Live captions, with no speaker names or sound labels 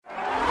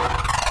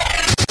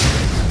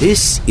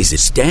This is a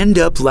Stand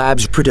Up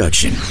Labs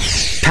production,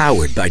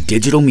 powered by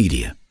digital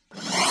media.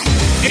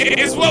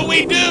 It's what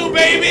we do,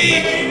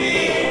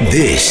 baby!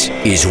 This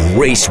is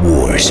Race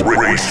Wars.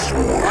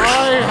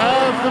 I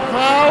have the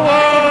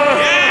power!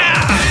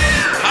 Yeah!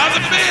 How's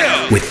it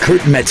feel? With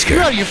Kurt Metzger.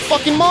 You're out of your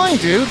fucking mind,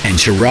 dude. And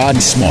Sherrod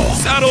Small.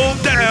 Settle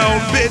down,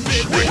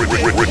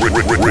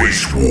 bitch!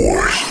 Race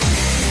Wars.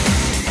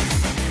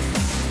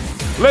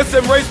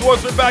 Listen, Race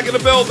Wars are back in the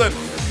building.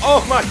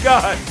 Oh my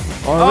God.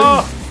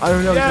 I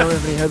don't know. Yes. You don't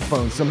have any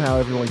headphones. Somehow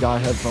everyone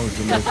got headphones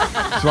in this,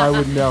 so I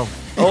wouldn't know.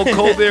 Oh,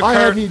 cold there,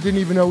 Kurt. Didn't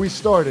even know we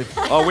started.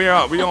 Oh, we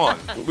are. We on.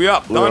 We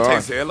up.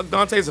 Dante's here. Look,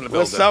 Dante's in the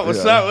building.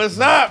 What's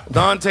up?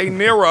 Dante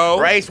Nero.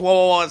 Race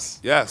Wars.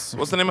 Yes.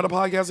 What's the name of the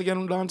podcast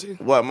again, Dante?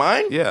 What,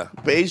 mine? Yeah.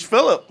 Beige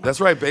Phillip. That's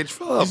right, Beige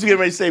Phillip. You used to get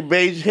ready to say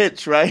Beige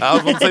Hitch, right? I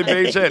was going to say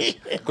Beige Hitch.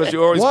 Because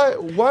you always...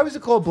 Why was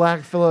it called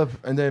Black Phillip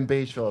and then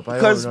Beige Phillip?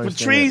 Because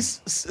Patrice,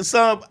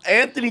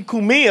 Anthony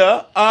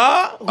Cumia,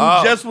 who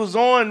just was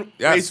on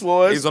Race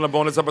Wars. He's on a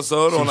bonus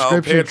episode on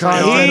Subscription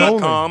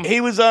Patreon.com.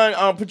 He was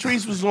on,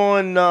 Patrice was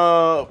on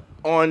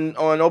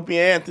Opie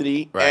and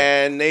Anthony, Right.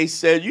 and they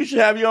said, you should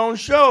have your own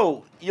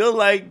show. You're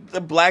like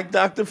the Black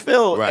Dr.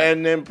 Phil. Right.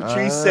 And then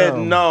Patrice said,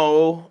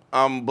 no,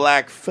 I'm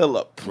Black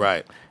Phillip.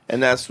 Right.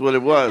 And that's what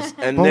it was.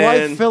 And But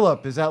then why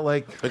Phillip? Is that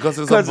like? Because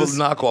it's Because a it's-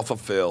 knockoff of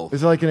Phil.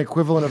 Is it like an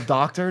equivalent of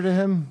doctor to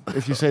him?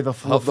 If you say the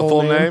full, Of the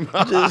full name? Is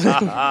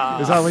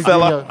that like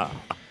Phillip. being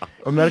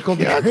a medical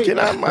Can I degree?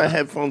 have my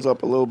headphones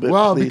up a little bit,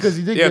 Well, please? because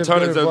he did Yeah, give turn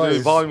good it. The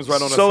advice. volume's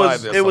right on the So side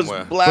there it was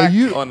somewhere. Black. But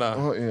you, Oh, no.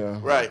 oh, yeah.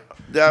 Right.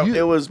 You-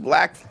 It was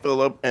Black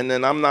Phillip, and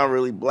then I'm not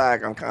really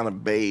black. I'm kind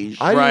of beige.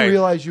 I Right. didn't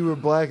realize you were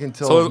black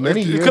until So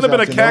many it years could have been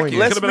a after knowing khaki. It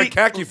you. could have been a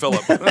khaki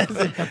Phillip.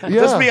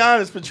 Yeah. Let's be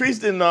honest. Patrice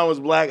didn't know I was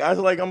black. I was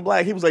like, I'm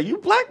black. He was like, you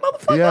black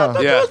motherfucker? Yeah. I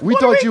thought Yeah. you was We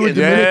Puerto thought you were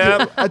Rican." Dominican.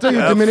 Yeah. I thought you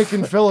were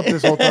Dominican Phillip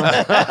this whole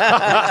time.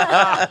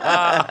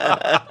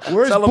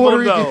 Where's Puerto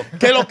Rican?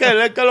 Que lo,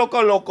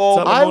 loco.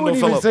 Tell him. I wouldn't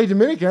even Phillip. say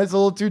Dominican. That's a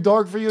little too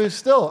dark for you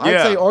still. I'd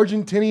Yeah. say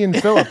Argentinian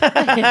Phillip.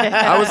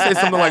 I would say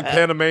something like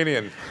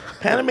Panamanian.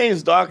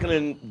 Panamanian's darker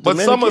than But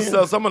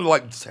Dominican. some are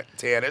like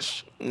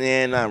tannish.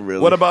 Nah, not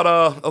really. What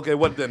about, okay,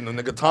 what then? The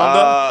nigga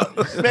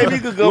Tonga? Maybe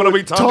you could go What are we,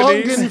 with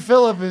Tongan Tonganese?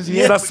 Phillip is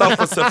Yeah, that's South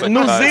Pacific.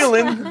 New guys.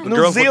 Zealand. The New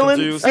girls look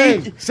Zealand. confused.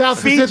 Hey,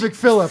 South Pacific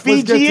Phillip.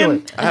 Let's get to Fijian.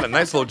 it. I had a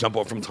nice little jump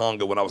off from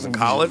Tonga when I was in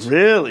college.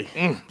 Really?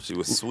 She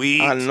was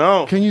sweet. I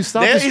know. Can you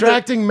stop They're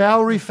distracting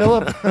Maori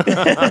Phillip?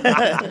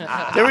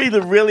 They're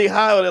either really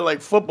high or they're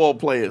like football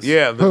players.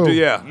 Yeah, Who?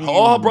 yeah.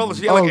 All her brothers,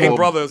 she had like Oh. 8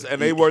 brothers, and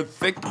they were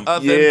thick than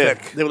Yeah.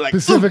 thick. They were like,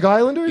 Pacific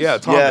Islanders? Yeah,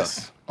 Tonga.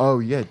 yes. Oh,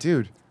 yeah,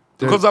 dude.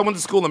 Because I went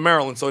to school in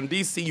Maryland, so in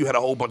D.C. you had a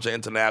whole bunch of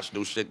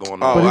international shit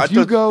going Oh, on. But if I you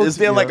thought, go- is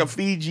there like yeah. a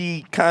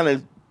Fiji kind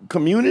of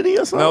community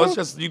or something? No, it's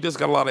just you just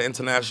got a lot of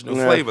international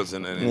Yeah. flavors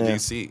in Yeah.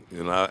 D.C.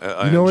 You know,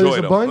 I You know where enjoy there's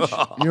a them. bunch? You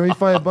know where you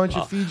find a bunch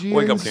of Fijians?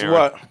 Wake up, Karen.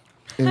 what?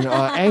 In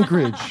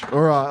Anchorage.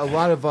 Or a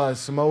lot of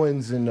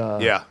Samoans and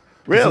Yeah,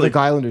 Really? Pacific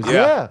Islanders. Yeah.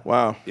 Yeah.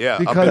 Wow. yeah.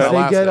 Because up in they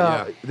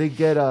Alaska,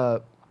 get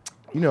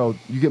you know,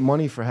 you get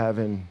money for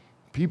having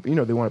people, you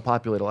know, they want to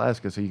populate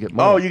Alaska, so you get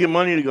money. Oh, you get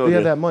money to go They there.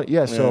 have that money.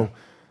 Yeah, so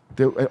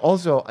and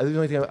also,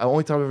 the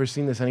only time I've ever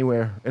seen this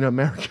anywhere in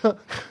America,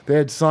 they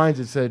had signs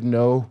that said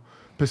no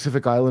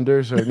Pacific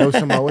Islanders or no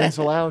Samoans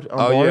allowed on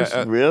Oh, yeah,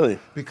 bars Really?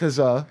 because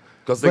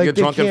they get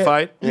drunk and can't-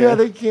 fight? Yeah, Yeah.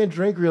 they can't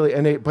drink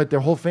really, but their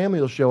whole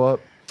family will show up.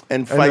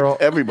 And they're fight all-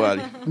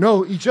 everybody.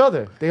 No, each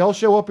other. They all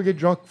show up and get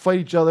drunk, fight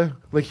each other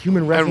like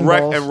human wrecking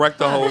balls. and wreck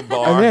the whole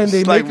bar. And then they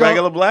It's like make up-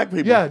 regular black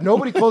people. Yeah,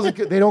 nobody calls it.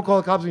 They don't call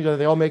the cops on each other.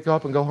 They all make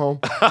up and go home,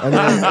 and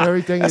then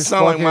everything That is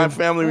sounds like fucking. my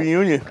family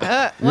reunion.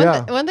 Yeah.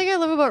 One thing I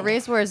love about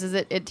Race Wars is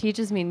it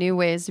teaches me new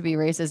ways to be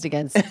racist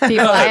against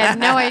people. I had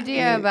no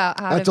idea about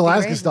how That's to be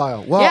Alaska racist.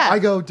 style. Well, Yeah. I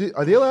go,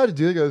 are they allowed to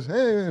do it? He goes,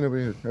 hey,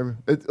 nobody.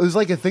 It was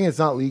like a thing. It's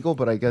not legal,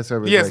 but I guess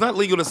everybody's yeah, it's like, not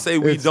legal to say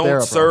we it's their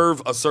don't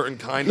serve a certain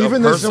kind of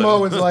Even the person.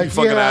 Samoans You like,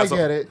 fucking yeah, asshole.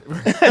 I get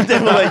it. They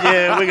were like,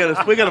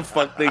 yeah, we're gonna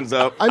fuck things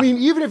up. I mean,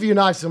 even if you're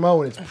not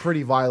Samoan, it's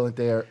pretty violent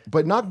there,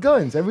 but not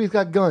guns. Everybody's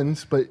got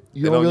guns, but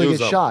you They don't don't really use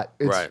get them. shot.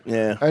 Right.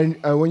 Yeah.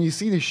 And when you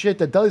see the shit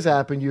that does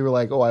happen, you're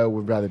like, oh, I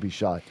would rather be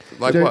shot.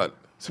 Like what?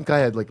 Some guy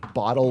had like a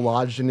bottle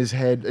lodged in his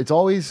head. It's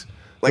always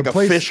Like the a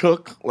place- fish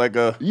hook, like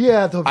a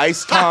Yeah, the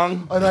ice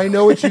tongue. And I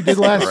know what you did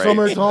last Right.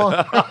 summer, Tom.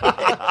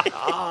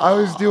 I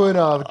was doing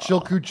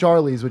Chilkoot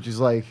Charlie's, which is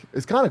like,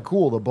 it's kind of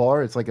cool, the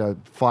bar. It's like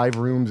 5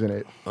 rooms in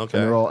it. Okay.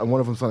 And one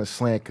of them's on a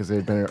slant because there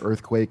had been an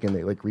earthquake and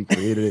they like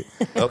recreated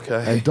it.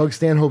 Okay. And Doug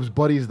Stanhope's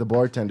buddy is the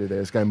bartender there.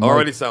 This guy Mike.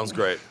 Already sounds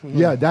great.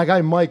 Yeah, that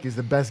guy Mike is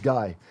the best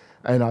guy.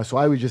 And so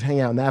I would just hang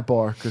out in that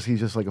bar because he's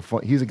just like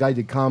he's a guy who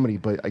did comedy,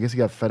 but I guess he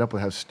got fed up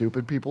with how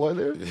stupid people are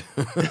there.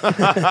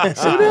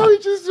 So now he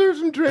just serve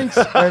some drinks.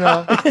 And,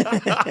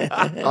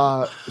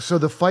 so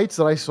the fights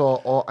that I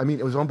saw,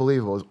 it was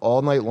unbelievable. It was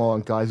all night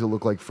long. Guys that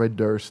look like Fred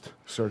Durst,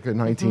 circa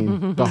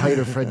 19, the height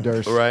of Fred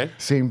Durst. Right.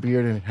 Same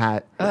beard and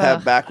hat.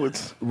 Hat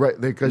backwards. Right.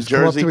 They could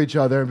come up to each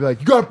other and be like,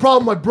 "You got a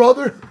problem, my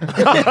brother?" And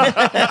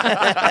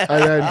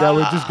then that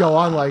would just go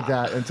on like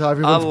that until I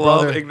everyone's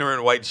love brother.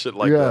 ignorant white shit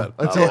like Yeah, that.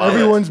 until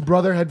everyone's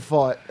brother had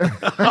fought.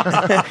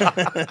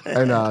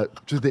 And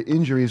just the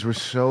injuries were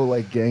so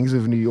like Gangs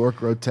of New York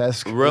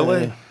grotesque.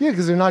 Really? Yeah,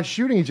 because they're not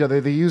shooting each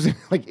other. They're using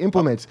like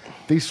implements.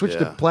 They switched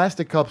to Yeah.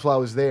 plastic cups while I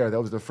was there.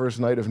 That was the first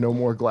night of no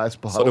more glass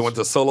bottles. So they went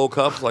to solo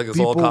cups like it's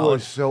People all were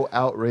college so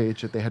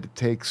outraged that they had to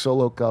take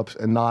solo cups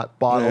and not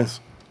bottles.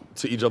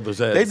 to each other's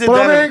heads. They did But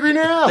that I'm in- angry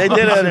now. They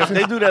did that.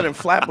 They do that in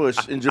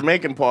Flatbush in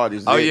Jamaican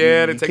parties. Oh,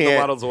 yeah, they you take the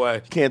can't- bottles away.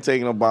 You can't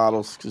take no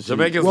bottles.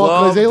 Jamaicans Well,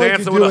 'cause love they like to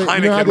dancing do with a it, you know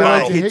how Heineken they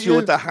like bottle. to hit you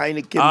with the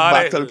Heineken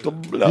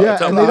bottle. Yeah,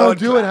 Tell and them they how don't it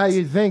do it how tracks.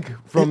 you think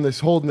from this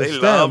holding the They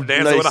stem. love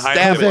dancing They with a stab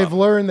Because Heineken they've bottle.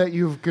 learned that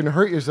you can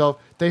hurt yourself,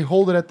 they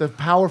hold it at the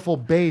powerful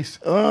base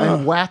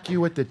and whack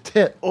you at the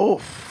tip.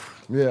 Oh,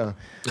 Yeah.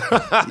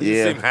 You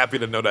yeah. seem happy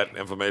to know that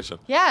information.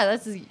 Yeah,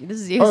 this is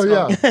Oh, useful.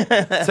 yeah.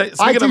 Say-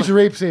 I Speaking teach a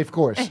rape safe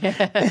course. Grab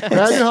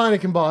your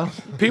Heineken bottle.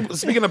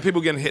 speaking of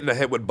people getting hit in the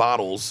head with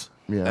bottles,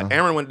 Yeah.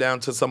 Aaron went down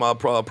to some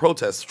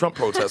protests, Trump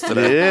protests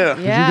today. Yeah. Did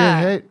you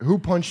Yeah. get hit? Who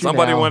punched you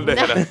Somebody now? wanted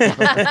to hit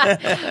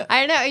him.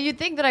 I know. You'd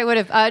think that I would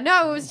have.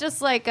 No, it was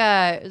just like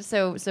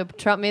so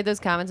Trump made those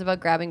comments about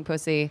grabbing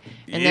pussy.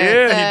 And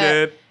Yeah, he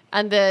did.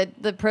 And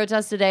the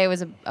protest today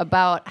was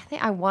about.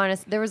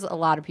 There was a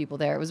lot of people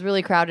there. It was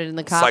really crowded, and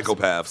the cops.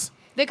 Psychopaths.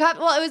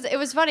 Well, it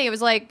was funny. It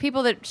was like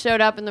people that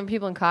showed up, and there were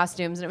people in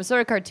costumes, and it was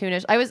sort of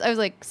cartoonish. I was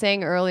like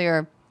saying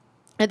earlier.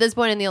 At this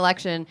point in the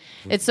election,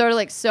 it's sort of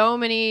like so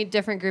many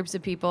different groups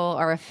of people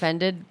are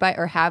offended by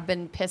or have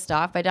been pissed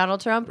off by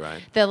Donald Trump.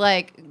 Right. That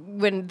like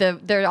when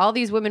there are all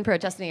these women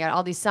protesting at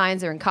all these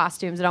signs, they're in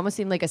costumes. It almost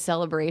seemed like a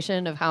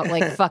celebration of how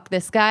like fuck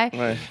this guy.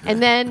 Right.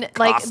 And then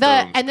like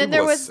Costumes. and then People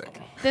there are was.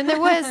 sick. Then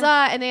there was,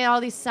 and they had all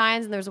these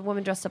signs, and there was a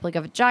woman dressed up like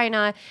a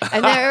vagina,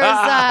 and there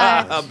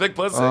was, Big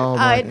pussy. Oh,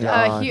 my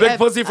God. Big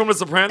pussy from The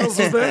Sopranos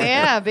was there.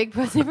 yeah, big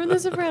pussy from The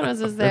Sopranos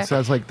was there. That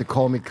sounds like the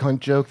call me cunt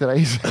joke that I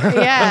used to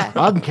Yeah.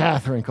 I'm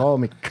Catherine, call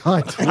me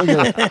cunt.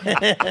 Look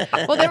at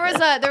it. Well,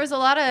 there was a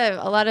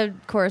lot of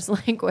coarse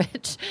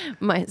language.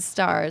 My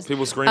stars.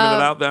 People screaming it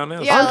out down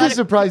there. yeah. I'm a lot just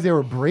of- surprised they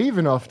were brave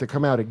enough to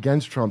come out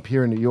against Trump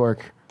here in New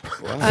York.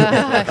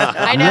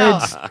 I know.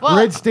 Well,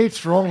 Red state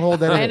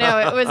stronghold. I know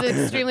it was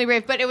extremely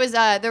brave, but it was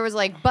there was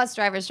like bus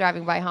drivers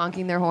driving by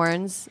honking their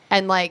horns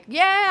and like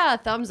yeah,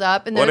 thumbs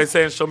up. And What they there's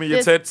saying? Show me your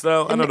this- tits,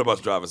 though. I and know the bus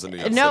drivers in New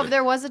York No, City.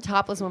 there was a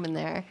topless woman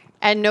there,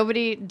 and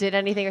nobody did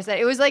anything or said.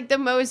 It was like the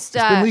most.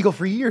 It's been legal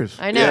for years.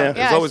 I know. Yeah,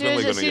 Yeah, it's always she been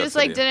was legal just, in she New just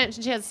York like City.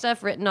 didn't. She had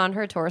stuff written on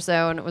her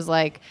torso, and it was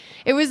like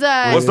it was.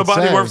 Was the It's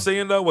body sad. worth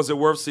seeing, though? Was it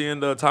worth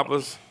seeing the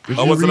topless? Did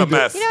Or you was it a read the-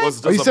 mess? You know, Was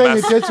it Are you just a saying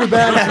mess? your tits were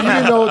bad? So you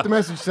didn't know what the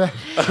message said.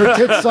 Her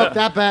tits suck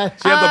that bad.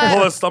 She had to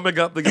pull her stomach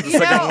up to get the You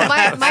know,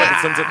 second my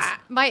sentence.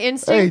 my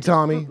instinct. Hey,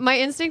 Tommy. My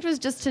instinct was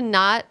just to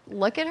not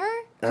look at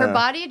her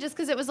body, just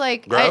because it was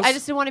like Gross? I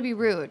just didn't want to be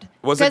rude.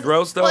 Was it 'Cause-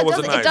 gross, though, Well, or was it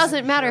doesn't- nice? It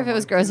doesn't matter if it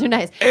was gross or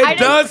nice. I It didn't-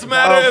 does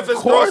matter if Of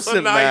it's course gross or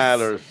it nice.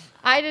 matters.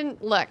 I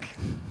didn't look.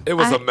 It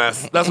was I- a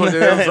mess. That's what it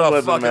was. It A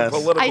was a fucking mess.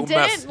 political I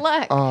mess. didn't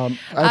look.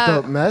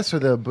 At the mess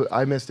or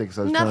I missed it because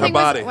I was trying Nothing to.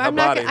 Her body. was. Her I'm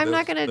not. body. I'm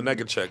not gonna. The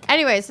naked chick.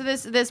 Anyway, so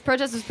this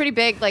protest was pretty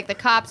big. Like the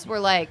cops were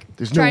like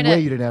There's no trying way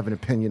to. you didn't have an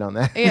opinion on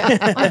that.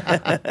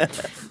 Yeah.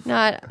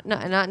 not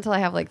until I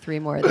have like 3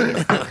 more of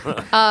these.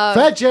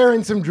 Fetch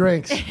Aaron some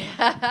drinks.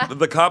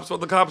 The cops,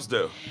 what the cops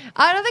do?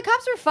 No, the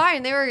cops were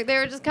fine. They were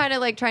just kind of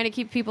like trying to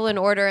keep people in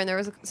order, and there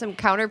was some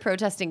counter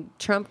protesting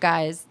Trump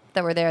guys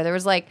that were there. There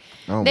was like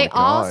Oh they my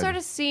all God. sort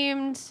of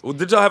seemed. Well,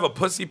 did y'all have a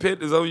pussy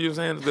pit? Is that what you were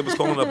saying? They was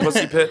calling it a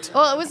pussy pit?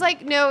 Well, it was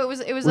like no, it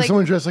was Was like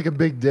someone dressed like a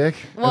big dick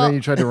Well- and then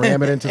you tried to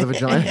ram it into the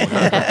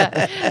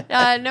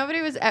vagina? nobody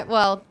was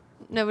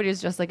nobody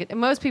was dressed like it.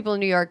 Most people in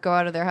New York go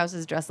out of their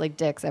houses dressed like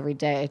dicks every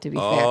day. To be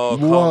Oh,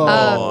 come Whoa.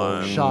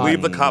 on. Shot.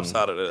 Leave the cops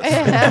out of this.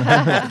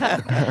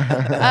 fair.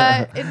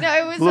 No,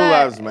 it was Blue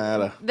Lives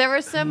Matter. There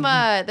were some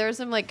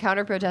like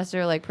counter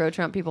protester like pro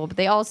Trump people, but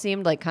they all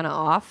seemed like kind of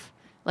off.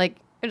 Like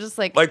it was just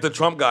like Like the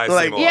Trump guys.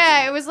 Like- seem off.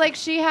 yeah, it was like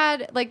she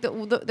had like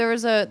there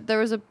was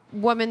a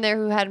woman there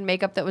who had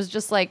makeup that was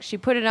just like she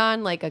put it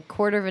on like a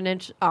quarter of an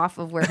inch off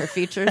of where her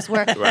features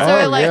were. So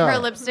Oh, like yeah. her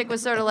lipstick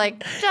was sort of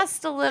like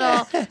just a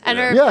little, and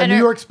her Yeah, and New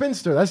her, York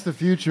spinster. That's the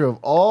future of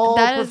all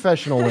That is-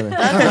 professional women.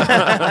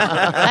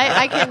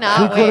 I cannot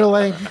Three-quarter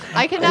wait. length.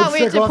 I cannot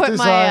wait lipstick to off put the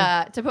my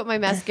side. to put my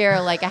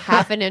mascara like a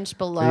half an inch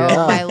below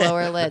Yeah. my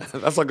lower lids.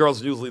 That's how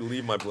girls usually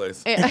leave my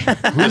place. Yeah.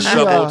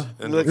 Disheveled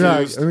and Yeah,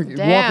 confused. I mean, walking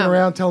Damn.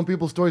 around telling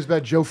people stories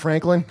about Joe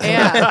Franklin.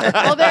 Yeah.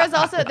 Well,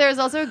 there was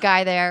also a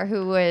guy there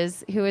who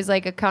was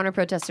like a counter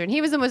protester, and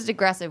he was the most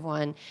aggressive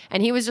one.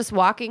 And he was just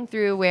walking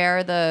through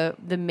where the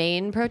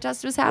main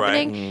protest was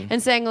happening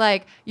and saying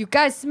like, "You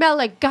guys smell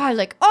like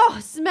garlic. Oh,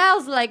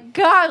 smells like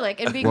garlic,"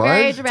 and being What?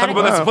 very Talk dramatic.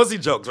 about that's pussy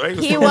jokes, right?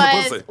 He Talking about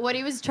was pussy. what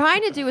he was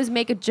trying to do was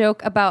make a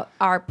joke about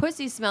our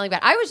pussy smelling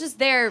bad. I was just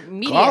there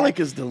media. Garlic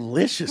is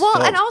delicious. Well,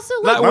 though. and also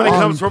Not look, when it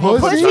comes from a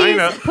pussy?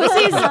 vagina.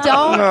 pussies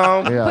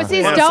don't. Yeah.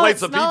 Pussies On don't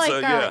slice of smell pizza,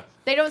 like garlic. yeah.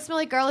 They don't smell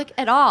like garlic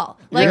at all.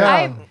 Like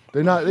yeah.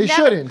 They're not. They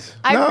never- shouldn't.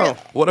 No.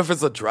 What if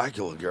it's a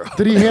Dracula girl?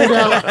 Did he hand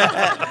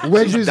out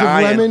wedges of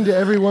dying. lemon to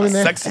every woman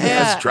there? Sexy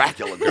ass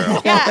Dracula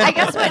girl. Yeah, I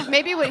guess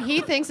what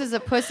he thinks is a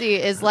pussy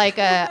is like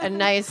a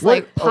nice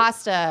like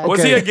pasta.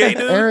 Was he a gay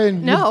dude?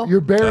 Aaron, No. you're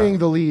burying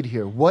the lead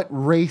here. What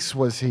race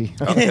was he?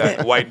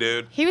 Okay, white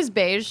dude. He was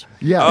beige.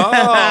 Yeah. Oh.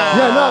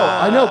 Yeah, no,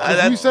 I know. 'Cause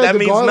That- you said that the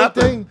means garlic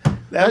nothing. thing.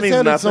 That means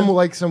sounded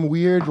nothing. some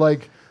weird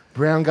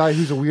brown guy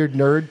who's a weird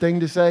nerd thing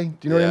to say.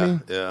 Do you know what I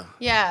mean? Yeah.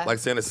 Yeah. Like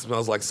saying it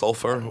smells like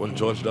sulfur when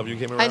George W.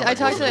 came around. I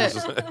talked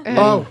to.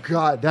 Oh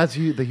God, that's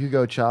the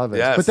Hugo Chavez.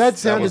 Yes, but that that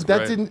sounded was that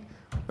great. didn't.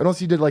 I don't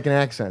see you did like an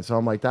accent, so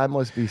I'm like that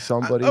must be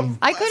somebody.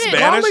 I couldn't.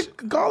 Spanish?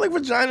 Garlic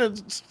vagina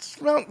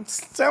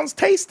sounds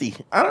tasty.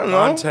 I don't know.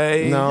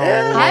 Dante. No.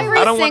 Every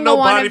I don't want single no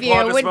one body of you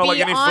part to would smell be like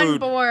any on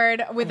food.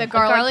 board with a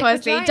garlic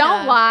pussy. vagina.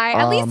 Don't lie.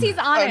 At least he's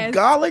A honest.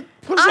 garlic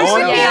pussy.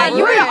 Honestly, Oh, yeah, yeah.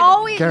 you would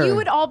always, Karen. you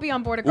would all be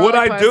on board a garlic Would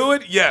I pussy. do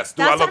it? Yes.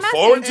 Do That's I look what I'm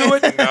forward to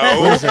asking. it?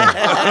 No. Listen,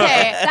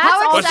 Okay, That's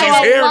how also But she's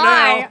excited- here a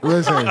lie.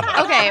 listen.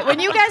 Okay, when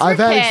you guys were I've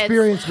had kids,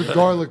 experience with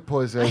garlic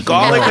pussy.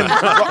 Garlic No. and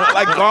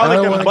I garlic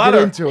don't and want to butter.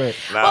 get into it.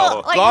 No.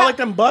 Well, like, Garlic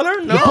and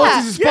butter? No. The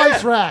pussy's a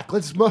spice rack.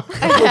 Let's move.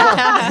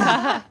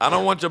 I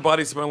don't want your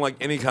body smelling like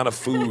any kind of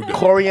food.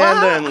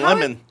 Coriander Well, and how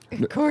lemon.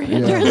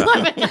 coriander and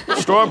lemon.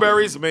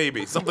 Strawberries,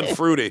 maybe. Something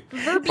fruity.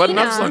 But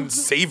not something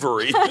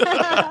savory.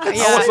 I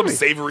want some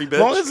savory, As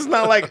long as bitch. it's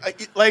not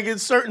like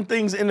it's certain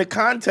things in the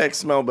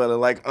context smell better,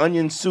 like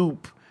onion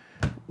soup,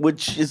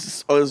 which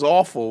is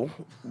awful,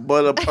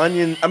 but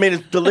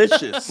it's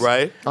delicious.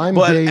 Right? I'm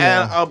But gay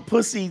now. a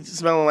pussy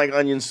smelling like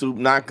onion soup,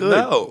 not good.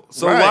 No.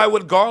 So Right. why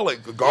would garlic?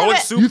 Garlic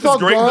soup You is thought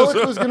great.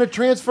 garlic was going to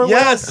transfer well?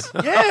 Yes,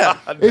 yeah.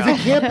 If it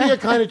can't be a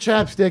kind of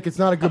chapstick, it's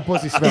not a good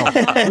pussy smell.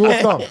 Rule of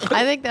thumb.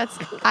 I think that's.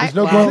 There's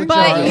no garlic.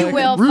 But garlic. you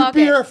will Root fuck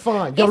beer, it.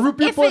 fine. Got root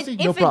beer If pussy?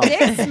 No if problem. a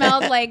dick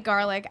smelled like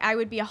garlic, I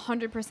would be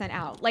 100%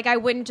 out. Like I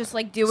wouldn't just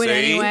like do it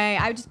See? anyway.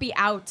 I would just be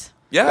out.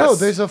 Yes. No,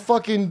 there's a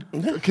fucking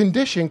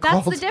condition That's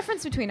called the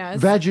difference between us.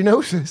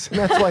 vaginosis, and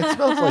that's why it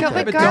smells like No,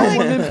 that. but But garlic- don't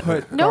women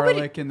put Nobody-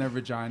 garlic in their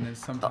vaginas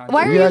sometimes?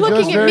 Why are Yeah, you looking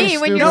Joe's at very me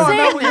when you're No, stupid.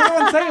 no, saying you know that?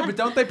 what I'm saying, but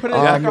don't they put it in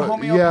like a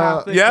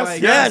homeopathic? Yes,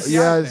 like, yes.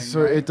 Yes,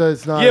 so it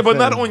does not. Yeah, but thing.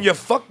 not on your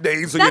fuck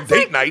days or your That's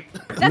date like- night.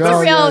 That's No,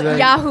 a real yeah,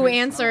 Yahoo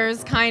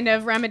Answers kind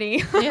of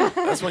remedy.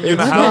 That's when you're in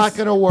It's the not house.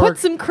 gonna work. Put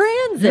some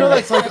crayons You know in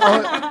it. that's like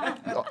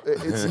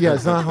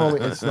it's not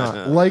homie. It's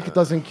not like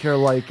doesn't cure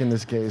like in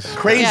this case.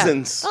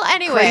 Craisins. Well,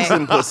 anyway.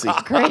 Craisin pussy.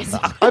 Crazy.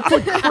 I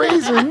put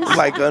craisins.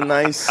 Like a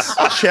nice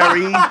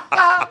cherry,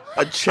 I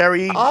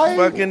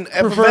fucking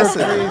prefer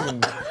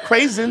effervescent. craisins.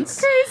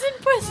 Craisins. Crazy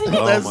pussy.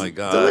 Oh That's my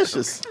God.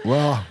 delicious.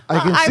 Well, I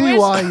can I see wish-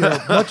 why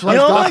much like You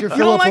don't Dr. like, Phillip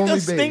you don't like only a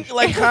beige. stink,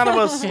 like kind of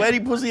a sweaty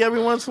pussy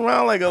every once in a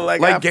while, like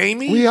Like after,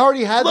 gamey? We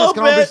already had this Little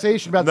bit.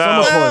 conversation about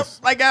No. summer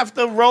puss. like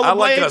after I like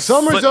a rollerblades,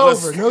 Summer's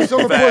Footless over. No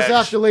summer badge. puss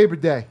after Labor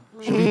Day.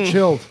 Should be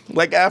chilled.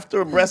 like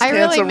after a breast I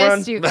cancer really run.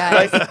 missed you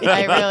guys.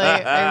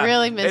 I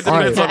really It missed you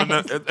depends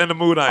guys. on in the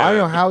mood I am. I don't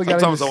know how we got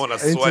Sometimes into, I want a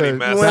sweaty into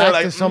mess. back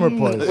Like, to summer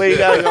puss. Where you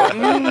gotta go.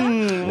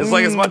 It's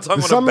like it's my tongue The on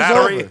a summer's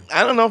battery. over.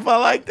 I don't know if I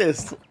like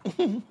this.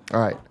 All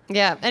right.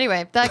 Yeah.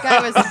 Anyway, that guy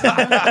was.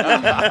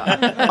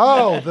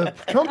 Oh, the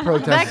Trump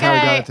protest That is how we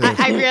guy, got into this.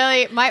 I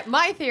really,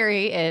 my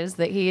theory is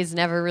that he's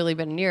never really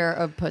been near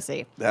a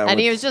pussy. That And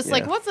he would- was just yeah.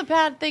 like, what's a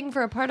bad thing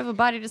for a part of a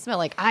body to smell?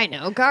 Like, I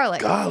know,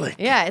 garlic. Garlic.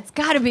 Yeah, it's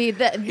got to be.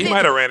 He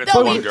might have ran into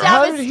they'll one be girl.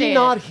 How did he devastated.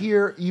 not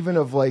hear even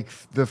of like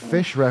the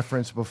fish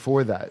reference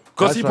before that?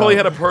 Because he That's probably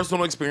what had a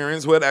personal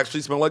experience where it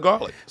actually smelled like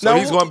garlic. So Now,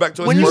 he's going back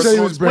to his when you say he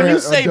personal was When you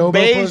brand- say adobo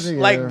beige, pussy,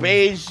 like yeah.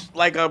 beige,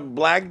 like a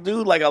black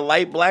dude, like a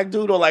light black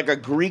dude, or like a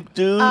Greek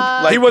dude.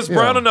 Like, He was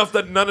brown Yeah. enough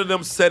that none of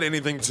them said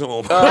anything to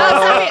him.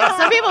 No,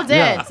 some people did.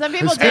 Yeah. Some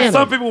people Hispanic. did.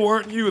 Some people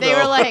weren't you, They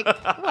though. were like, well,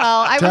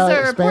 I was Italian,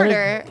 a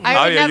reporter. Hispanic? I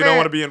Oh, would yeah, never, you don't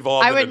want to be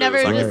involved I in would the never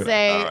news. I just get it.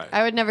 say, All right.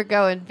 I would never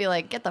go and be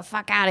like, get the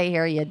fuck out of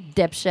here, you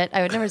dipshit.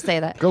 I would never say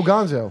that. Go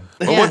Gonzo.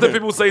 But what did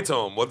people say to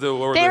him? What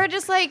were They were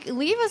just like,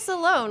 leave us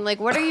alone. Like,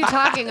 what are you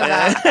talking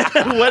about?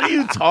 what are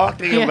you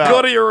talking Yeah. about?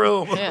 Go to your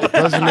room.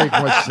 Doesn't make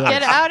much sense.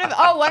 Get out of.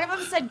 Oh, one of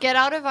them said, get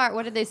out of our.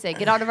 What did they say?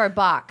 Get out of our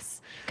box.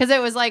 Because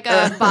it was like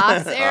a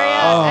box area,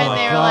 and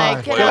they were God.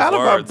 like, Get get out out. of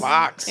our Words.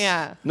 box.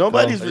 Yeah.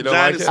 Nobody's You don't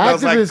vagina like it?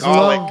 smells like Activists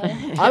garlic.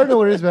 love. I don't know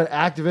what it is about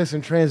activists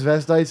and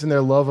transvestites and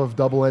their love of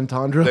double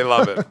entendre. They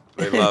love it.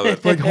 They love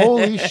it. Like,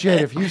 holy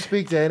shit, if you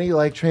speak to any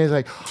like trans,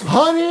 like,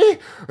 honey,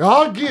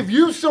 I'll give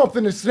you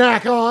something to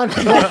snack on.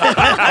 All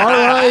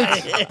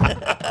right,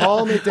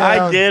 calm it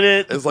down. I did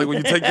it. It's like when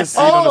you take your seat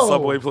on the Oh.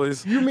 subway,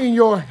 please. You mean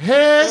your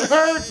head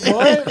hurts?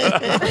 What?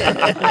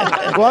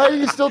 Why are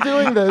you still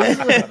doing this?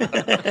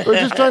 We're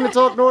just trying to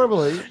talk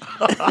normally.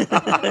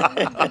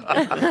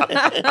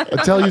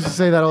 Attell used to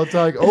say that all the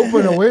time. Like,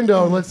 open a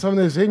window and let some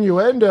of this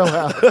innuendo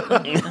out. Oh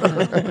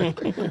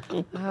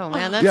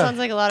man, that Yeah. sounds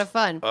like a lot of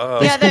fun.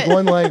 Oh. Yeah,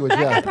 one language. That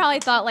guy Yeah. probably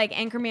thought like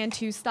Anchorman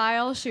 2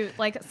 style. Shoot,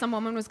 like some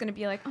woman was gonna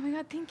be like, "Oh my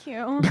god, thank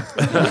you."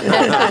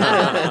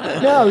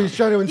 No, he's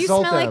trying to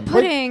insult smell like them.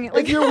 pudding. But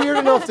if you're weird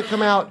enough to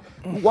come out,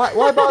 why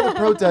bother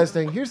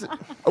protesting?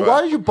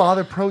 Why did you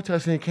bother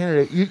protesting a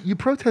candidate? You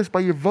protest by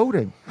your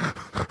voting.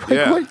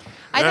 Yeah. What?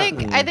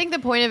 I think the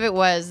point of it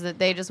was that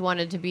they just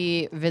wanted to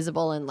be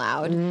visible and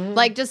loud,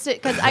 like just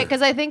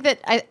because I think that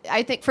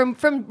I think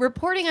from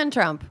reporting on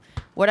Trump,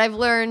 what I've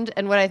learned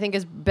and what I think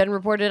has been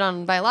reported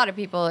on by a lot of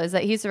people is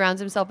that he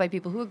surrounds himself by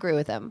people who agree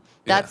with him.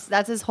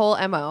 That's his whole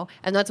MO,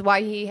 and that's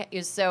why he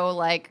is so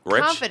like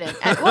Rich? confident.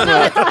 Well,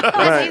 no,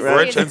 that's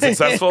Rich and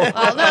successful. Well, no,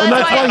 And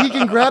that's that's why he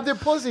can grab their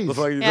pussies. Looks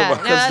like you Yeah,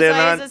 do- no, that's they're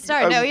why he's not a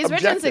star. No, he's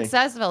rich and objecting.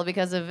 successful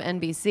because of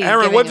NBC.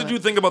 Aaron, giving what him did you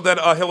it. think about that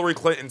Hillary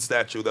Clinton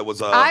statue that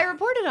was? I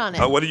reported on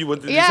it. What did you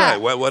Yeah. say?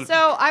 What?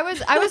 So I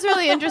was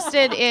really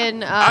interested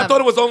in. I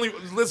thought it was only.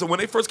 Listen, when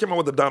they first came out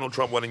with the Donald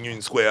Trump one in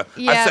Union Square,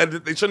 I Yeah. said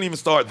that they shouldn't even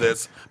start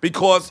this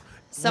because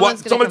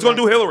Someone's gonna somebody's come going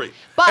to do in. Hillary.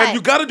 But- And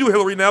you got to do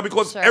Hillary now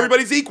because Sure.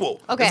 everybody's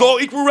equal. Okay. It's all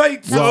equal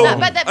rights. So not-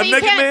 but a you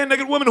naked can't- man,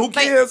 naked woman, who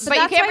But, cares? but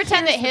you That's can't why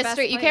pretend that Hitler's the best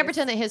history. You place. can't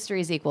pretend that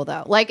history is equal,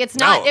 though. Like it's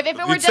not. No, if it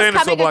were you're just saying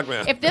this to a coming, black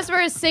man. if this were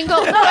a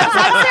single, no,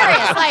 I'm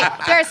serious.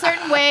 Like there are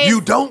certain ways. You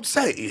don't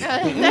say.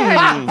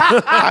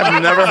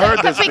 I've never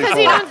heard this because before.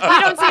 you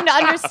don't seem to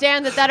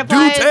understand that Do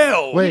applies.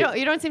 tell. Wait.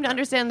 You don't seem to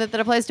understand that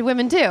applies to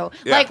women too.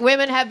 Yeah. Like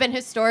women have been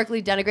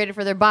historically denigrated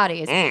for their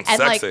bodies, and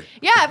sexy. like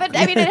yeah, but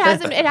I mean it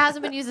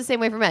hasn't been used the same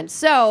way for men.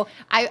 So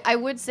I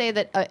would say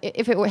that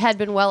if it had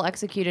been well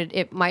executed,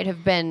 it might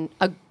have been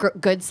a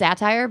good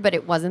satire, but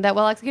it wasn't that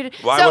well executed.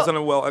 Why So- wasn't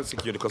it well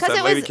executed? Because 'Cause that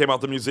it lady was- came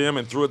out the museum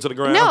and threw it to the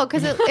ground? No,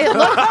 because it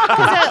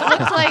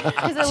looks like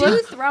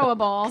Too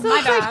throwable.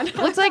 My bad.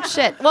 looks like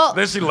shit. Well,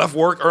 Then she left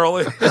work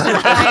early.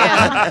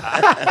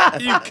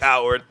 You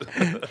coward.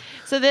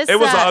 so this It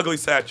was an ugly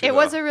statue. It though.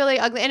 was a really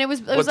ugly, and it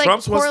was like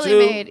Trump's was poorly too?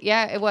 made.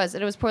 Yeah, it was,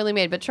 and it was poorly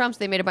made. But Trump's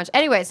they made a bunch.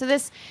 Anyway, so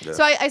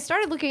I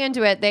started looking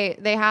into it.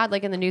 They had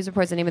like in the news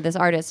reports the name of this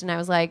artist, and I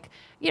was like,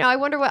 I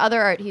wonder what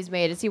other art he's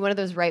made. Is he one of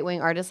those right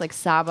wing artists like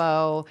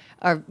Sabo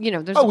or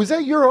there's Oh, was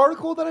that your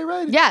article that I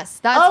read? Yes,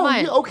 that's Oh,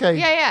 mine. yeah, okay.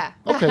 Yeah.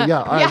 Okay,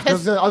 yeah. All right.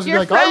 Yes. I was Your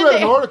like, I read an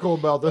friend- article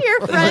about this.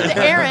 Your friend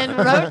Aaron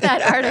wrote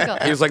that article.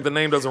 He was like, the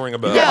name doesn't ring a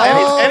bell. Yeah.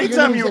 Oh,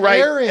 anytime your you name's write,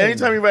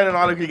 Aaron. an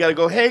article, you got to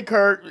go, "Hey,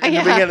 Kurt," in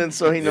Yeah. the beginning,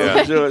 so he knows Yeah.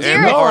 what you're doing. And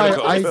Dear- the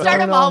article. I Start them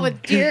don't all know.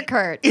 with Dear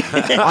Kurt.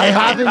 I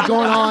haven't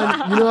gone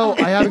on.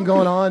 I haven't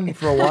gone on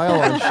for a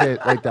while on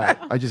shit like that.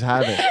 I just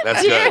haven't.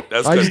 That's good.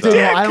 That's I good just stuff.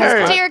 didn't. I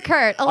don't. Dear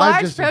Kurt, a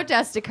large just-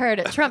 protest occurred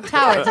at Trump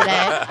Tower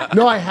today.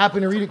 No, I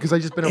happen to read it because I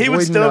just been He avoiding.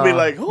 would still be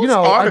like, "Whose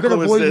I've been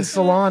article is avoiding this?"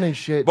 salon and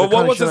shit. But the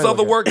what kinda was shit his I other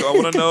look work? I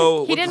want to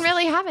know. He didn't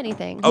really have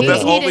anything. Oh,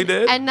 that's all he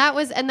did? And that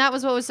was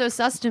what was so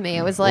sus to me.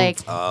 It was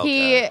like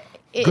okay.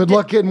 he. Good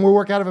luck getting more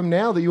work out of him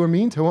now that you were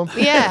mean to him.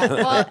 Yeah.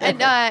 Well, and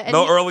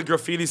No he- early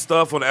graffiti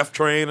stuff on F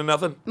Train and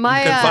nothing. my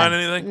you couldn't find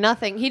anything.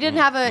 Nothing. He didn't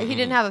have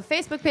a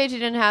Facebook page. He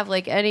didn't have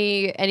like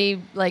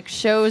any like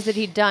shows that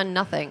he'd done.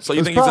 Nothing. So you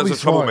It's think he's probably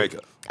just a troublemaker,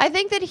 I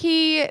think that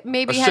he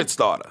maybe a had. shit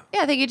starter,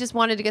 Yeah, I think he just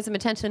wanted to get some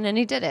attention, and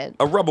he did it.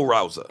 a rebel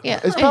rouser? Yeah.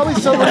 It's probably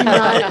somebody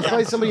mad. It's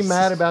probably somebody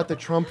mad about the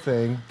Trump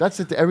thing. That's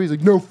it. Everybody's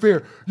like, no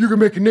fair. You can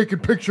make a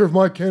naked picture of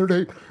my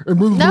candidate and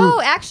move.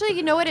 No, actually,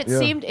 you know what? It Yeah.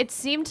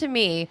 seemed to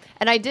me,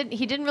 and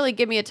he didn't really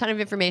give me a ton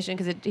of information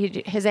because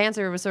his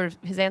answers were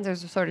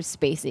sort of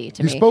spacey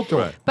to You me. spoke to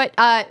him. But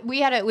we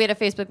had a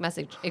Facebook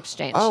message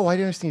exchange. Oh, I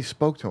didn't understand you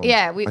spoke to him.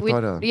 Yeah, I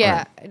thought,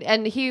 yeah,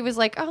 and he was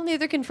like, "I'll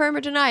neither confirm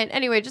or deny it."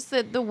 Anyway, just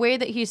the way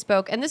that he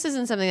spoke, and this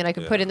isn't something that I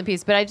could put in the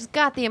piece, but I just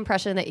got the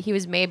impression that he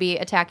was maybe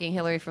attacking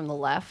Hillary from the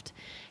left.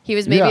 He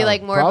was maybe Yeah,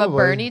 like more of probably. a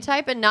Bernie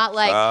type, and not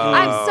like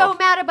I'm so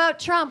mad about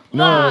Trump.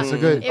 No, Blah." that's a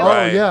good. It Oh, was-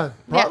 Right. yeah,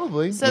 Yeah.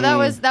 probably. So that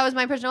was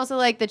my impression. Also,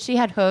 like that she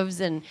had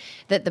hooves, and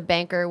that the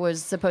banker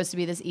was supposed to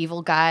be this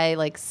evil guy,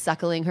 like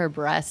suckling her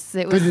breasts.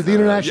 It was. the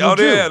international. Oh,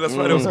 yeah, too. that's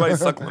right. It was somebody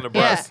suckling the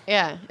Yeah, breast.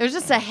 yeah. It was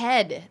just a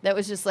head that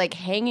was just like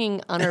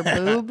hanging on her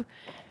boob.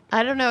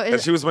 I don't know. And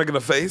she was making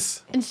a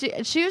face. And she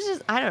was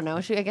just, I don't know.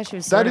 I guess she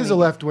was. That sort is of a mean.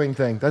 left wing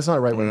thing. That's not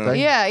a right wing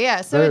thing. Yeah, yeah.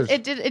 So That is.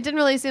 it didn't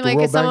really seem The like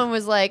World if someone Bank?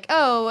 was like,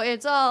 "Oh,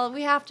 it's all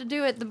we have to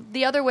do it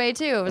the other way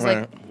too." It was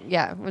like,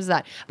 yeah, it was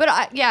that. But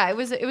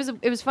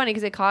it was funny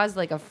because it caused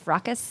like a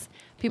fracas.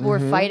 People were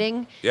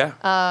fighting. Yeah.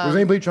 Was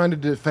anybody trying to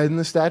defend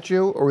the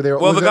statue, or were there?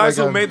 Well, was the it guys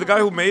like who made the guy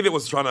who made it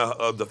was trying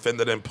to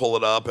defend it and pull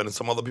it up, and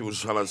some other people was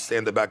trying to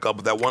stand it back up.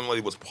 But that one lady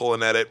was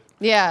pulling at it.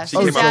 Yeah, She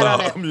she came sat out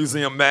on of the it.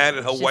 museum mad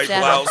in her She white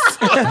sat on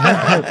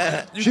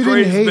blouse. You She didn't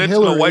crazy hate bitch in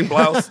Hillary. a white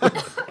blouse.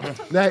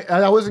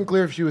 I wasn't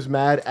clear if she was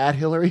mad at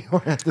Hillary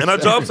or at the And her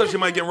statue. job said she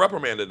might get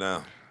reprimanded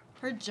now.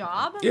 Her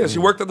job? Yeah, she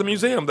worked at the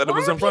museum that it Why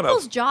was are in front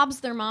people's of.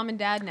 jobs their mom and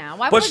dad now?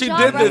 Why But would a she job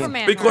did this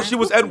reprimand because her? she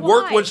was at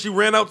work Why? when she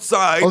ran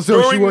outside Oh,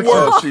 so she during works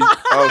work at- She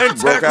and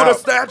broke tackled a out.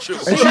 statue.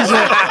 And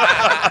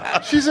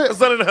she's a. It's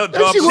not in her And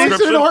job she works in an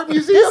description. art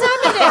museum. This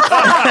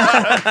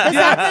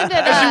happened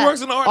at, And she works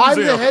in an art I'm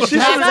the museum. head it's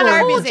not an art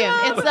tactical. museum.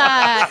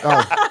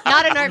 It's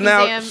not an art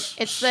Now- museum.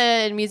 It's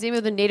the Museum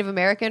of the Native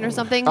American or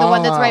something. The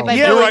one that's right by Oh.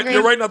 Yeah, Bowling You're right. Green.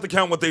 You're right not to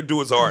count what they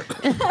do as art.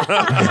 It's not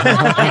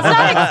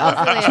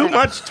exclusively Too art.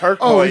 much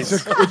Oh, it's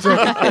turquoise. a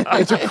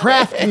It's a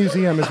craft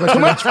museum. Is what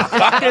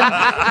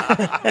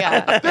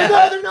Yeah.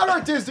 they're not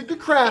artistic. They're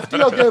crafty.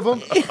 I'll give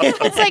them.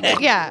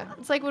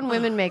 It's like when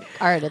women make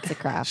art. It's a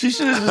craft. She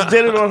should have just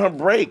did it on her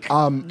break.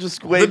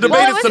 Just wait. The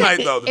debate is tonight,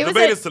 though. The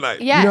debate is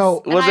tonight. Yes. You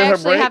know, was it her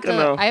break or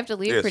no? I have to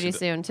leave pretty she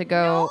soon to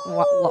go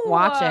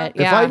watch it.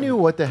 If I knew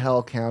what the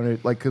hell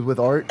counted, like, because with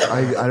art,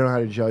 I don't know how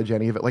to judge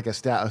any of it, like a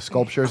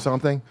sculpture or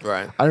something.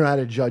 Right. I don't know how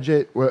to judge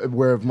it.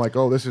 Where I'm like,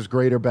 oh, this is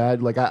great or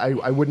bad. Like,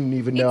 I wouldn't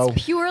even know.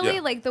 It's purely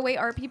like the way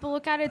art people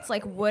look at it. It's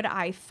like, would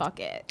I fuck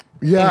it?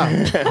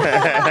 Yeah.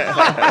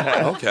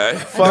 Okay.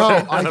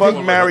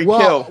 Fuck, marry,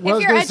 kill. What I was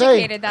If you're gonna say,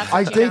 educated, that's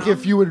I what you think know.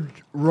 if you would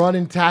run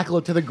and tackle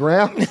it to the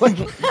ground, like,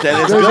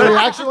 That is there's a good.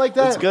 reaction like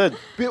that. It's good.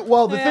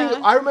 Well, the thing,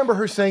 I remember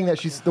her saying that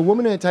the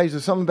woman in Italian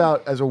says something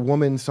about as a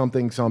woman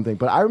something.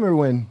 But I remember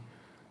when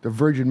the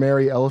Virgin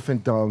Mary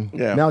elephant dung.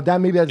 Yeah. Now that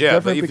maybe that's Yeah,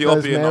 different the because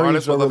Ethiopian Mary's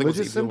artist, a well, I think it was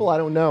religious Ethiopian. symbol. I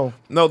don't know.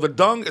 No, the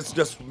dung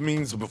just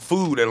means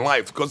food and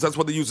life because that's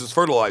what they use as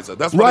fertilizer.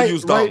 That's what they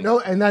use dung. Right, no,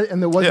 and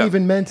it wasn't Yeah.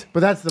 even meant. But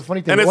that's the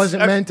funny thing. And It it's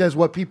wasn't act- meant as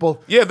what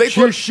people. Yeah, they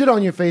cheer put- shit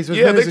on your face. It was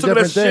Yeah, meant they as a took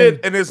that different shit, thing.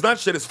 and it's not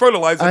shit. It's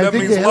fertilizer. I That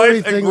think means the Hillary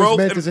life and thing was growth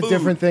meant and as a food.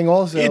 different thing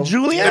also. Yeah, It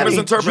Giuliani.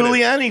 misinterpreted.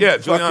 Giuliani. Yeah,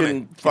 Fucking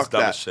Giuliani. fuck He's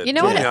dumb as that. shit. You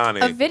know what?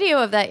 Giuliani. A video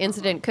of that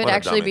incident could What a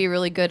actually dummy. be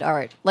really good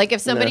art. Like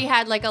if somebody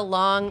had like a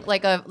long,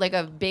 like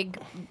a big,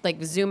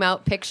 like zoom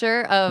out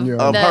picture of Yeah.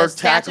 Of the her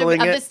statue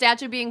tackling of it? the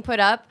statue being put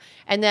up,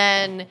 and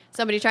then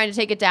somebody trying to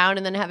take it down,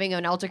 and then having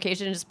an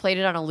altercation and just played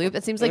it on a loop.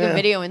 It seems like a Yeah.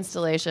 video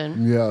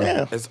installation.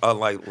 Yeah. It's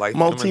like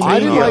Multimedia. I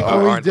didn't like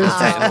when we art.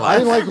 I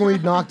didn't like when we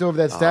knocked over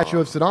that statue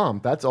of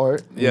Saddam. That's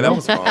art. Yeah, that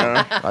was fun.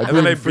 I And then believe they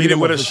in beat it freedom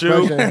with a of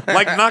shoe. expression.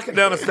 Like knocking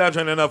down a statue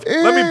ain't enough.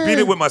 Let me beat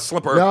it with my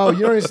slipper. No, you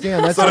don't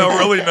understand. That's So they'll like,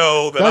 really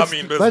know that I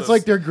mean business. that's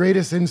like their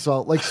greatest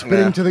insult. Like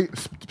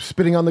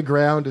spitting on the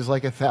ground is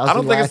like 1,000. I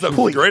don't think it's the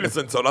lashes. greatest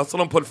insult. I saw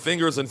them put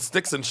fingers and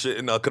sticks and shit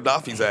in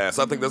Gaddafi's ass.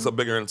 I think that's a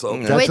bigger insult.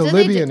 That's Wait, a did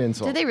Libyan they,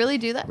 insult. Did they really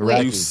do that?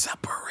 Iraqi. You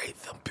separate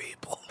them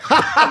people.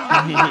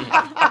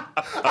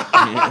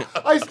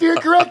 I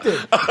stand corrected.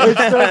 It's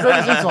their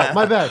greatest insult.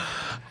 My bad.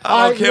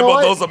 I don't you care know about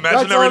what? those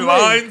imaginary That's on me.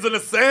 lines in the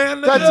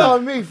sand. That's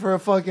on me for a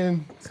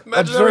fucking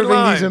Imaginary observing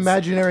lines. these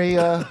imaginary.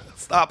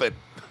 Stop it.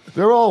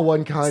 They're all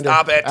one kind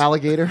Stop of it.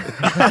 alligator.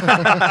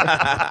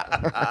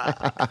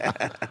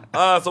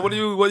 So what do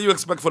you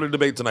expect for the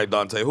debate tonight,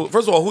 Dante?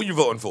 First of all, who you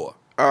voting for?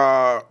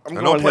 I'm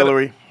don't going play the-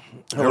 Hillary.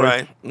 All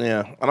right.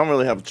 Yeah, I don't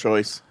really have a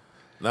choice.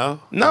 No.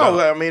 No,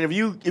 I mean if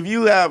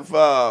you have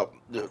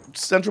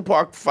Central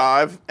Park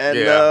 5 and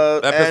Yeah,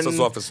 that pissed and- us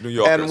off as New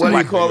Yorkers. And what do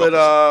you Black call New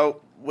it?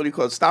 What do you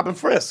call it? Stop and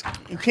frisk.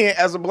 You can't,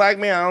 as a black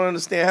man, I don't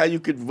understand how you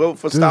could vote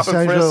for Stop and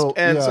Central- Frisk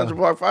and yeah. Central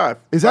Park 5.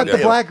 Is that the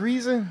Yeah. black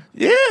reason?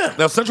 Yeah.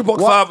 Now Central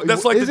Park What- 5,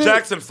 that's like is the it?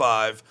 Jackson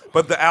 5,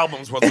 but the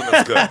albums wasn't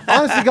as good.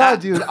 Honest to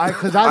God, dude,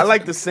 because I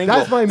like the single.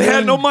 That's my They main.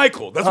 had no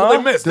Michael. That's what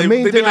they missed. The They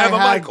main didn't thing have I a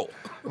had- Michael.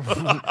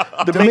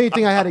 The main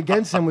thing I had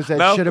against him was that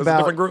No? shit It was a about.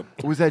 different group?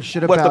 Was that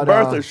shit What, about the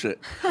birther shit?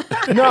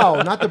 No,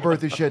 not the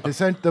birther shit.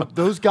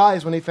 Those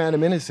guys when they found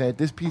him innocent,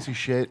 this piece of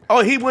shit.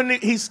 Oh,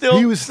 he's still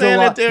He was saying still.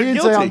 that they're He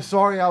didn't guilty. say I'm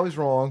sorry, I was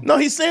wrong. No,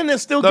 he's saying they're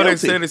still No, they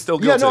guilty. say they're still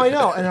Yeah, guilty. no, I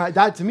know, and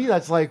that to me,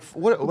 that's like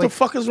what? What the Like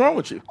fuck is wrong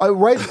with you?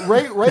 right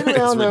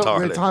around the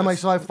retarded. time I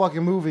saw that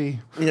fucking movie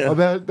Yeah.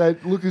 about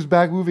that Lucas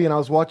Bag movie, and I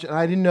was watching, and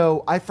I didn't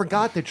know. I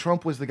forgot that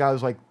Trump was the guy who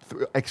was like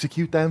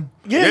execute them.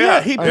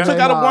 Yeah. He And took then,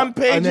 out a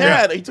one-page and then-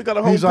 ad. He took out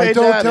a He's like, homepage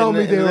don't ad. tell and-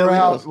 me and they there were he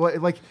out. goes. Well,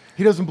 like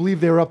he doesn't believe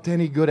they were up to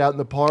any good out in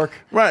the park.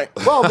 Right.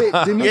 Well,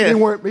 maybe Yeah. they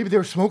weren't. Maybe they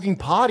were smoking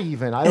pot.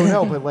 Even I don't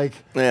know, but like.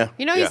 Yeah.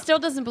 You know, Yeah. he still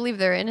doesn't believe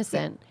they're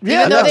innocent.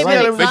 Yeah, Even though that's they've right.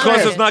 been It was Because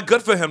exonerated. it's not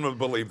good for him to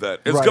believe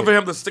that. It's Right. good for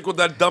him to stick with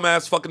that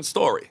dumbass fucking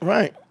story.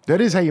 Right. That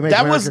is how you make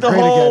That America was the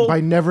great whole- again,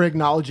 by never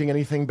acknowledging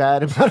anything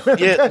bad about it.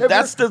 Yeah,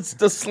 that's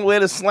where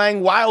the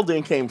slang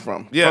wilding came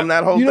from. Yeah. From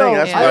that whole You thing. know,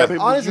 That's I- why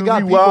people, honest to you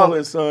God, people-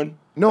 wilding, son.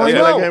 No, That's I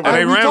where that know. came And from.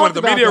 they we ran talked with it. The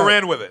about media that.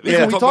 ran with it. Yeah,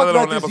 We we talked talked about it on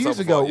about an this years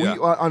episode ago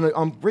before, yeah.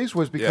 on Race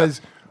Wars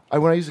because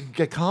when I used to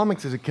get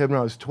comics as a kid when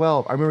I was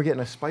 12, I remember getting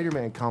a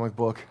Spider-Man comic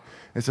book.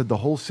 It said the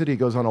whole city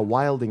goes on a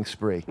wilding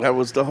spree. That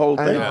was the whole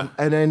thing.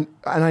 And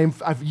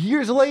I've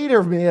years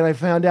later, man, I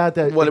found out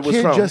that What the it was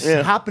kid from, just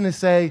yeah. happened to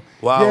say,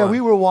 Wow. "Yeah, we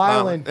were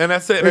wilding," And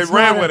that's it. They It's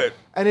ran not with a- it.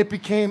 and it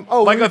became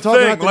Like we were a talking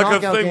thing. about the Like a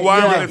knockout thing. game.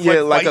 Wilding Yeah. is Yeah,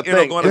 like like a fighting or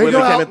thing. going They It with go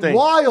became a out thing.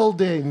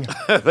 wilding.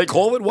 They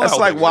call it wild. That's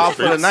like Wild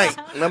for the Night.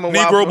 Remember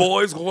Negro Wild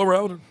boys go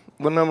around.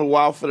 Remember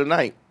Wild for the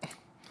Night?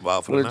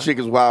 Wild for When the the night. chick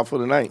is wild for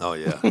the night. Oh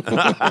yeah.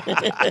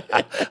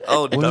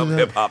 Oh, dumb that?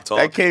 hip hop talk.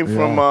 That came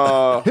from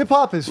Hip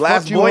hop has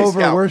Last fucked you Boy over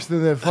Scout. worse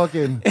than the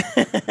fucking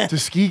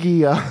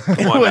Tuskegee.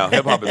 Come on now,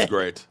 hip hop is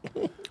great.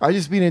 I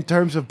just mean in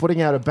terms of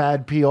putting out a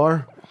bad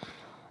PR.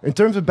 In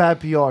terms of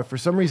bad PR, for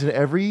some reason,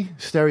 every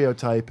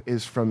stereotype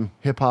is from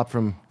hip hop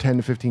from 10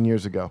 to 15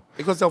 years ago.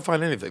 Because they'll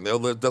find anything.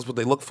 That's what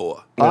they look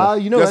for.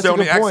 You know, that's that's the a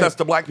only good point. access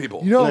to black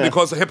people. You know,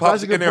 because hip hop's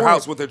that's a good in their point.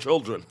 house with their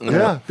children.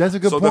 Yeah, that's a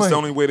good point. So that's the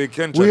only way they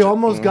can. We judge it.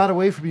 almost got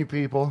away from you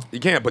people. You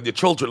can't, but your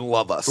children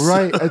love us.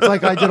 Right. It's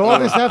like I did all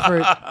this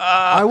effort.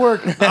 I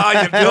work. Your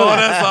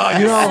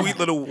daughters, you sweet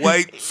little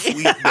white,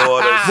 sweet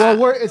daughters.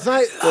 Well, it's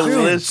not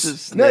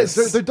deliciousness.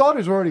 No, their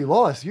daughters were already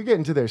lost. You're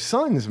getting to their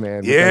sons, man.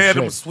 with Yeah, that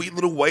them shit. sweet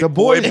little white The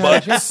boy boys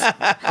butts.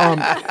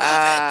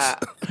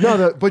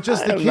 But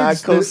just the I'm kids.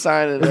 not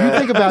co-signing if you that.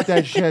 think about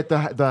that shit,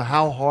 the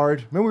how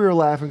hard. Remember we were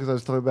laughing because I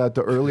was talking about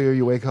the earlier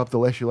you wake up, the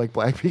less you like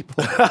black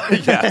people.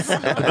 Yes.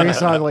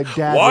 Based on like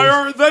dad. Why raised-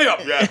 aren't they up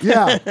yet?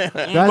 Yeah,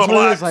 that's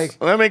what it's like.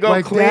 Let me go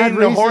like dad clean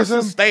the racism.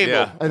 horse's stable.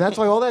 Yeah. And that's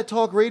why all that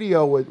talk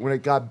radio, when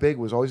it got big,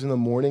 was always in the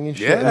morning and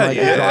shit. Yeah, and like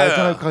yeah. the drive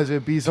time, because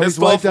it'd be somebody's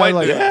Pissed off white dad white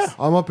like, dudes.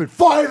 I'm up at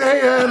 5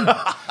 a.m.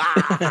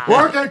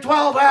 working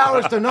 12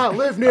 hours to not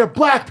live near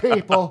black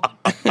people.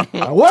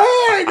 What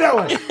are they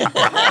doing?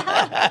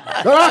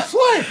 They're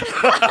asleep.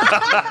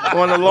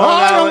 On the Oh, Long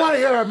I don't Island, want to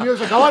hear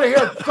music. I want to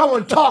hear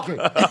someone talking.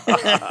 And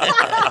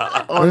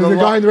the the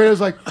guy Long- in the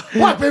radio's like,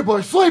 black people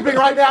are sleeping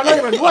right now, not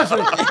even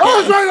listening.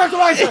 Oh, that's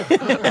what I said.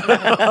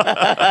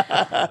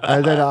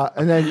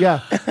 and then, yeah,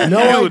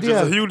 no Huge. It's a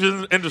idea. huge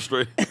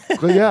industry.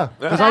 But yeah,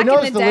 because I Back in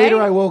noticed the the later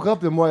day- I woke up,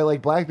 the more I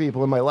like black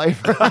people in my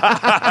life. You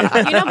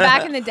know,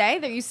 back in the day,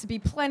 there used to be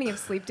plenty of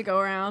sleep to go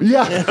around.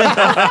 Yeah.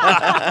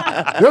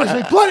 There was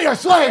plenty of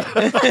sleep.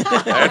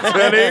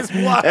 Today's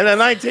black. in the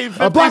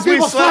 1950s, Black we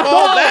people slept slept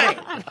all day.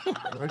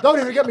 Don't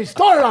even get me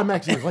started on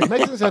Mexicans. Like,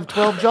 Mexicans have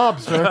 12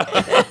 jobs, sir.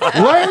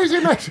 Lazy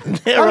Mexicans.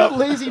 How did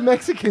lazy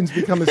Mexicans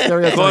become a Because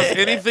stereotype?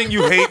 anything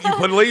you hate, you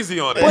put lazy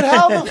on it. But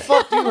how the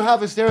fuck do you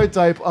have a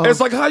stereotype of... It's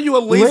like how you a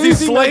lazy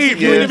Lazy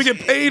slave. You didn't Mexicans. even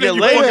get paid, Yeah, and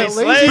you lazy fucking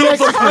slave. built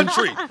the Mexicans.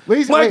 country.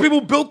 Lazy- Black wait.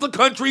 people built the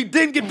country,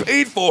 didn't get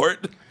paid for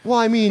it, Well,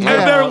 I mean, and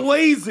yeah. they're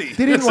lazy.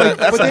 They didn't like...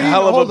 That's but a they didn't,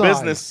 hell of hold a on.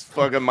 business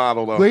fucking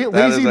model, though. La-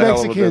 That is lazy a hell of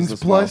a Mexicans business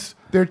plus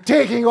they're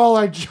taking all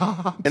our jobs.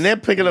 model. And they're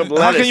picking up How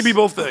lettuce. can you be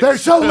both things? They're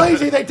so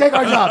lazy they take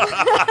our jobs.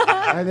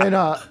 And then,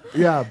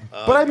 yeah.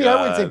 But I mean, I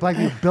wouldn't say black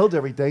people build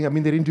everything. I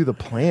mean, they didn't do the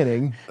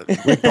planning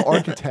with the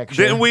architecture.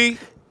 Didn't we?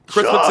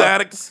 Christmas Sure.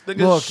 addicts. Niggas.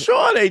 Look,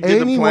 Sure, they did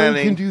the anyone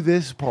planning. can do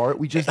this part.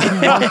 We just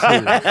didn't want to.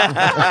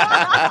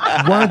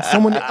 Want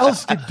someone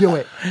else to do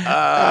it.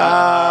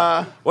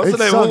 What's it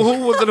the name? sucks.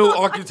 Who was it? Who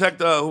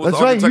architect? Who was That's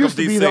the right. architect He used of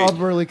to DC? be the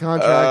Upperly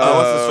contractor.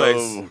 What's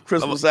his face?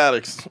 Christmas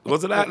addicts.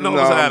 Was it that? No, No,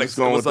 it was I'm addicts. just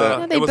going It was, with that.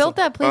 Yeah, they it was, built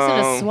that place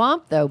in a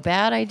swamp, though.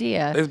 Bad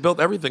idea. They built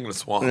everything in the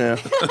swamp. Yeah.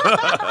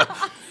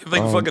 I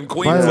think fucking By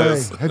Queens the way,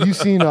 is. have you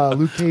seen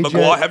Luke Cage LaGuardia.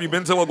 yet? Have you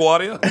been to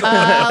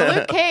LaGuardia?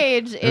 Luke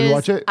Cage is. you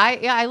watch it?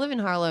 I live in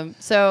Harlem,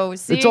 so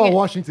seeing It's all it-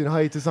 Washington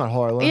Heights. It's not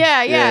Harlem.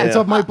 Yeah, yeah. It's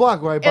up my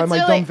block where I buy It's my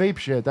really dumb vape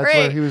shit. That's great.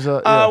 where he was.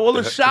 Yeah. Well,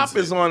 the shop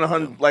is on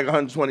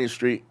 120th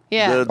Street.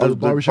 Yeah. Oh, the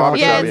barbershop?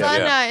 Yeah, it's Yeah, on.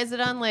 yeah. Is it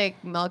on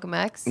like Malcolm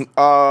X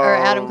or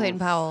Adam Clayton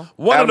Powell?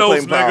 One of Adam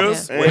those Clayton Powell.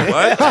 niggas. Yeah. Wait,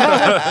 what?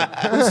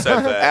 Who said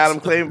that? Adam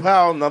Clayton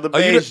Powell, another Are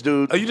you, beige just,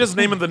 dude. are you just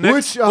naming the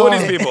Knicks? Which, Who are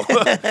these people? Is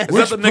Which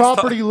that the Knicks?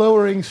 property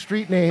lowering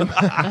street name?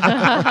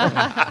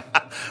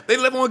 They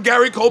live on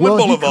Gary Coleman Well,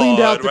 he Boulevard, cleaned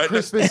out the right?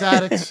 Christmas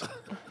addicts.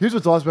 Here's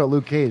what's awesome about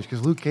Luke Cage,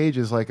 because Luke Cage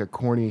is like a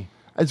corny.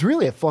 It's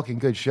really a fucking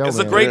good show. It's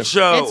a man. great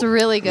show. It's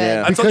really good.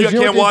 Yeah. I told you I Because you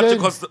know can't what watch they it did?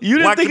 because the You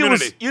didn't black think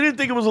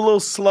community. it was a little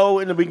slow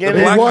in the The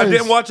beginning? black, I was.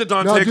 didn't watch it,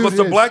 Dante, No, dude, because it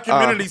the is. black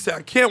community said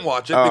I can't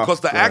watch it because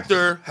the God.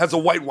 actor has a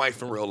white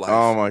wife in real life.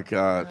 Oh my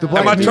God. The and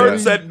black my community-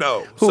 church said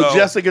no. Who? So-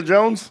 Jessica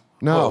Jones?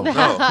 No, No.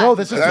 no,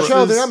 this is the That's show.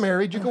 his- They're not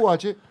married. You can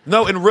watch it.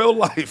 No, in real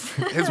life,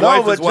 his No,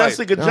 wife but is white.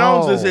 Jessica No.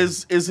 Jones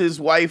is his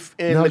wife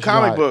in No, the it's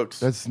comic not. books.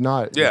 That's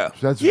not. Yeah.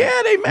 That's, Yeah,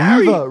 they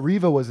married.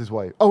 Riva was his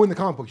wife. Oh, in the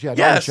comic books. Yeah, not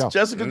Yes, in the show.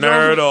 Jessica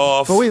Nerd Jones.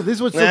 off. But wait, this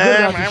is what's so good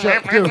about the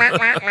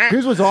show. Too.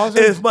 Here's what's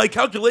awesome. If my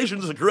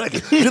calculations are correct,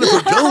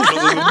 Jennifer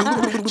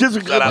Jones.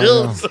 Jessica Shut up.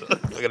 Jones.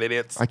 Look at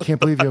idiots. I can't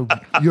believe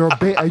you're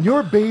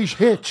a beige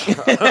hitch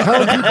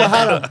telling people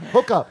how to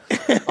hook up.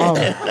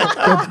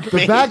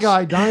 The bad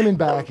guy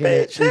Diamondback in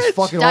it is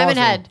fucking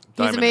Diamondhead.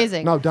 He's Diamondhead.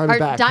 amazing. No,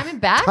 Diamondback.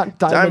 Diamondback?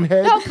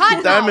 Diamondhead. No,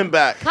 Cottonmouth.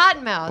 Diamondback.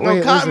 Cottonmouth. No,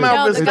 Wait,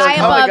 Cottonmouth listen. is the the guy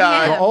color above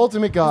guy. The him.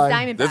 ultimate guy.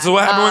 Diamondback. This is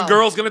what happened when Oh.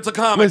 girls get into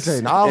comics.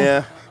 Listen,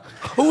 Yeah.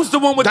 Who's the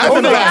one with the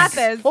Diamondback. face?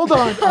 Glasses. hold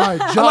on.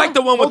 I like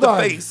the one with hold the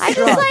on. face. I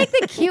just like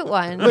the cute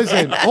one.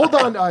 Listen, hold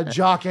on,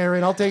 Jock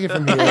Aaron. I'll take it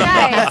from here.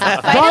 Guys,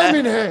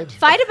 Diamondhead.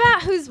 fight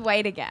about who's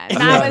white again.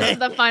 That was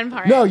the fun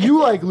part. No, you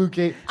like Luke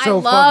Cage. I So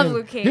love fucking-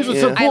 Luke Cage. Here's what's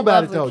so Yeah. cool I about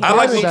love it, though. Luke I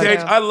like Luke Diamondback- Cage.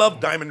 I love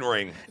Diamond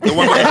Ring. The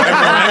one with the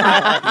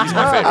diamond ring. He's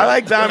my favorite. I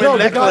like Diamond No,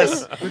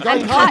 Necklace. the guy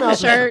And cotton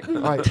Cottonmouth- shirt.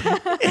 All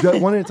right,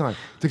 one at a time.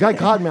 The guy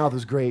Cottonmouth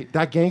is great.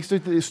 That gangster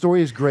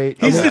story is great.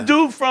 He's And the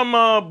dude from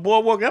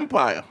Boardwalk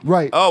Empire.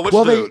 right. Oh, which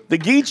well, dude? The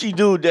Geechee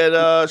dude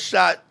that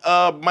shot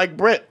Mike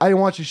Britt. I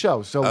didn't watch the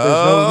show, so there's no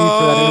need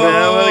for that. Yeah,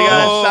 anymore. when the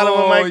guy shot him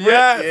with Mike Britt.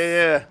 yes.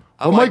 Yeah.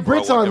 I Well, like Mike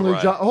Britt's Boardwalk on Luke.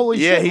 Empire. Holy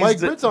Yeah, shit, he's Mike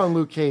the- Britt's on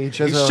Luke Cage.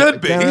 He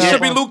should be. He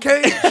should be Luke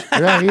Cage.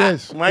 Yeah, he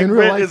is. Mike In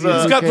real Britt life, is he is a-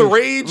 He's Luke got the Cage.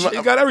 rage.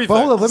 He got everything. But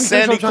hold on, let me finish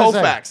Sandy what I'm trying to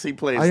say. Koufax, he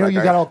plays. I know that you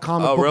guy. got all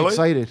comic Oh, book really?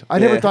 excited. I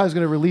never Yeah. thought I was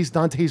going to release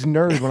Dante's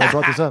nerves when I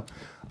brought this up.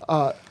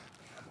 What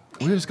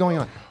is going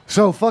on?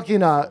 So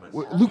fucking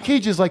Luke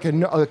Cage is like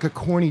a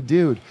corny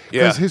dude.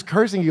 Because his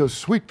cursing, he goes,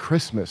 "Sweet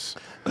Christmas."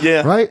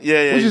 Yeah. Right?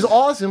 Yeah. Which is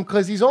awesome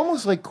because he's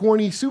almost like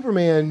corny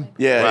Superman.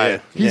 Yeah. Right.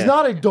 Yeah. He's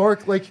not a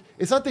dark, like,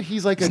 it's not that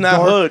he's like He's a not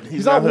dark. Hood.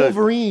 He's not Hood.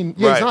 Wolverine.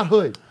 Yeah, Right. he's not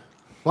Hood.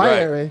 Bye, Right.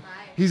 Aaron.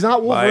 He's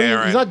not Wolverine.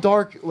 Aaron. He's not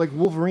dark like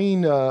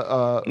Wolverine.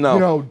 No. You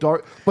know,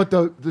 dark. But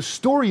the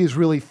story is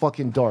really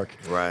fucking dark.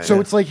 Right. So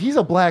it's like he's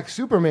a black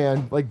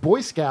Superman, like Boy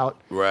Scout.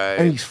 Right.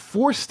 And he's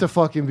forced to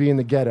fucking be in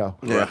the ghetto.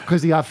 Yeah.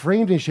 Because he got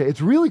framed and shit.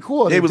 It's really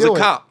cool. He was a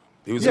cop.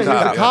 He was Yeah, a he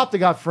was cop. a cop that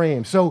got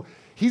framed. So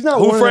he's not.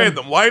 Who one of framed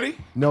them? Whitey?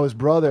 No, his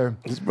brother.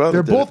 His brother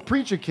They're did both it.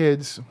 preacher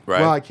kids. Right.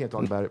 Well, I can't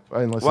talk about it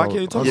unless Why I'll,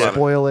 can't you talk I'll about it?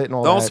 spoil it and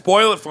all Don't that.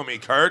 spoil it for me,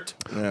 Kurt.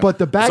 But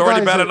the bad It's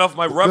already guys bad are- enough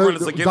my reverend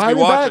is against me Diamondback,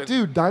 watching.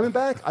 dude,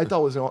 Diamondback, I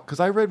thought was because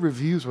I read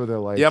reviews where they're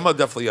like, Yeah, I'm gonna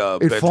definitely it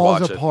binge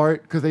falls watch it.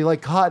 apart because they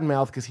like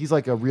Cottonmouth because he's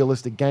like a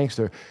realistic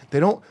gangster. They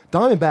don't.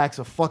 Diamondback's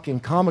a fucking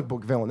comic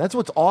book villain. That's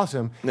what's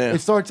awesome. Yeah. It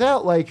starts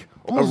out like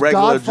almost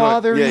regular joint.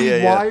 Godfather,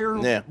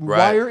 Yeah.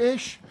 Right.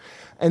 Wire-ish,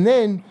 and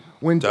then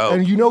when Dope.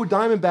 and you know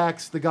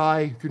Diamondback's the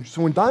guy.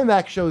 So when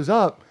Diamondback shows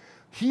up,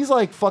 he's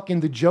like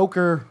fucking the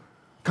Joker.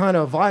 Kind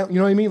of violent, you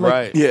know what I mean? Like,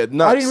 Right. Yeah,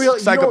 nuts. I didn't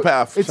realize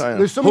Psychopath. You know, China.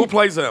 there's so Who many,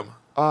 plays him?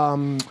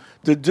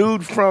 The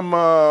dude from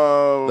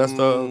That's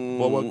the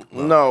what?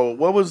 no,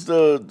 what was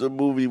the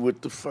movie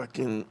with the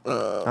fucking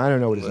I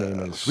don't know what his name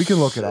is. We can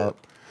look it up.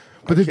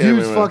 But the can't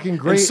dude's remember. fucking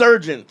great.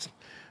 Insurgent.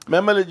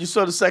 Remember that you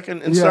saw the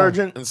second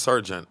Insurgent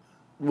Insurgent.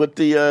 with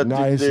the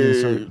Nice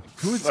Insurgent.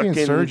 Who is the fucking-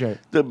 Insurgent?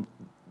 The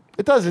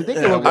It doesn't. They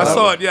can look it I up.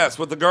 saw it. Yes,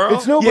 with the girl.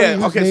 It's nobody. yeah,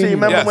 whose okay. So name you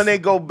remember Yes. when they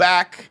go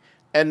back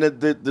and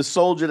the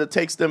soldier that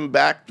takes them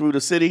back through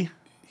the city?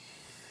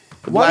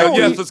 The Why black don't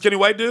yes, we- the skinny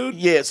white dude.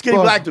 Yeah, skinny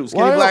Well, black dude.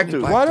 Skinny why black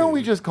don't- dude. Why don't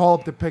we just call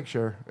up the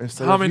picture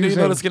instead Tommy, of do you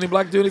using? know the skinny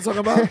black dude he's talking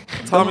about?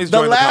 Tommy's the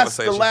joined the last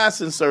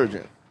conversation.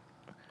 Insurgent.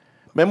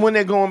 Remember when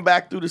they're going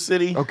back through the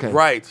city? Okay,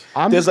 Right.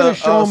 I'm There's just gonna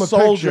show him a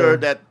soldier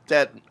picture.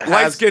 that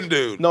Light has- skinned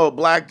dude. No,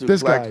 black dude.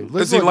 This black guy. dude.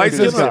 Let's Is he look- light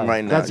this skinned? guy. Him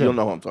right now. That's You'll him.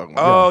 know who I'm talking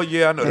about. Oh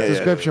yeah, I know The that.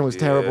 description was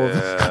terrible.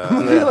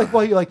 Yeah. Like,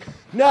 well, you're like,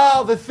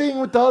 no, the thing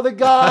with the other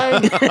guy.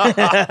 Remember, and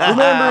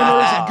there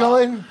was a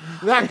gun.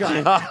 That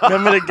guy.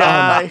 Remember the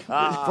guy?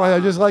 Fine, I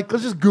just like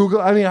let's just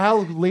Google. I mean, how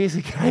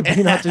lazy can I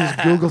be not to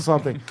just Google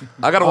something?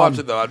 I gotta watch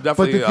it though. I But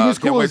definitely the thing is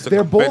can't cool wait is to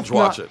they're both binge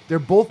watch not. it. They're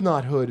both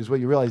not Hood, is what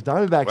you realize.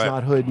 Diamondback's Right.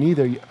 not Hood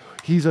neither.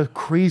 He's a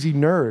crazy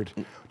nerd,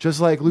 just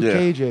like Luke Yeah.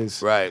 Cage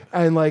is. Right.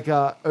 And like,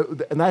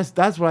 and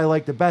that's what I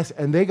like the best.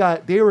 And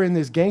they were in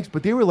this gangs,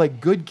 but they were like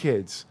good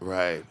kids.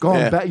 Right. Going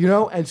Yeah. back, you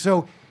know. And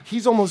so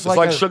he's almost It's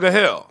like Sugar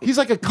Hill. He's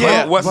like a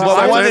Yeah, West but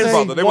Side I would James say-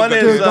 brother. They were one good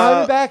is, Dude, dudes.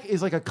 Diamondback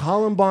is like a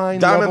Columbine.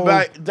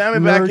 Diamondback level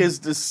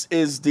nerd.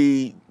 is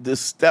the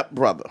step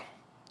brother.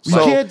 We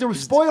can't do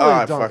spoil all it.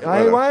 right, Don. fuck it,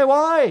 Why? whatever.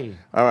 Why?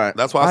 All right.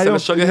 That's why I I said don't-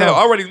 it's Sugar you Hill. know-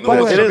 I already knew By it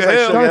the was way, Sugar it is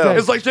Hill. Sugar Hill.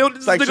 It's like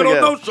this like nigga Sugar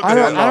don't know Hill. Sugar I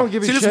Hill. don't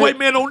give a See, this shit. white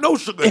man don't know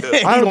Sugar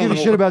Hill. I don't give a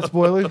shit about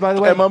spoilers. By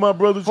the way, Am I my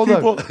brother's Hold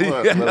keeper? on.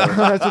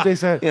 That's what they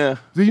said. Yeah.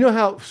 Do you know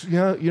how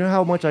you know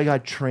how much I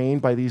got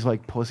trained by these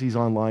like pussies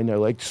online? They're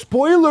like,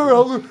 spoiler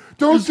alert!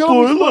 Don't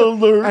tell me.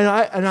 Spoiler alert. And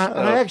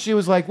I actually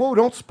was like, whoa,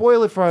 don't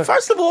spoil it for us.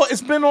 First of all,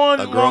 it's been on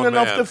A grown long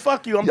enough man. to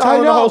fuck you. I'm Yeah, I telling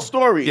the know. whole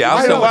story. Yeah, I'll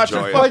I still can watch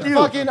enjoy it. it. Fuck But you.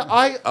 fucking,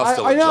 I'll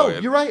still I know. enjoy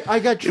it. You're right. I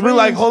got You'd trained. be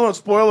like, hold on,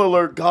 spoiler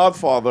alert,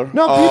 Godfather.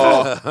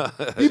 No,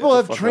 people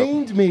have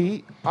trained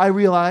me. I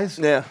realize.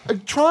 Yeah.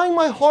 Trying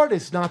my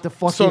hardest not to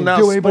fucking So now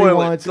do anybody spoil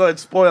wants. it. Go ahead,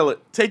 spoil it.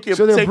 Take your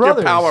So they're take your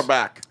brothers. power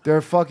back.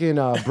 They're fucking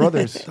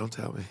brothers. Don't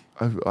tell me.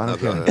 I don't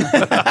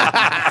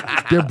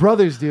care. They're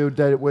brothers, dude.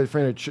 That were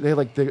friend. They had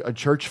like a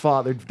church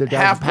father. Their dad's a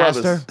Half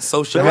pastor. brothers. So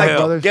They're Sugar like Hill.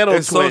 brothers. ghetto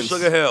It's twins. so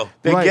Sugar Hill.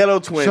 They're Right. ghetto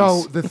twins.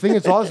 So the thing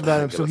that's awesome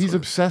about him, so he's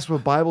obsessed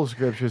with Bible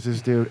scriptures,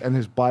 this dude, and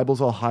his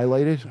Bible's all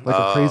highlighted like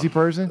a crazy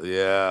person.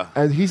 Yeah.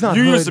 And he's not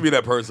You Hood. used to be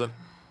that person.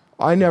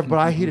 I never, but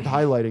I hated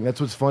highlighting.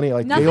 That's what's funny.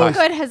 Like Nothing they always,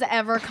 good has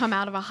ever come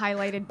out of a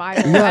highlighted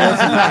Bible.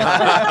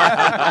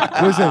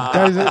 listen.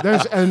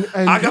 There's and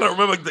I gotta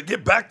remember to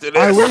get back to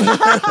I this wish-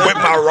 with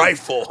my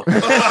rifle.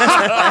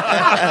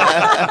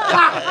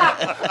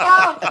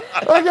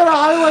 I gotta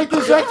highlight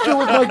this extra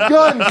with my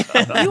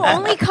gun. You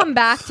only come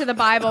back to the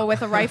Bible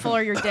with a rifle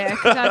or your dick.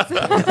 That's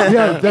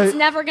Yeah, it's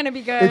never gonna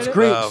be good. It's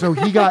great. So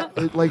he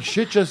got like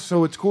shit. Just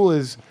so it's cool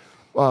is.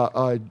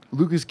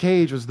 Lucas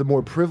Cage was the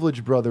more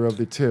privileged brother of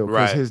the two,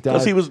 Right. His dad,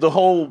 Because he was the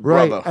whole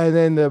right, brother. and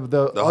then the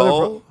other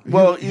whole?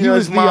 Well, he you know,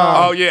 was his the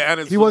mom- Oh yeah, and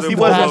it's, He wasn't He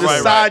the wasn't the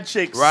bastard. side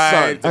chick's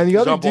right. son. and the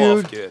other Jump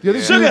dude, off, kid. the other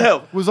Yeah. Sugar dude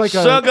Hill. was like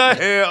a Sugar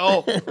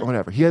Hill.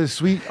 whatever. He had a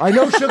sweet. I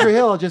know Sugar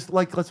Hill. Just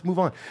like let's move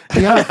on.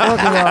 He had a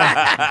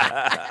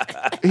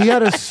fucking. He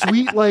had a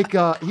sweet like.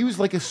 He was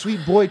like a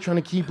sweet boy trying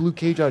to keep Luke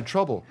Cage out of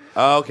trouble.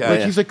 Okay.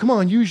 Like he's like, come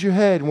on, use your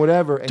head and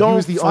whatever. And Don't he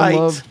was the fight.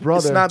 unloved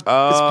brother. It's not. It's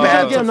He's trying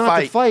bad to get him to not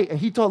to fight. fight, and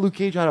he taught Luke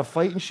Cage how to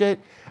fight and shit.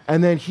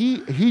 And then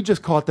he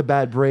just caught the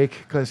bad break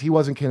because he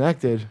wasn't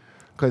connected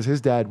because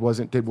his dad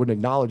wouldn't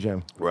acknowledge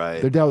him.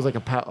 Right. Their dad was like a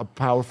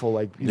powerful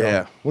like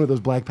Yeah. one of those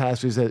black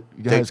pastors that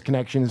has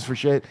connections for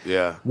shit.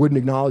 Yeah. Wouldn't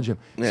acknowledge him.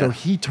 Yeah. So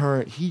he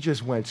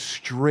just went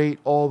straight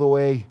all the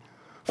way.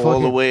 all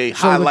the way So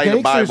the highlight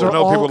the gangsters Bible. are I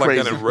know all people like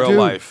crazy. that in real Dude,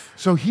 life.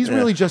 So he's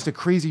really just a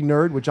crazy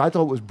nerd, which I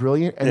thought was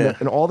brilliant, and Yeah.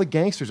 and all the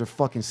gangsters are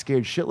fucking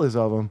scared shitless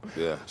of him.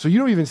 Yeah. So you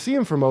don't even see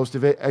him for most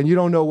of it, and you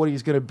don't know what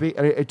he's gonna be.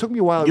 And it took me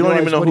a while. You don't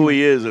even know who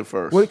he is at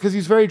first. Because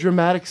he's very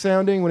dramatic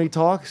sounding when he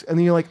talks, and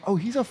then you're like, oh,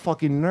 he's a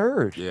fucking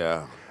nerd.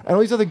 Yeah. And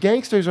all these other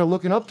gangsters are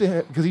looking up to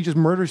him because he just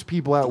murders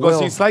people at Because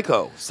will. he's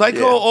psycho. Psycho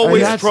Yeah. always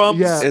And that's- trumps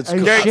yeah, It's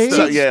and gangster,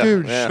 Shades, yeah,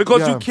 dude, yeah.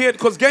 because yeah. you can't.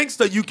 Because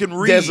gangster you can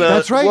read. There's a,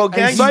 That's right. Well, And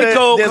gangster,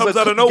 Psycho there's comes a,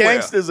 out of nowhere.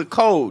 Gangster's a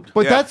code.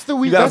 But Yeah. that's the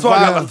weak. That's why I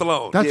got yeah. left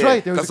alone. That's Yeah.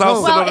 right. There was Because a I'll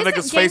code. sit Well, on a isn't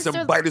nigga's face and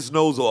gangster- bite his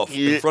nose off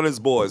in front of his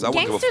boys. I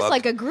wouldn't give a Gangster's fuck.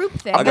 like a group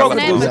thing, I got isn't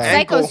like it? his But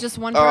ankle. Psycho's just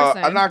one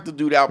person. I knocked the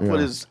dude out, Yeah. put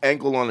his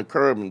ankle on the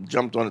curb, and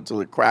jumped on it till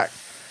it cracked.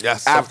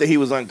 Yes. After he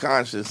was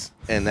unconscious,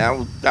 and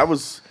that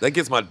was That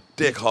gets my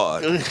dick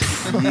hard. yeah.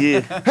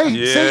 Hey,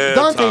 Yeah, say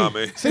Dante.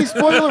 Tommy. Say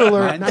spoiler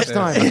alert Mine next too.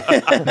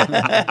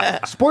 time.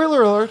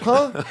 Spoiler alert,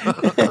 huh?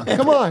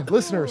 Come on,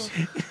 listeners.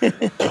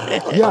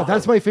 Yeah,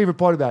 that's my favorite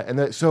part of that, and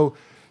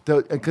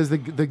because the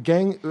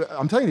gang,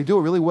 I'm telling you, they do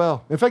it really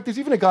well. In fact, there's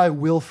even a guy,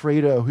 Will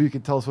Fredo, who you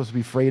could tell is supposed to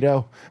be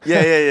Fredo.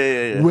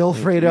 Yeah. Will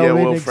Fredo Yeah,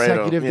 made Will an Fredo.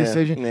 executive Yeah,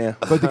 decision. yeah.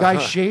 But the guy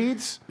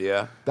Shades,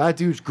 Yeah. that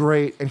dude's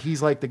great, and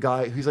he's like the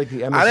guy. He's like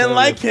the I emissary. didn't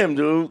like him,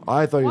 dude.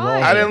 I thought he was Why?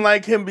 awesome. I didn't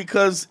like him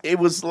because it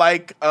was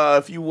like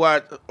if you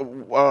watch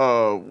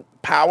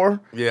Power.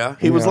 Yeah.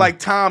 He was Yeah. like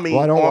Tommy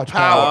Well, I don't on watch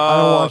Power. I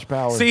don't watch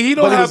Power. See, he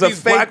But don't it have was a these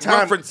fake black Tom-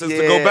 references to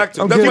yeah. go back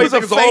to. Okay. That's It why was you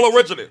a think it's all fake-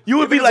 original. You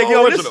would be It's like, all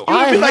yo, this, original. you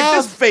would be I like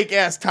have- this fake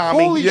ass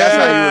Tommy. Holy That's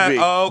shit. how you would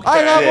be. Okay. I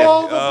have Yeah.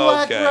 all the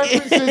black Okay.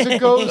 references it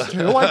goes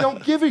to. I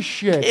don't give a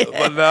shit.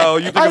 But no,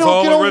 you think I it's don't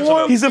all get a original.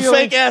 warm He's a feeling.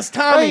 fake ass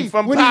Tommy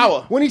from when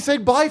Power. When he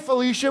said bye,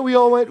 Felicia, we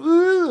all went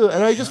ooh,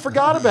 and I just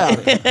forgot about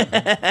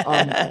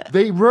it.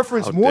 They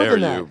reference How more dare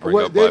than you that. bring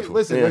up They- Bye,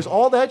 listen, Yeah. there's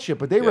all that shit,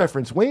 but they Yeah.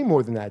 reference way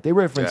more than that. They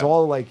reference Yeah.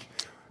 all like.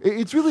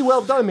 It's really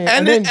well done, man.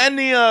 And then,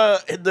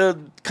 the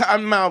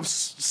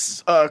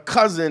Cottonmouth's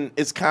cousin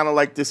is kind of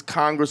like this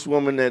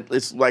congresswoman that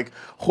is like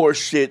horse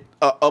shit,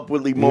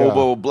 upwardly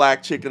mobile,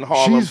 black chick in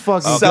Harlem, She's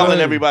fucking selling good.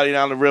 everybody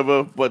down the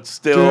river, but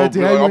still, Dude, at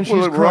the end when she's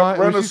upward crying-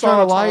 when she's trying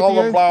to lie at the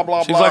Harlem, end? blah blah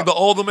She's blah. like the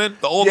alderman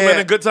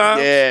in Good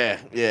Times. Yeah.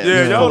 Yeah,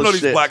 Full y'all of know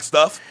these shit. black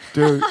stuff.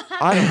 dude,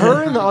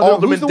 her and the other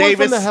Alderman who's the one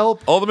Davis. from the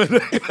Help? Alderman. No,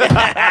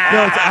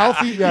 it's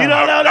Alfie. Yeah. You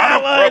don't know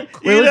that one.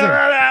 You listen. don't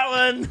know that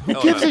one.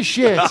 Who gives a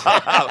shit?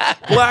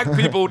 Black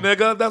people,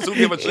 nigga. That's who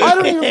give a shit. I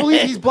don't even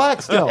believe he's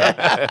black still.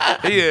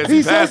 He is. He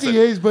He's says he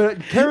is, but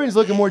Karen's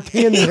looking more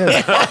tan than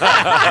him.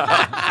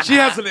 She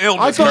has an illness.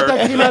 I thought Kurt.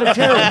 that came out of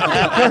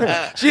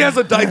Karen. She has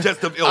a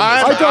digestive illness.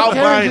 I thought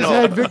Karen albino. just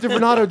had Victor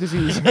Venato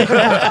disease.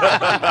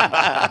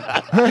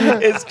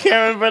 It's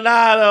Karen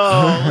Bernardo.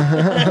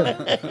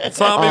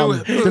 Tommy.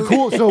 The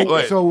cool. So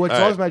what's all awesome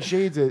right. about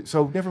Shades is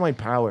never mind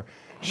Power.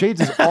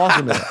 Shades is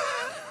awesome. in it.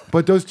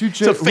 But those two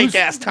chicks. It's a fake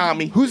ass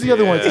Tommy. Who's the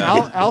other one? It's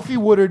Yeah. Alfie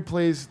Woodard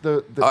plays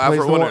the plays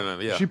Alfred the one-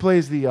 Woodard, yeah. She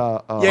plays the Yeah.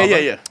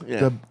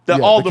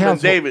 the Alderman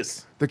council-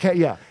 Davis. The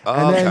yeah. Oh,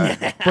 And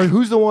then, but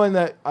who's the one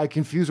that I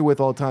confuse her with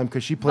all the time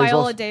because she plays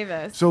Viola also-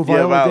 Davis. So Yeah,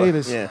 Viola Viola,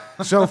 Davis. yeah.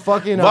 So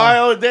fucking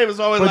Viola Davis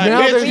always but like,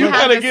 now bitch, there's- you We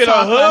had gotta this get a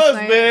talk last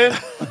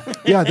husband.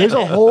 yeah. There's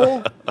a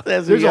whole That's what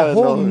there's you a gotta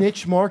whole know.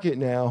 niche market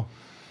now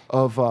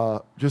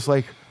of just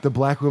like the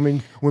black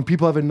women when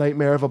people have a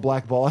nightmare of a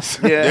black boss.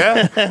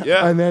 Yeah,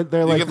 yeah. And they're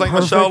you like can thank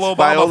perfect. Michelle Obama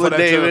Viola for that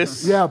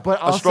Davis. too. Yeah, but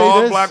I'll A say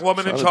strong this. black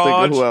woman in Trying to think of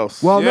charge. who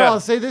else? Well, no, Yeah. I'll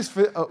say this.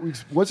 For,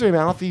 what's her name,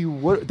 Alfie?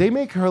 What they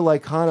make her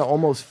like kind of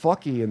almost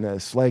fucky in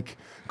this, like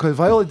because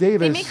Viola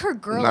Davis. They make her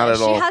girlish. Not at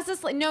She all. has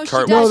this like no, she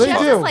Kurt does. No, she they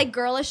has do. this like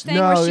girlish thing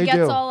No, where she they gets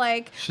do. all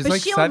like, She's but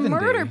like she'll 70.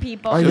 murder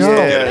people. I know.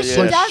 Yeah, But she yeah.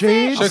 But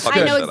Shades- doesn't. Just I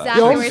know shut up. exactly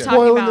Yo, what I'm you're talking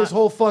spoiling about. this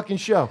whole fucking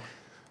show.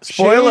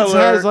 Spoiler Shades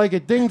alert. has like a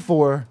thing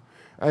for her,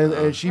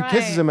 and she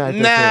kisses Right. him at the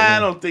Nah, I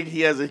thing. don't think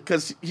he has it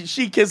because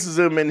she kisses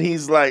him and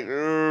he's like, I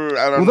don't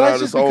Well, know that's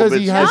this just old because bitch.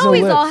 he has No, no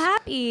he's lips. all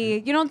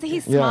happy. You don't think he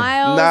Yeah.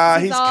 smiles? Nah,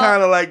 he's all-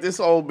 kind of like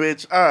this old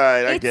bitch. All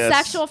right, I It's guess.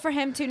 sexual for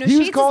him too. No, He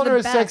was Shades calling is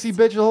her the a sexy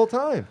best. bitch the whole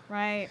time.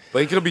 Right.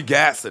 But he could be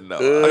gassing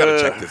though. I gotta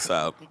check this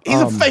out. He's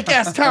a fake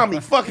ass Tommy.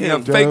 Fuck Yeah,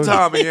 him. fake Dude.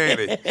 Tommy, ain't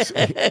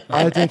he?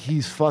 I think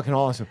he's fucking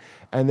awesome.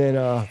 And then,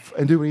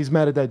 and dude, when he's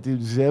mad at that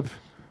dude Zip,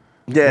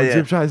 Yeah, when yeah.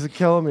 Zip tries to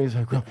kill him, and he's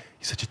like, "Bro, you're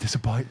such a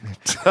disappointment."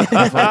 Dude,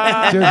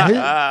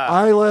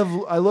 I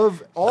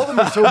love all of them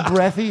are so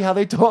breathy how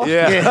they talk.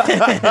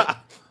 Yeah.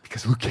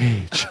 Because Luke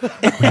Cage, we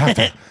have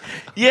to.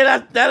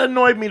 Yeah, that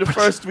annoyed me the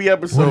first 3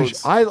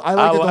 episodes. I liked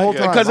it the like whole it.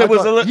 time. Because I it was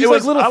thought- a li- he's it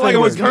was- like I like it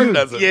when Littlefinger. Kurt dude.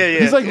 does it. Yeah, yeah.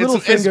 He's like it's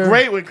Littlefinger.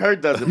 great when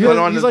Kurt does it. He- but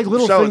on he's the like show,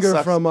 it Littlefinger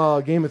sucks.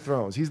 from Game of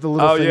Thrones. He's the Oh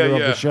Littlefinger yeah, of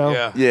yeah, the show.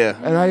 yeah. Yeah.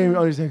 And I didn't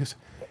understand. He goes,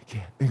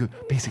 yeah. And he goes,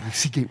 basically,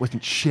 Seagate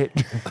wasn't shit.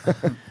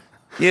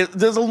 Yeah,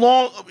 there's a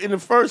long in the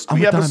first I'm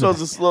 3 a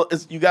episodes.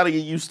 Diamondhead. You got to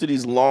get used to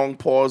these long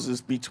pauses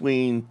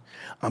between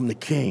 "I'm the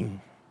king."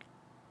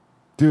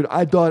 Dude,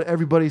 I thought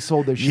everybody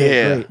sold their shit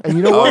Yeah. great. And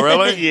you know Oh, what?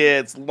 really? Yeah,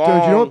 it's long.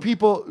 Dude, you know what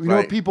people? You know what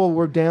Right. people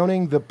were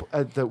downing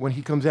when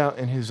he comes out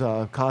in his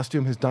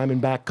costume, his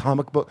Diamondback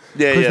comic book.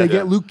 Yeah, Because yeah, they yeah.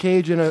 get Luke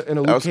Cage in a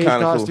Luke was Cage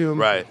kinda cool. costume,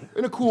 Right.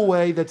 In a cool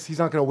way he's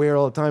not going to wear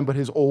all the time, but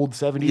his old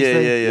 '70s Yeah,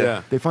 thing. yeah, yeah.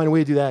 Yeah. They find a way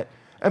to do that.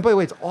 And by the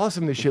way, it's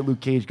awesome the shit Luke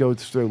Cage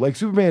goes through. Like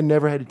Superman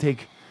never had to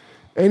take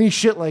any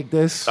shit like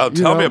this. Oh,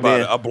 tell me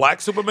about it. A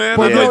black Superman?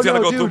 But He's got to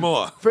go through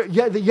more.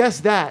 Yes,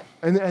 that.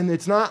 And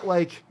it's not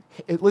like,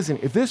 listen,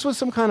 if this was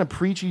some kind of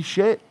preachy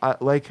shit,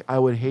 I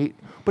would hate,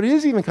 but it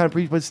is even kind of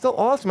preachy, but it's still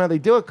awesome how they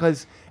do it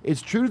because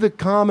it's true to the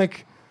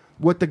comic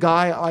what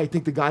I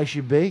think the guy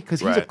should be because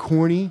he's a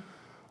corny,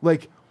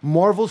 like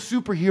Marvel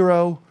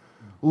superhero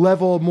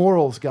level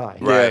morals guy.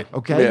 Right.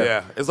 Okay.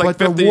 Yeah. It's like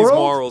 50s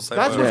morals.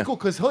 That's what's cool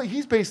because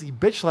he's basically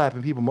bitch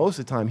slapping people most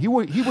of the time. He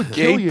would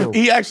kill you.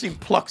 He actually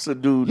plucks a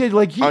dude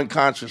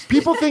unconsciously.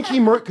 People think he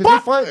murdered because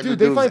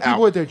they find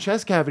people with their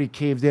chest cavity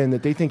caved in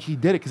that they think he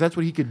did it because that's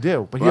what he could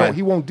do. But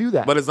he won't do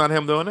that. But it's not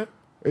him doing it?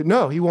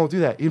 No, he won't do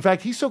that. In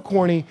fact, he's so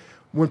corny.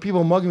 When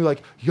people mug me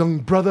like, young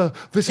brother,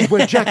 this is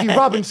where Jackie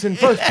Robinson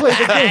first played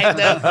the game.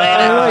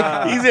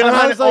 He's in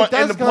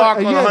the park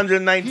on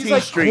 119th he's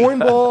like, Street.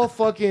 Cornball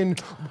fucking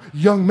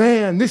young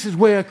man, this is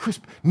where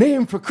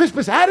name for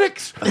Christmas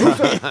addicts.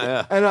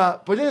 But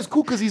then it's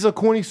cool because he's a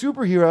corny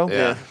superhero.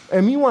 Yeah.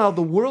 And meanwhile,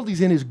 the world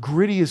he's in is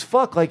gritty as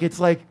fuck. Like it's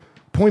like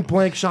point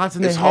blank shots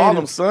in the head. It's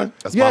Harlem, son.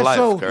 That's my life,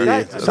 so Kurt.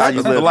 That's how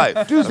you live.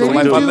 Life. Dude, they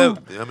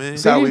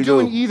didn't do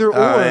an either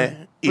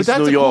or. East but that's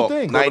New a cool York,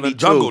 thing. 92.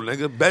 Jungle,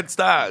 nigga.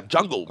 Bed-Stuy,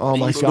 jungle. Oh,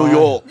 my East God. New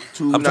York.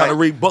 I'm trying to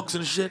read books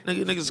and shit,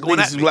 nigga. Niggas going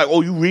at Niggas me. be like,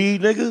 oh, you read,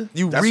 nigga?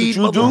 That's read,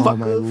 what you do? Oh,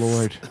 my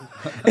Lord.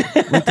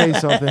 Let me tell you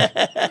something.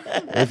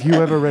 If you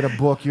ever read a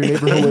book, your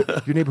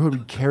neighborhood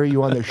would carry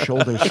you on their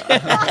shoulders.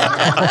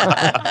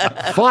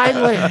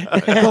 Finally,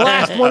 the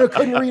last one who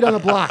couldn't read on the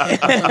block.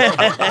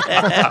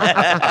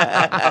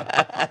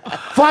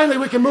 Finally,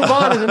 we can move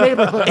on in the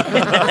neighborhood.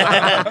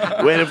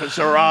 Waiting for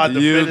Sherrod to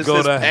finish go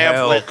this to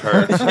hell, pamphlet.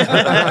 Kurt.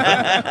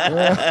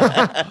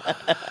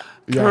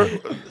 Yeah.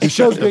 The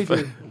show's great.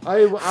 I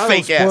don't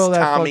Fake spoil ass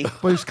that Tommy.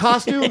 But his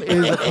costume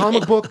is a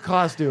comic book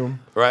costume.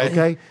 Right.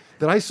 Okay.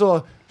 That I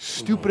saw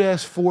stupid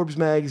ass Forbes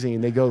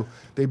magazine. They down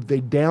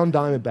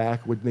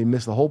Diamondback, which they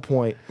missed the whole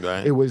point.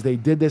 Right. It was they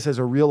did this as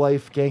a real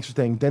life gangster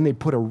thing. Then they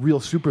put a real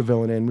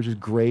supervillain in, which is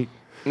great.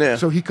 Yeah.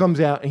 So he comes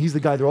out and he's the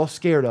guy they're all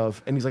scared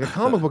of, and he's like a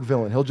comic book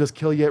villain. He'll just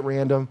kill you at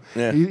random.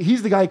 Yeah.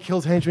 He's the guy who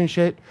kills henchmen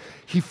shit.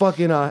 He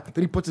fucking then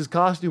he puts his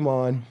costume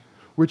on,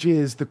 which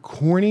is the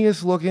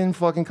corniest looking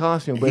fucking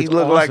costume. But He it's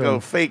looked like awesome.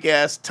 a fake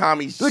ass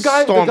Tommy The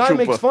guy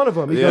makes fun of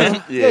him. He Yeah.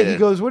 goes, he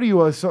goes, what are you,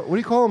 what do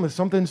you call him? A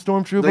something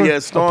stormtrooper? Yeah,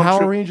 a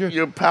Power Ranger?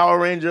 You're a Power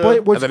Ranger.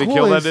 But what's And then he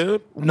cool killed is, that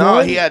dude? No,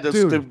 one, he had to.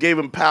 dude, They gave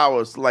him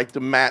powers like to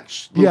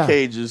match Luke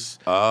Cage's.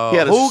 He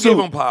had a Who suit. gave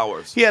him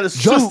powers? He had a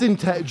suit. Justin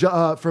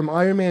from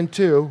Iron Man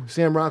 2,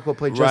 Sam Rockwell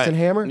played Justin Right.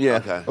 Hammer.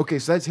 Yeah. Okay,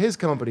 so that's his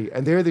company,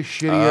 and they're the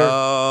shittier.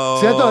 Oh,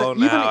 See, I thought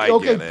now I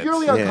get it.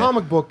 purely on Yeah.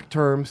 comic book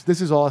terms,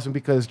 this is awesome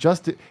because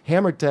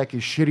Hammer Tech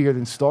is shittier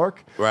than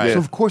Stark. Right. So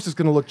of course it's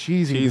going to look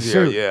cheesy. in the Cheesier,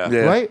 suit, yeah. Yeah.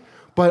 Right.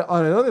 But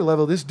on another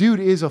level, this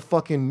dude is a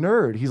fucking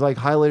nerd. He's like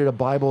highlighted a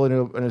Bible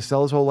in a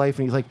cell his whole life,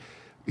 and he's like,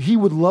 he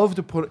would love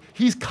to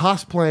he's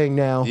cosplaying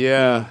now.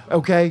 Yeah.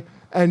 Okay.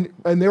 And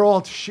they're all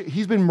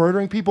he's been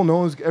murdering people.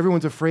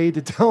 Everyone's afraid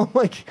to tell him.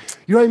 Like,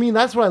 you know what I mean?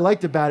 That's what I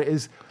liked about it.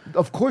 Is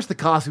of course the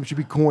costume should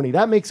be corny.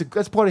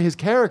 That's part of his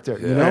character.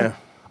 You know. Yeah.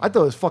 I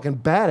thought it was fucking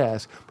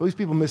badass. But these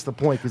people miss the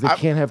point because they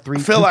can't have three.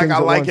 I feel two like things I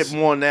at like once. it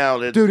more now.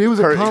 That Dude, it was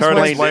a Kurt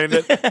complex- explained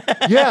Explained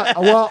it. Yeah,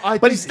 well,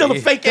 But he's still a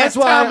fake ass That's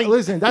why.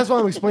 Tommy. That's why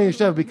I'm explaining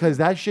stuff because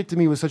that shit to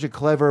me was such a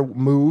clever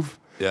move.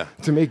 Yeah.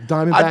 To make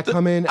Diamondback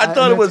come in. I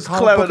thought it was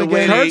clever the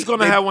way Kurt's going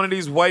to they- have one of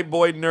these white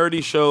boy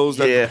nerdy shows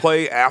that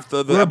play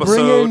after the We're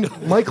episode.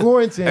 bringing Mike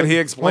Lawrence in. And he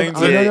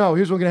explains it. it. No.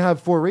 Here's what we're going to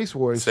have for Race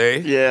Wars. See?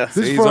 Yeah. This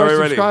is He's for our already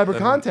ready. subscriber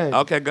content.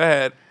 Okay, go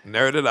ahead.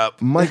 Nerd it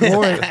up. Mike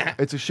Lawrence,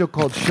 it's a show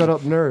called Shut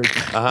Up Nerd.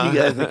 You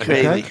guys are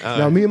crazy. Okay?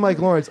 Now, me and Mike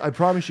Lawrence, I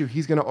promise you,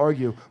 he's going to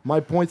argue. My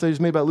points I just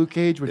made about Luke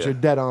Cage, which are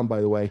dead on,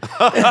 by the way,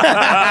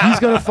 he's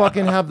going to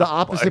fucking have the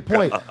opposite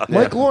point.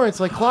 Mike Lawrence,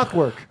 like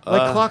clockwork,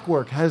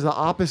 has the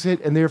opposite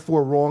and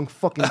therefore wrong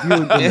fucking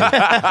view. Okay?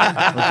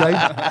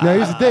 Now,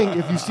 here's the thing.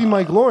 If you see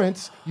Mike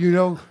Lawrence, you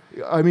know,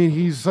 I mean,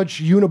 he's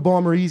such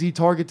Unabomber easy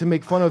target to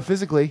make fun of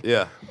physically.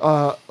 Yeah.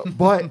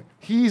 But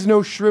he's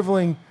no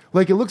shriveling.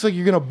 Like, it looks like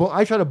you're going to...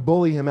 I try to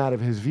bully him out of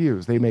his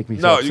views. They make me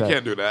so No, upset. you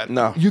can't do that.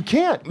 No. You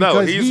can't.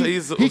 No, because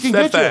he's he can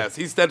get steadfast.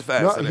 you. He's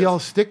steadfast. No, in he'll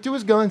this. stick to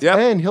his guns Yep.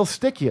 and he'll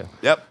stick you.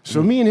 Yep.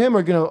 So me and him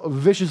are going to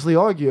viciously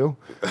argue.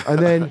 And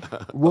then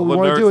what we Well,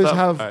 want to nerd do is stuff.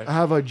 have All right.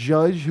 have a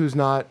judge who's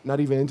not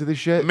even into this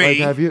shit. Me? Like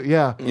have you?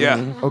 Yeah.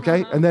 Yeah.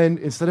 Okay. And then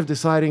instead of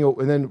deciding,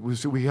 and then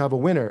we have a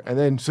winner. And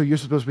then so you're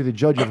supposed to be the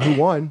judge of who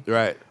won.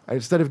 Right. And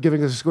instead of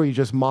giving us a score, you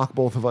just mock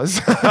both of us.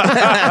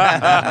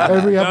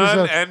 Every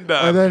episode. and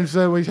done. And then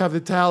so we have the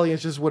tally.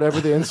 It's just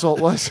whatever the insult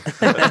was.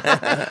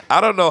 I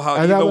don't know how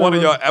And either that one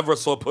of one- y'all ever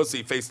saw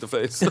pussy face to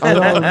face. I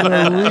know, I'm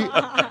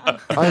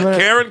gonna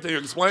Karen, can you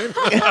explain?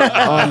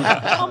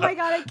 Oh my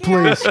god, I can't.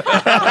 please.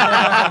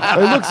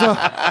 It looks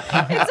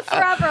It's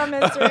forever a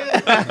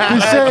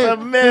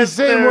mystery. the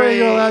same way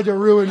you're allowed to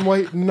ruin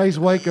nice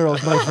white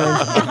girls, my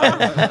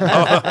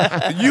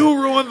friend. You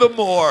ruined them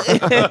more.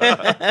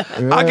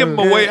 I give them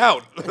away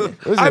out.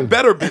 I'm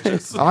better,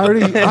 bitches.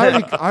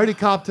 I already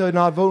copped to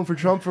not voting for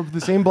Trump for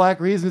the same black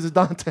reasons as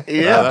Dante.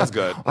 Yeah, that's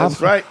good.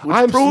 That's right.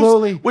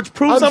 Which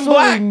proves I'm I'm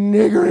black.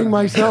 niggering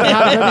myself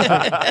out of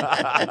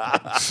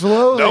everything.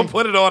 Slowly. Don't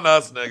put it on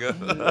us,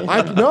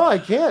 nigga. No, I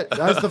can't.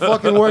 That's the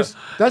fucking worst.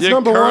 That's You're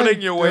number one.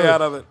 kerning your way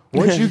out of it.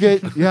 Once you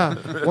get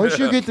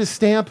the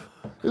stamp.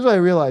 This is what I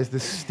realized: the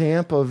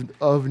stamp of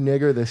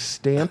nigger, the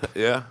stamp.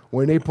 Yeah.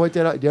 When they put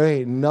that out, there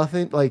ain't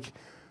nothing like.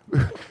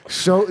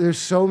 So there's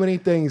so many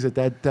things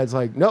that's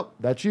like, nope,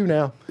 that's you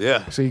now.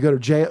 Yeah. So you go to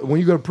jail.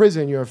 When you go to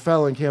prison, you're a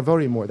felon, can't vote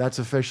anymore. That's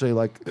officially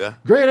like, yeah,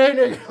 great,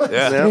 ain't nigga.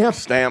 Yeah.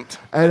 Stamped.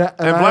 And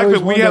black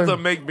people, we have to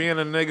make being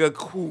a nigga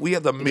cool. We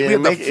have to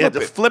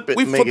flip it.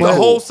 We flip the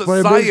whole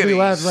society.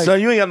 Like, so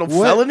you ain't got no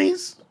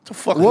felonies? What the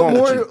fuck what wrong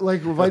more? with you?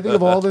 Like if I think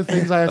of all the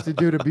things I have to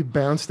do to be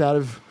bounced out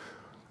of.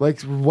 Like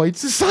white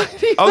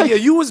society. Oh like, yeah,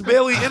 you was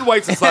barely in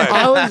white society.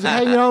 I was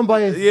hanging on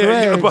by a thread.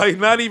 Yeah, by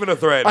not even a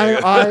thread.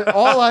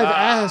 All I've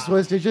asked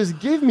was to just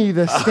give me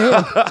the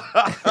stamp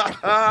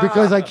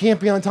because I can't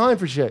be on time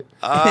for shit.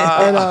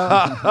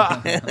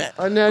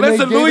 And then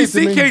listen, Louis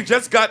C.K.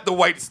 just got the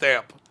white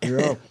stamp.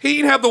 Yeah. He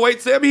didn't have the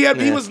white stamp.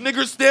 He was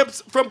nigger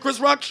stamps from Chris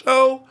Rock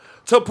show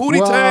to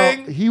Pootie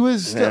Tang. He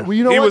was. Well,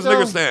 you know he what, was though?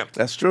 nigger stamped.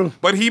 That's true.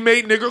 But he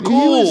made nigger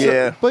cool.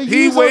 But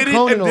he was waited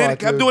on Conan and a then lot,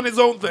 kept dude. doing his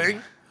own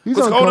thing. He's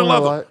Because on Conan Conan a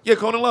loved him. lot. Yeah,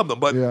 Conan loved him,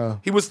 but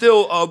he was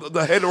still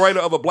the head writer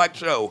of a black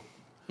show.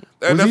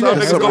 And Was that's he how the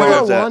niggas head go writer?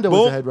 ahead. Wanda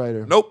was the head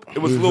writer. Nope, it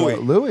was Louis.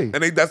 Louis.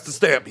 And that's the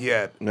stamp he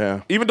had.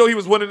 Yeah. Even though he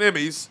was winning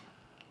Emmys,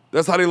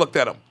 that's how they looked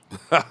at him.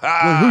 Wait,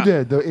 who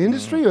did? The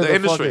industry or The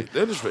industry. fucking-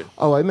 The industry.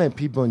 Oh, I meant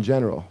people in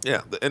general. Yeah,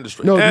 the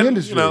industry. No, the And,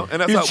 industry. You know,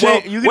 and that's You how,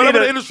 cha- you can whatever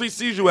either- the industry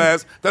sees you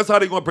as, that's how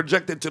they're going to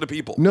project it to the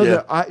people. No,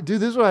 Yeah. dude,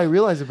 this is what I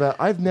realized about.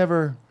 I've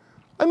never.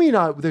 I mean,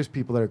 there's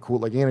people that are cool,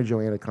 like Anna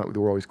Joanna. They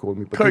were always cool with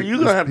me. But Kurt, you're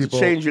going to have to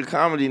change your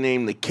comedy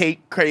name to Kate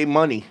Cray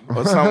Money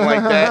or something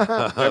like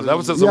that. That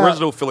was his Yeah.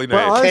 original Philly But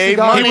name. honestly, K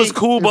God, He was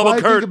cool if Bubba I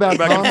think Kurt about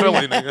back in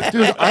comedy- Philly, nigga.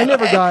 Dude, I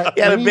never got.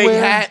 He had a big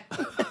anywhere- hat.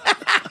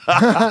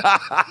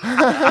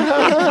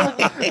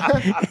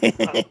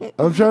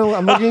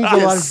 I'm looking into a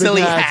lot of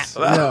Silly big hat. hats.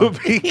 That Yeah. would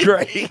be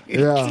great.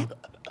 Yeah.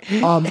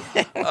 It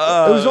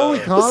was only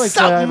comics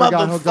that I ever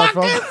got hooked up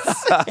from.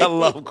 I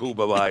love Cool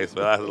Bubba Ice,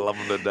 man. I love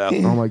him to death.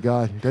 Oh my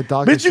god, that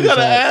Dr. Bitch, you got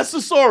an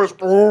Assosaurus.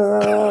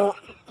 Oh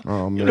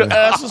The man,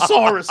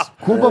 Assosaurus.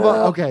 Cool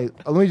Bubba. Okay,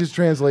 let me just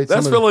translate.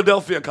 That's some of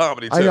Philadelphia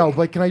comedy, too. I know,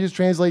 but can I just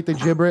translate the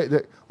gibberish?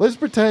 Let's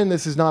pretend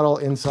this is not all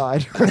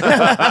inside.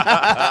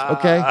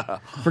 Okay,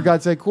 for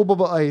God's sake, Cool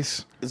Bubba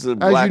Ice. It's a As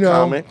black you know,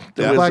 comic.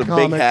 There's black a big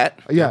comic. hat.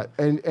 Yeah,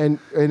 and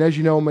as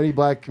you know, many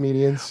black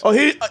comedians. Oh,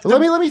 he. Let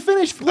me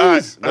finish,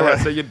 please. Go ahead,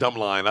 say your dumb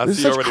line. I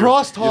This see is already.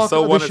 crosstalk You're so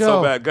of the wanted so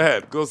show. bad. Go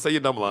ahead. Go say your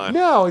dumb line.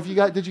 No, did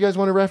you guys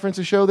want to reference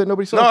a show that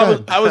nobody saw? No,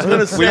 Okay. I was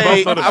gonna say.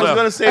 both know the I was show.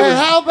 gonna say. Hey,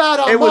 how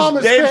about a it was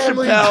Mama's Dave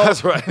Family? Chappelle.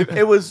 That's right.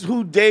 It was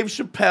who Dave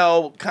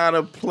Chappelle kind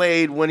of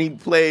played when he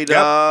played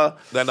Yep.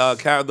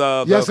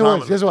 the Yes, it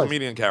was. Yes, it was.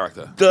 comedian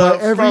character. But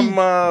every-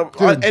 from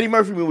dude. Eddie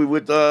Murphy movie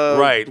with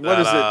Right. What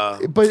is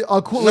it? But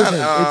cool. Not,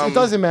 Listen, it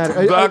doesn't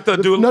matter. Dr.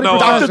 Doolittle. Nutty No,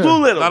 Professor. Dr.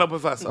 Doolittle. Not a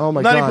professor. Oh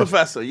my Nutty god,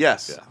 Professor.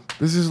 Yes.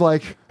 this is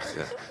like,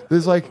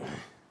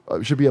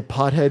 should be a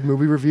pothead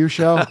movie review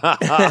show.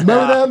 Remember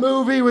that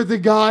movie with the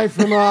guy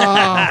from?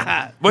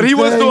 But he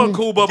was thing? doing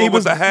Cool Bubba He with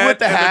was the hat with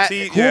the and hat.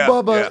 the teeth. Cool Yeah,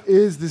 Bubba yeah.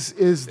 is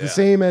the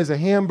same as a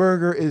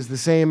hamburger. Is the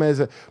same as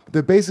a.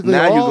 They're basically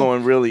Now all, you're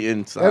going really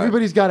inside.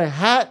 Everybody's got a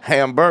hat,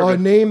 Hamburger. a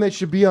name that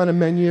should be on a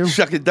menu.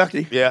 Shucky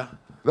Ducky. Yeah.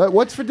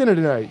 What's for dinner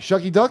tonight?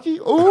 Shucky Ducky?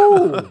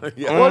 Ooh.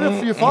 What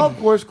if your follow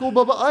course Cool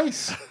Bubba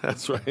Ice?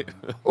 That's right.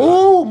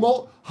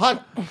 Ooh,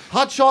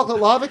 hot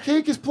chocolate lava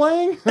cake is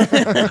playing.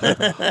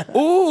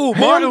 Ooh,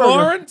 Martin Hamburger.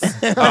 Lawrence.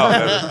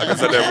 I guess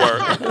that didn't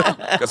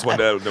work. Guess what?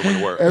 That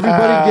wouldn't work.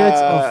 Everybody gets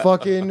a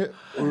fucking.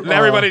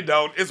 Everybody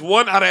don't. It's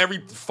one out of every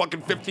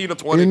fucking 15 or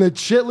 20. In the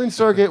Chitlin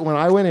circuit, when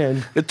I went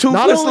in, The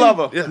toothless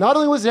lover. Yeah. Not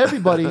only was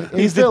everybody in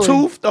He's the Philly,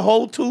 tooth, the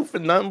whole tooth,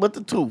 and nothing but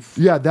the tooth.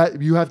 Yeah,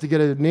 that you have to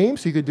get a name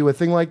so you could do a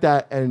thing like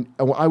that. And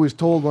I was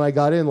told when I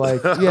got in,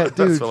 like, yeah,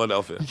 dude,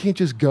 Philadelphia. you can't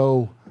just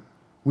go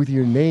with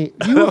your name.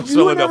 That You was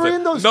were never Philadelphia.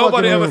 in those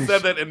Nobody fucking ever rooms.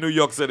 said that in New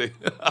York City.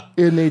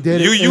 And they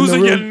did You it in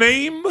using the your room.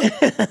 name?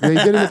 They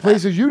did it in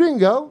places you didn't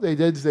go. They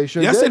did. They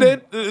sure Yes, did.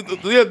 they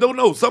did. Yeah, don't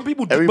know. Some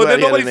people did, but Everybody then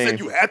had a nobody said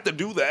name. you had to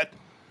do that.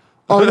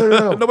 Oh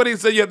no. Nobody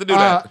said you had to do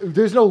that.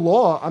 There's no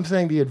law. I'm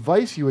saying the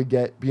advice you would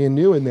get being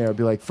new in there would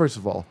be like, first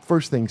of all,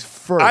 first things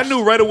first. I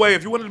knew right away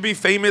if you wanted to be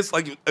famous,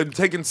 like and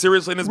taken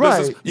seriously in this Right.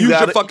 business, You use your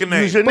gotta fucking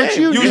name. use your But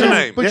name. you Use knew, your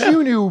name. But Yeah.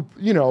 you knew,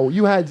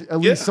 you had at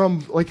least Yeah.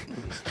 some like.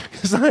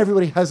 Because not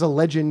everybody has a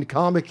legend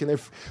comic, and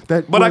if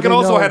that. But where I could they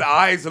also know. had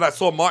eyes, and I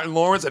saw Martin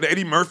Lawrence and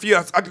Eddie Murphy.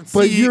 I could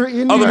But see you're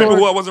in other New people York.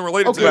 who I wasn't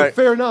related Okay, to.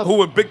 fair enough. Who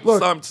were big Look,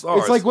 stars.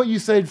 It's like what you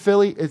said,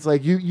 Philly. It's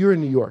like you're in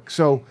New York,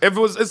 so If it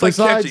was, it's like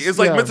Besides, catchy. It's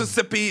like yeah.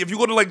 Mississippi. If you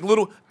go to like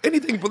little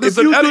anything. But If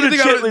listen, you do the anything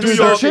out of Chitlin New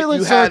York. circuit,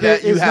 you had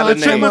that. You had The a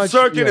name. Chitlin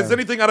circuit yeah. is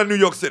anything out of New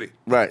York City.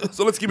 Right.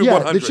 So let's keep it Yeah,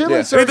 100. the Chitlin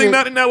Yeah. circuit. Anything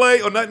not in LA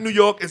or not in New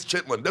York is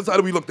Chitlin. That's how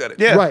we looked at it.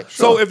 Yeah. Right.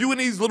 So Sure. if you in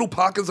these little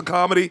pockets of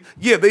comedy,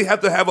 yeah, they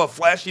have to have a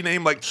flashy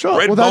name like Sure.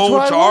 Red Well, that's Bone why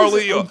I was.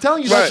 Charlie or I'm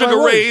telling you, that's Sugar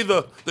why I Ray,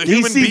 was. the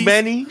human DC beast.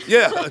 Benny.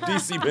 Yeah,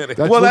 DC Benny.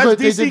 That's Well, what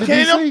that's they DC did to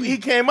came up. DC. He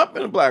came up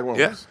in the black rooms.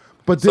 Yeah.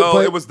 But So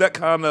but it was that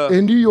kind of.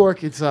 in New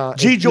York. It's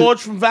G. George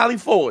from Valley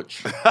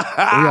Forge.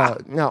 yeah.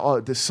 Now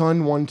the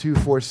Sun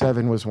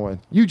 1247 was one.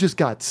 You just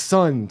got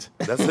sunned.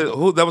 That's it.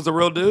 Who? That was a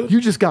real dude. You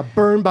just got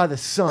burned by the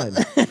sun.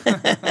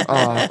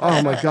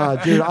 Oh my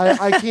God, dude!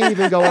 I can't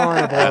even go on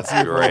about That's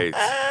people. great.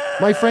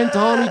 My friend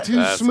Tommy Too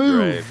That's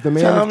Smooth, great. the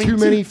man Tommy of too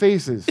Too- many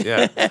faces.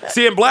 Yeah.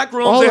 See, in black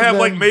rooms, All they of have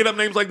like them. made up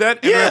names like that.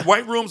 And Yeah. in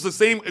white rooms, the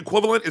same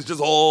equivalent is just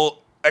all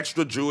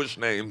extra Jewish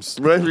names.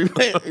 Well,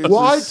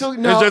 I took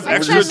no. just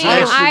Except extra me,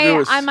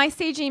 Jewish. my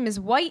stage name is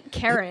White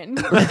Karen.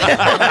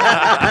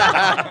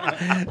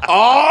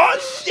 Oh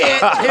shit!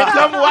 Here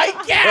come White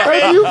Cat.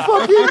 Are you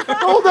fucking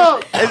hold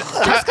up?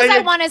 Just because I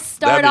want to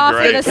start That'd be off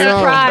with a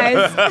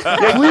great.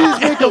 surprise. Please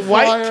make a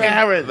White flyer.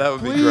 Karen. That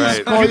would be Please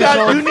great. call You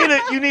yourself-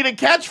 need a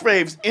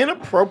catchphrase.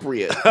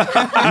 Inappropriate.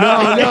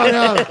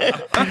 No.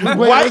 Wait,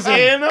 White listen.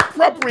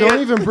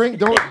 inappropriate.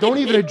 Don't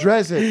even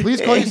address it.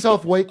 Please call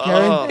yourself White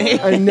Karen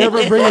and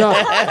never bring it up.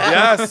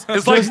 Yes.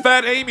 It's like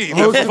Fat Amy, the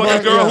Hosted by-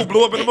 fucking girl yeah. who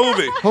blew up in the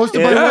movie.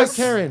 Hosted by Yes. White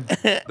Karen.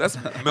 That's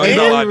 $1 million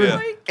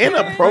idea.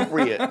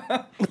 Inappropriate.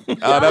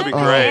 Oh, that'd be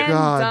great. And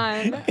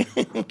God.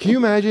 done. Can you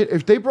imagine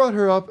if they brought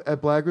her up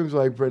at Black Rooms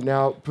like, but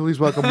now please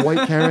welcome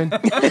White Karen? Yo,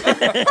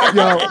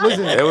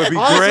 listen. It would be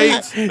honestly, great.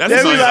 That's They'd be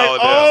 $1 like, million.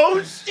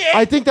 oh shit.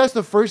 I think that's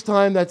the first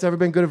time that's ever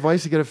been good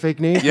advice to get a fake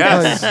name.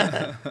 Yes.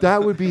 Because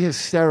that would be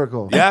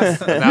hysterical. Yes.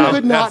 You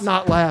could not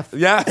laugh.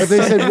 Yes. If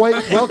they said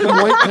welcome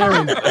White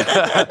Karen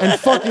and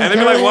fucking And they'd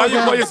be Karen like, why you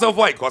that. call yourself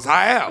white? Because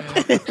I am.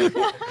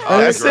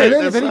 And, that's and great.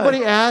 then if That's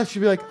anybody asked, she'd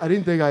be like, I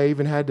didn't think I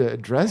even had to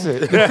address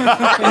it.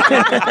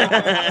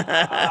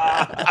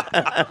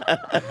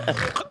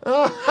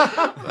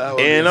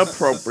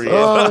 Inappropriate.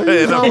 Oh,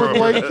 he's on with Inappropriate.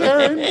 White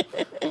Karen.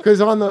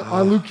 Because on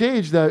Luke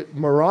Cage, that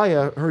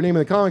Mariah, her name in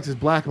the comics is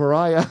Black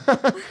Mariah,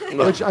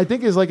 which I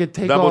think is like a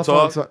takeoff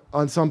talk?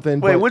 on something.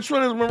 Wait, but which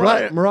one is Mariah?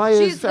 Black Mariah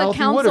She's is the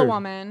Alfie Woodard.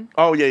 councilwoman.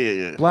 Oh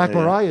yeah. Black yeah.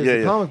 Mariah is yeah, the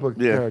yeah. comic book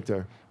Yeah.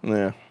 character.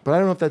 Yeah. But I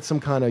don't know if that's some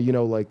kind of,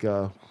 like,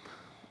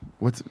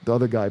 what's the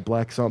other guy?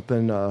 Black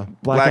something. Black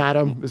Black-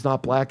 Adam is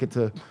not black. It's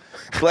a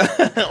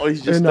Oh,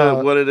 he's just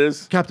And, what it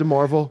is. Captain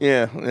Marvel.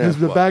 Yeah. Is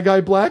the bad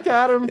guy Black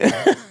Adam? Black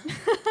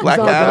He's not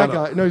a Adam.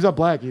 bad guy. No, he's not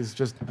black. He's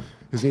just,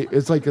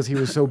 it's like because he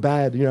was so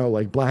bad,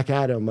 like Black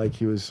Adam, like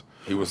he was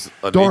He was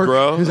a dark.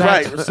 Negro. His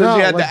Right, act- because no,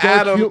 you had like the dark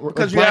Adam. humor,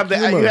 Because like you have the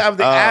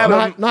black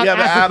humor. Adam. Not you have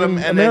the Adam,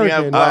 and then you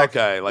have African-American. black.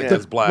 Okay, like yeah.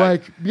 this black.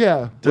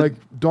 Like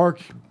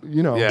dark.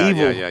 Yeah.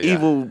 evil,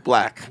 evil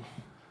black.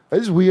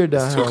 It's weird.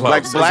 It's too close.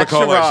 Like It's Black a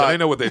coalition. Sherrod. They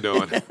know what they're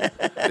doing.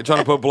 They're trying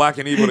to put black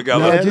and evil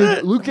together. No,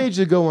 dude, Luke Cage is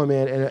a good one,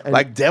 man. And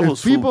Like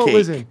devil's if people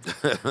food cake.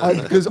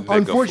 listen, because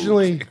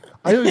unfortunately,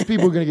 I know these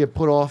people are going to get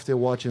put off to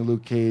watching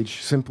Luke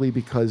Cage simply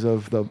because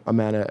of the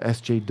amount of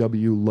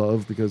SJW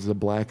love because of the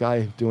black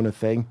guy doing a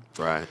thing.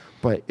 Right.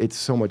 But it's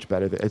so much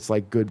better. It's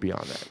like good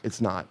beyond that.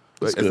 It's not.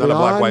 It's Beyond not a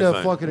black-white the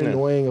thing. fucking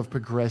annoying of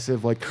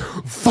progressive, like,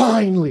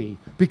 finally!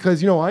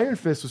 Because, Iron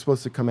Fist was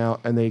supposed to come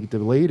out and they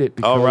delayed it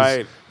because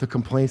right. the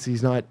complaints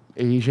he's not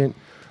Asian.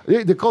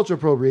 The cultural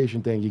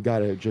appropriation thing, you got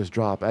to just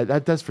drop.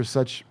 That's for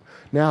such...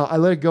 Now, I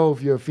let it go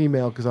if you're a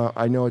female because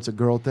I know it's a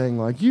girl thing.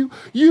 Like, you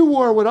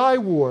wore what I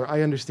wore.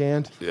 I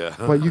understand. Yeah.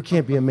 But you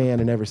can't be a man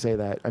and ever say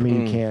that. I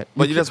mean, you can't.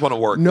 But you just want to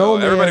work. No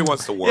though. Everybody man-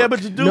 wants to work. Yeah,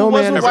 but the dude No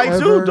was man a has white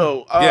ever- dude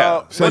though.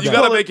 yeah. So said you that.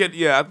 got to make it.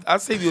 Yeah, I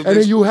see you. And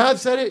then you have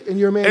said it, and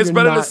you're a man. It's you're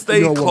better not, to stay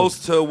you're a woman.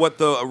 close to what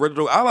the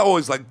original. I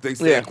always like they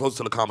stay Yeah. close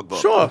to the comic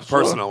book. Sure.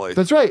 Personally.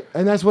 That's right,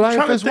 and that's what Iron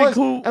trying to Fist think was.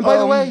 who, And by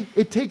the way,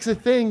 it takes a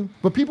thing.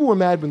 But people were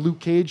mad when Luke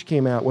Cage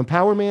came out. When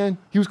Power Man,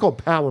 he was called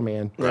Power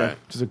Man. Right.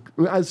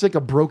 It's like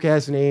a broke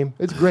ass name.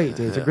 It's great.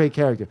 Dude. It's a great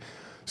character.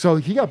 So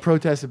he got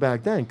protested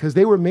back then because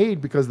they were made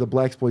because of the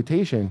black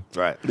exploitation.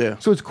 Right. Yeah.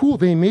 So it's cool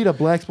they made a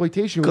black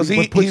exploitation Because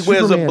he put wears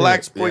Superman a in black it.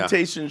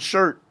 exploitation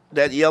shirt.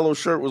 That yellow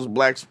shirt was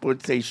black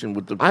exploitation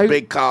with the I-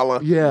 big collar,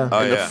 Yeah. and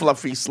Oh, the yeah.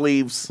 fluffy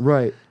sleeves,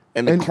 Right.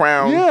 and the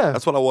crown. Yeah.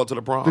 That's what I wore to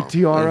the prom. The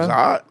tiara. It's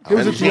hot. It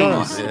was a And tiara.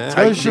 jeans. Yeah. That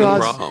Tight was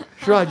jeans.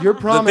 Sherrod, your The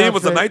prom theme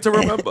was a outfit. night to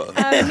remember. Me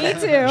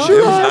too.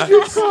 Sherrod,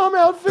 your prom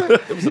outfit.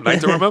 It was a night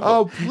to remember.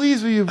 Oh,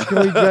 please, can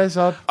we dress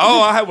up?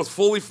 Oh, I was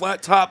fully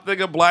flat top,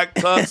 nigga, black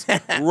tux,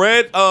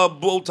 red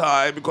bow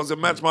tie because it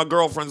matched my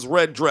girlfriend's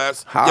red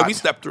dress. Hot. Yeah, we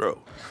stepped through.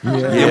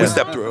 Yeah. Yeah, we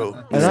stepped through.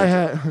 And I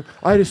had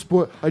a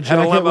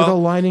jacket with limo. a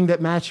lining that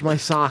matched my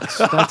socks.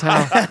 That's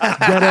how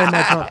ghetto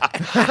my prom.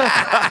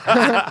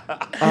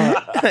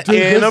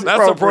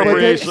 That's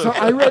appropriation. So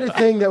I read a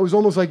thing that was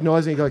almost like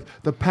nauseating, like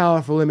the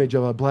powerful image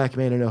of a black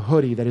man in a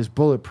hoodie that is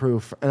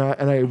bulletproof, and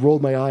I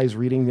rolled my eyes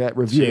reading that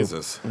review.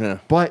 Jesus. Yeah.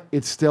 But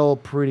it's still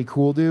pretty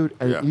cool, dude.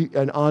 And,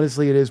 and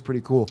honestly, it is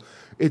pretty cool.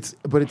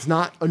 But it's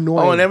not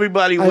annoying. Oh, and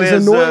everybody as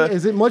wears annoying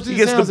as it much as he it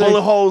gets the sounds bullet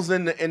like, holes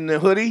in the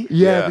hoodie.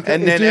 Yeah,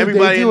 and then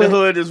everybody in the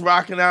hood is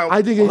rocking out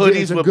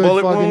hoodies with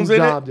bullet wounds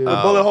in it, with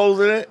bullet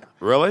holes in it.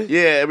 Really?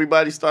 Yeah,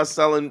 everybody starts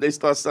selling. They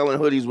start selling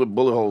hoodies with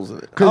bullet holes in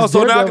it. Oh,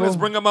 so now I can just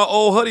bring up my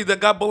old hoodie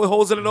that got bullet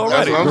holes in it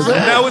already. That's what I'm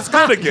saying. Now it's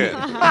good again.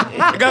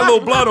 It got a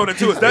little blood on it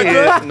too. Is that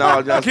good?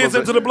 No, kids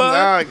into the blood.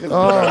 Nah,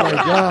 oh my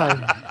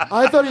god!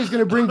 I thought he was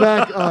going to bring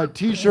back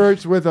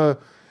T-shirts with a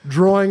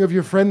drawing of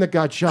your friend that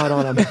got shot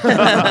on him.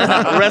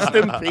 Rest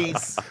in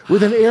peace.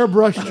 With an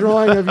airbrush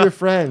drawing of your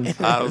friend.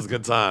 That was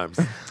good times.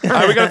 All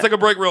right, we got to take a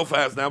break real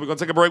fast now. We're going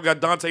to take a break. We got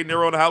Dante,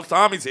 Nero in the house.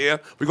 Tommy's here.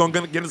 We're going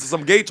to get into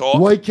some gay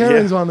talk. White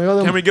Karen's on the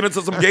other. Can we get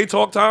into some gay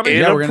talk, Tommy?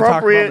 Yeah, we're going to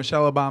talk about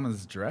Michelle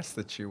Obama's dress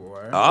that she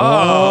wore.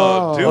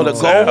 Oh, dude. The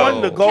gold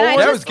one? The gold one?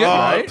 That was good,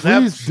 right?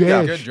 Please,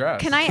 Yeah, bitch. good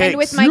dress. Can I end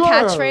with my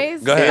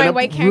catchphrase? Go ahead. My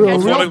White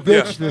Karen Real catchphrase?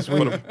 bitch this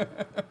week.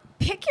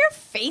 Pick your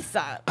face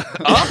up.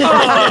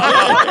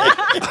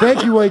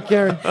 Thank you, White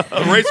Karen.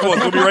 Race Wars.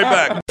 We'll be right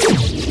back.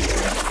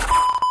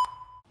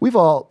 We've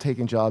all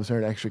taken jobs to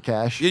earn extra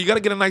cash. Yeah, you got to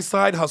get a nice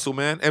side hustle,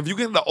 man. And if you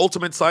get the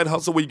ultimate side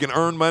hustle where you can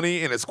earn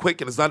money and it's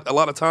quick and it's not a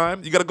lot of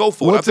time, you got to go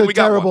for it. What's a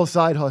terrible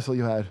side hustle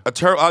you had?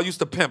 I used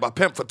to pimp. I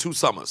pimped for 2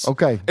 summers.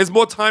 Okay. It's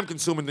more time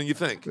consuming than you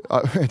think.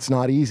 It's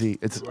not easy.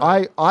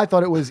 I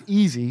thought it was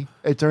easy.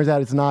 It turns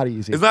out it's not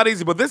easy. It's not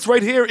easy, but this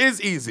right here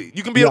is easy.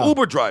 You can be an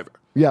Uber driver.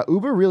 Yeah,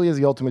 Uber really is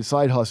the ultimate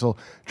side hustle.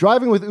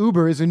 Driving with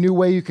Uber is a new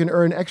way you can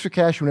earn extra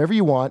cash whenever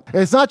you want. And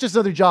it's not just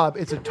another job.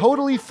 It's a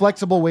totally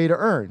flexible way to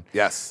earn.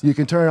 Yes. You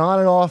can turn it on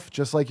and off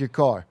just like your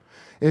car.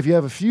 If you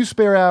have a few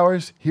spare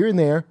hours here and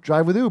there,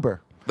 drive with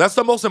Uber. That's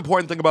the most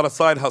important thing about a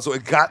side hustle.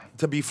 It got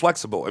to be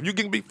flexible. If you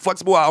can be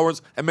flexible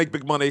hours and make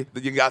big money,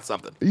 then you got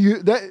something.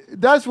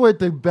 That's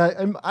what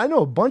I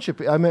know a bunch of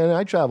people. I mean,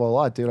 I travel a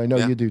lot, dude. I know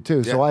you do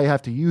too. So I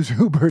have to use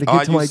Uber to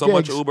get to my gigs. I use so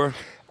much Uber.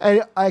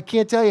 And I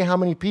can't tell you how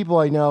many people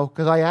I know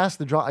because I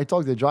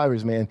talked to the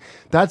drivers, man.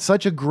 That's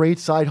such a great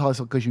side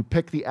hustle because you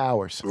pick the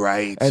hours.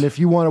 Right. And if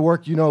you want to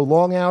work,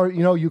 long hours,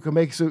 you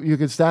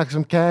can stack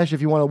some cash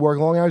if you want to work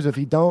long hours. If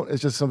you don't,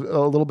 it's just a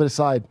little bit of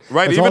side.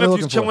 Right. That's even if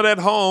you're chilling at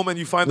home and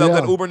you find out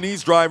that Uber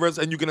needs drivers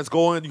and you can just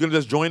go in, you can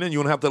just join in. You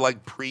don't have to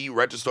like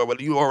pre-register. But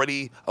you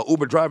already an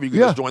Uber driver, you can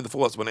just join the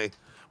force when they're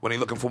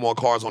looking for more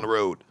cars on the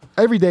road.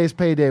 Every day is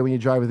payday when you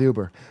drive with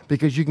Uber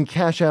because you can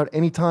cash out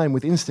anytime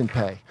with Instant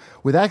Pay.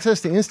 With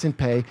access to Instant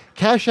Pay,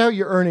 cash out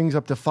your earnings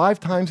up to 5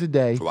 times a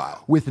day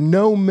with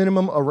no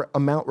minimum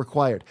amount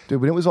required.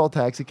 Dude, when it was all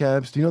taxi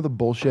cabs, do you know the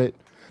bullshit?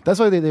 That's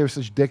why they were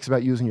such dicks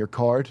about using your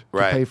card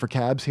to pay for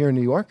cabs here in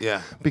New York.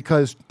 Yeah.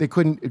 Because they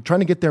couldn't,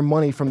 trying to get their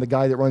money from the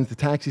guy that runs the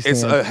taxi stand.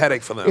 It's a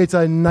headache for them. It's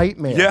a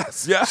nightmare.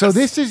 Yes. So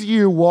this is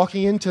you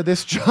walking into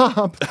this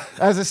job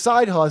as a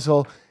side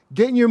hustle,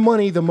 getting your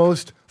money the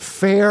most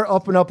fair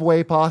up and up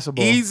way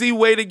possible. Easy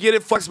way to get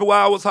it, flexible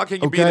hours. How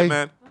can you beat it,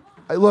 man?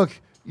 Look,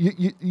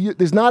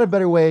 there's not a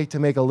better way to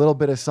make a little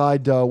bit of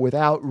side dough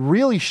without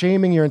really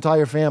shaming your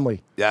entire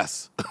family.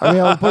 Yes. I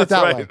mean, I'll put it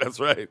that way. That's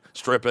right.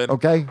 Stripping.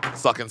 Okay.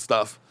 Sucking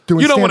stuff.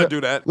 You don't want to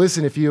do that.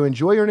 Listen, if you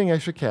enjoy earning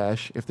extra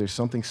cash, if there's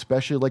something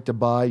special you'd like to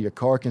buy, your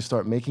car can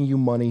start making you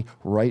money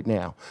right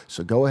now.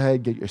 So go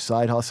ahead, get your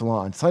side hustle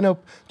on. Sign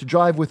up to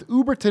drive with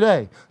Uber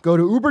today. Go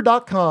to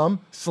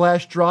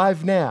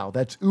uber.com/drive now.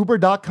 That's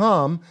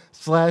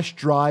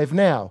uber.com/drive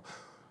now.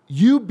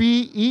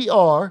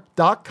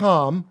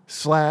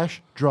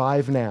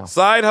 uber.com/drive now.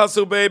 Side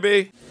hustle,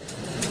 baby.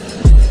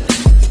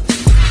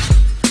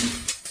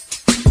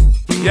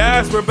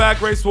 Yes, we're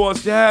back, Race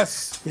Wars.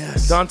 Yes.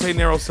 Dante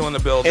Nero still in the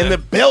building. In the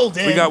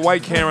building. We got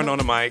White Karen on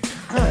the mic.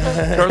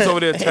 Karen's over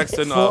there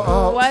texting.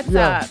 What's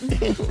up?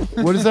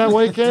 What is that,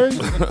 White Karen?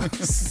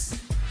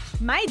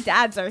 My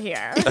dads are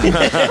here.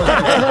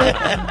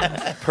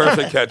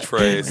 Perfect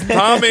catchphrase.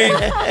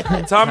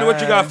 Tommy,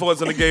 what you got for us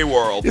in the gay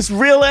world? It's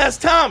real ass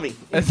Tommy.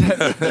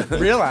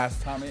 Real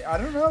ass Tommy. I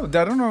don't know.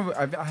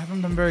 I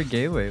haven't been very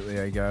gay lately,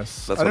 I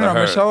guess. That's I don't what know. I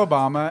heard. Michelle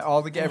Obama,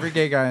 every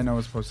gay guy I know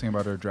was posting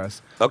about her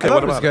dress. Okay, I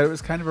what thought it was about good. it? It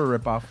was kind of a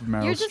rip-off of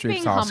Meryl You're just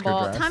Streep's being Oscar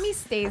humble. dress. Tommy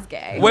stays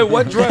gay. Wait,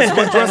 what dress?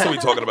 What dress are we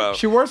talking about?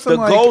 She wore some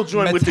The gold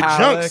joint with the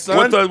metallic- junk,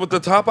 son. With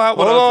the top out?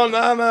 Hold on, no,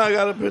 I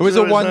got a picture. It was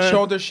a of it, one son.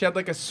 shoulder. She had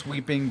like a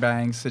sweeping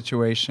bang situation.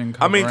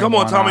 I mean, come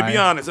on, covering Tommy, one be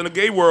eye. honest. In the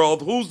gay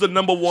world, who's the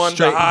number one,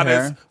 Straight the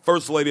hottest hair.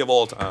 first lady of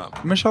all time?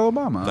 Michelle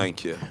Obama.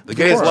 Thank you. The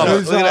gays love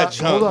course. her. Look at that Hold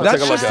chunk. on.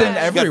 That's Take a look just at in it.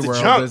 every Got the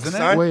world, chunk, isn't it?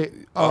 son. Wait.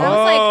 That was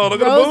like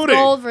look at the rose booty.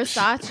 gold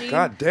Versace.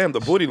 God damn, the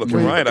booty looking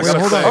Wait, right. I wait, gotta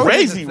hold say. on.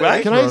 Crazy,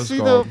 right? Can I see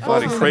the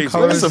Body crazy.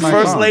 Colors That's a my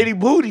first phone. lady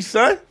booty,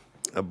 son.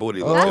 A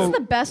booty. Oh. That's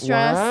the best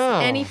dress wow.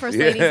 any first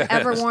lady's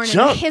ever worn in the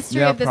Junk.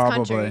 history Yeah, of this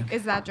country. probably.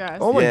 Is that dress?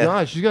 Oh my Yeah.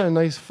 God, she's got a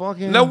nice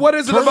fucking. Now, what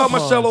is it turtle about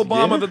pond. Michelle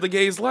Obama Yeah. that the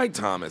gays like,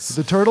 Thomas?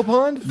 The turtle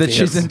pond? That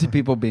she's into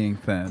people being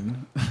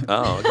thin.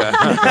 Oh, okay.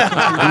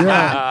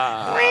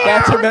 Yeah.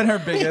 That's been her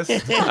biggest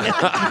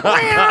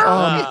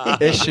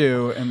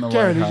issue in the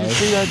Karen, White did you House.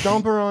 see that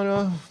dumper on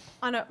a?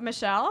 On a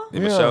Michelle? Yeah,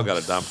 Michelle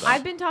got a dump down.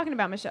 I've been talking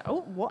about Michelle.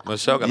 Oh, what?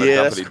 Michelle got a Yeah,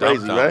 dumpity that's dump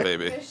crazy, down, right?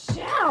 baby.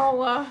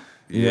 Michelle.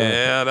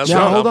 Yeah, that's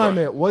Now right. hold on a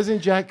minute.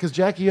 Wasn't Jack? Because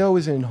Jackie O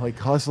was in like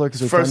Hustler.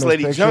 Because First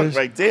lady junk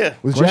right there.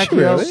 Was Was Jackie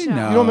she O? really? You No.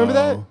 don't remember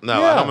that? No,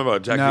 Yeah. I don't remember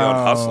Jackie O and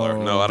No. Hustler.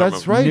 No, I don't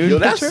That's remember. right.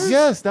 Nude that's- pictures?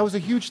 Yes, that was a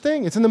huge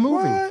thing. It's in the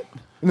movie. What?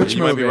 Which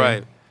You might be movie?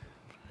 right.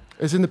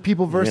 It's in the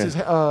People versus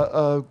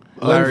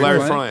Larry Larry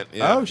Flynt? Flynt.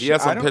 Yeah. Oh, he shit,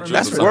 has I some don't pictures.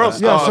 remember of that. World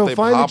some- Yeah, oh, so they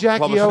find the pop- Jackie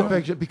published O it.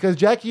 picture because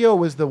Jackie O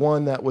was the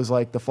one that was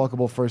like the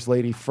fuckable first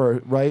lady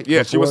for right.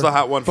 Yeah, she was Before- the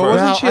hot one But first.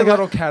 wasn't Now, she I a got-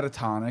 little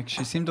catatonic?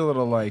 She seemed a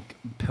little like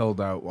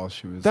pilled out while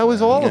she was. That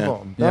was there. all Yeah. of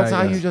them. Yeah, That's I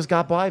how guess. you just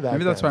got by back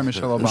Maybe that's why then.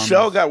 Michelle Obama.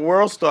 Michelle got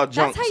World Star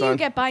junk, That's how son. you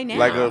get by now.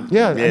 Like a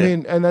Yeah, I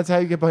mean, and that's how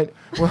you get by.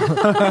 Well,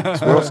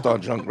 it's World Star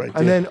junk right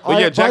there. and then But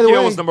yeah, by Jackie the O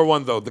way, was number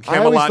one, though. The I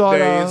always Camelot thought,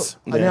 days.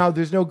 now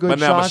there's no good But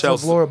now shots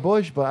Michelle's- of Laura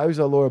Bush, but I was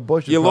a Laura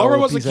Bush. Yeah, Laura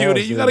was a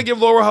cutie. You got to give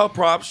Laura her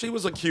props. She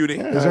was a cutie.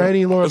 Is there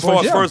any Laura As far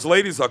Bush? as first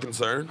ladies are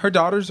concerned. Her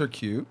daughters are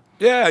cute.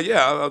 Yeah.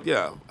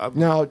 I've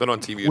Now, been on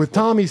TV with with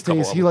Tommy's a couple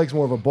taste, of he them. likes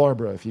more of a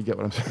Barbara, if you get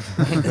what I'm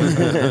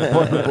saying.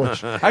 Barbara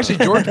Bush.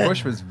 Actually, George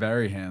Bush was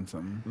very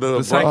handsome. The-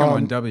 The second um,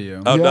 one,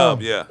 W. Oh, Yeah.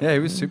 Dub, yeah. Yeah, he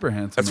was super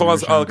handsome. As when far he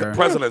as was younger.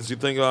 presidents, you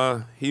think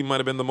he might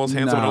have been the most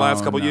handsome in the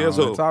last couple years?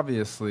 It's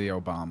obviously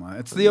Obama.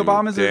 It's the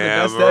Obamas are the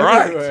Damn best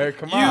right. everywhere.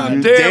 Come You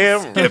on.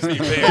 damn damn- skippy,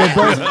 man. Best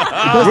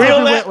Real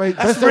everywhere- la- wait,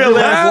 that's best real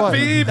everywhere la- what?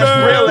 Happy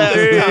real last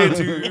birthday time.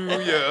 to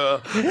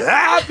you.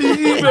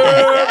 Happy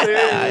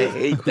birthday. I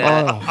hate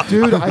that. Oh,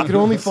 dude, I could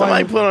only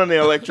Somebody find put on the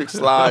electric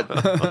slide.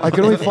 I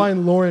could only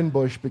find Lauren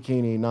Bush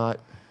bikini, not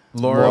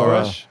Laura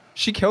Laura. Bush.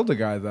 She killed a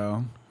guy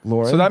though.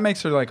 Lauren. So that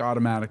makes her like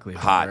automatically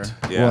Hot.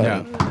 hotter. Yeah. What?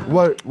 Yeah.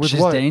 What? With She's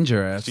what?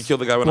 dangerous. She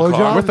killed the guy with a Blowjob?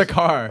 car. With the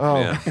car. Oh,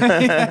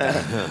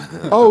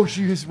 Yeah. oh,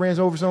 she just ran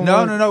over someone.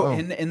 No. Oh.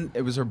 In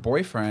it was her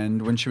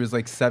boyfriend when she was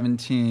like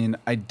 17.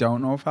 I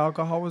don't know if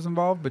alcohol was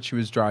involved, but she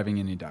was driving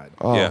and he died.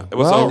 Oh, Yeah, it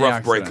was well, a rough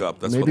accident. breakup.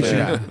 That's Maybe what they. she-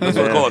 That's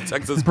what they call a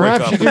Texas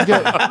Perhaps she breakup. could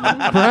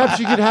get. Perhaps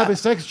she could have a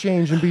sex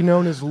change and be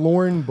known as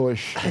Lauren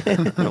Bush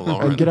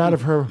and get out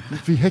of her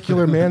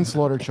vehicular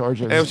manslaughter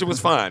charges. And she was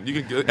fine.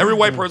 You can. Every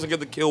white person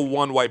get to kill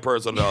one white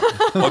person or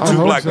I two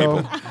hope black so.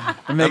 people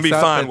and be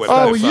fine with it.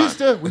 Oh, That'd we be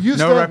fine. used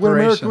No to when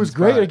America was reparations,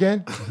 great but-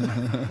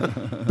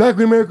 again. Back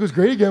when America was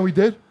great again, we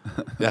did.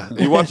 Yeah.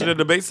 You watching the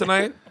debates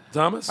tonight,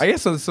 Thomas? I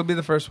guess so. This will be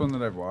the first one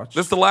that I've watched.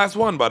 This is the last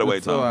one, by the way,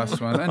 It's the Tom. last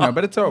one. I know,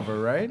 but it's over,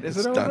 right? Is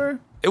it It's done. over?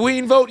 We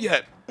didn't vote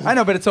yet. I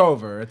know, but it's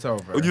over. It's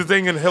over. You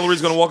thinking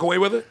Hillary's going to walk away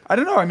with it? I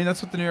don't know. I mean,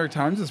 that's what the New York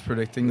Times is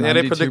predicting. Yeah,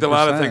 they predict a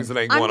lot of 92%. things that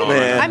ain't I'm, going on. Man.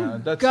 right Yeah,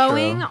 I'm that's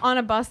going true. on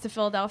a bus to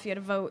Philadelphia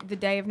to vote the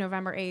day of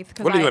November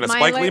 8th. What are you in a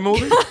Spike Lee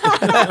movie?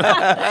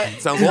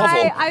 Sounds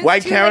awful. I was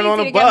White too Karen on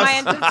lazy a to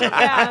get bus. my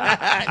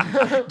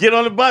yeah. Get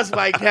on the bus,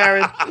 Mike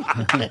Karen.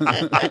 I'm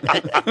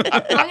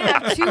gonna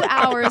have 2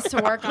 hours to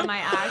work on my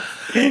act.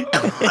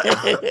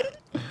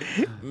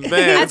 Man,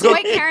 As it's gonna-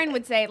 White Karen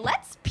would say,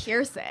 let's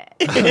pierce it.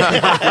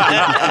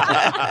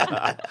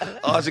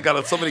 oh, she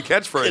got so many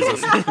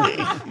catchphrases.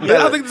 Man,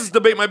 I think this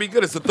debate might be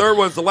good. It's the third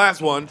one. It's the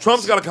last one.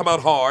 Trump's got to come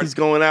out hard. He's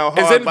going out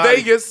It's hard. in body.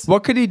 Vegas.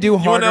 What could he do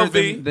harder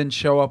UNLV. than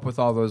show up with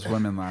all those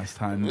women last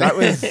time? That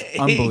was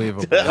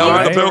unbelievable. Oh,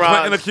 with the Bill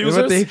Entourage. Clinton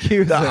What they accusers?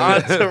 accused The her.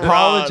 entourage.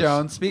 Paula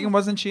Jones. Speaking,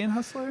 wasn't she in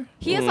Hustler?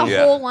 He has a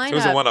Yeah. whole She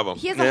was in lineup. one of 'em.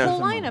 He has Yeah. a whole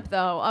lineup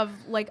though of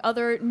like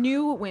other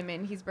new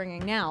women he's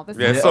bringing now. This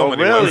Yeah, is so Oh,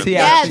 many really? women. Is he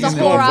yeah, actually it's a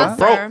in whole the roster.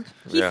 Broke.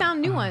 He Yeah.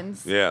 found new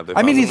ones. Yeah, they I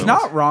mean, found he's some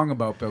not ones. wrong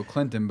about Bill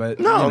Clinton, but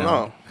No, you know,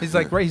 no. he's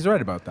like right. He's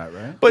right about that,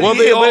 right? But Well, he-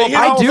 they but all- he-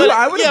 I do. but-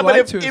 I would yeah, have but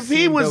liked to have if he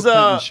seen was Bill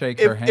Clinton shake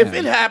her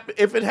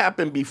if it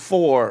happened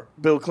before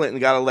Bill Clinton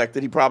got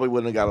elected, he probably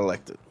wouldn't have got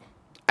elected.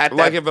 At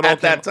Like that, if it all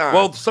at that came- time.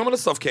 Well, some of the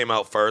stuff came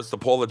out first, the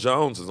Paula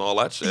Jones and all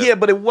that shit. yeah,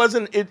 but it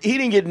wasn't. He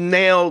didn't get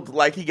nailed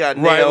like he got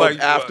Right, nailed like,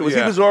 afterwards.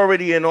 yeah. He was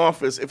already in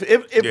office. If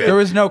Yeah. There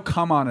was no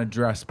come on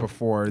address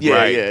before. yeah,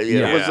 Right. yeah,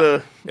 Yeah. it was a.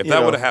 If you that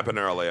know, would have happened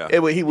earlier, he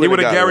would've he would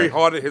have got Gary elected.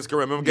 Hart his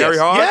career. Remember yes, Gary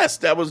Hart? Yes,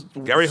 that was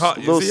Gary Hart.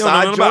 Little See, you don't know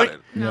side nothing about joint.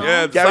 it. No.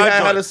 Yeah, Gary side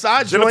had joint. a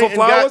side Jennifer joint and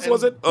Flowers, got-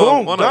 was it?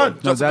 boom, one done. of them.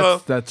 No,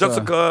 Jessica. that's,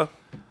 Jessica.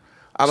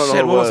 I don't know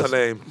Shit, who what it was was. her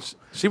name?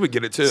 She would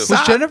get it too. Was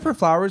Side- Jennifer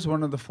Flowers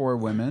one of the 4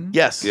 women?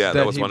 Yes. Yeah, that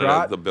that was he one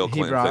brought- of the Bill he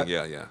Clinton brought- thing.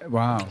 Yeah, yeah.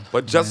 Wow.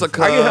 But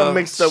Jessica. I get him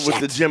mixed up with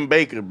the Jim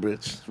Baker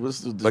bitch.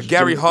 But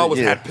Gary Hart was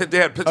yeah. they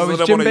had pictures Oh, of was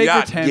them Jim on a Baker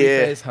yacht. Tammy Yeah.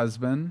 Faye's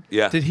husband?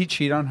 Yeah. Did he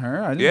cheat on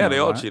her? I didn't Yeah, know they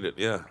all that. cheated.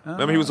 Yeah.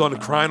 Remember he was on the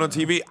crying on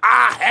TV.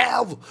 I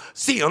have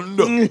seen.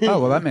 Oh,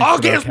 well, that makes it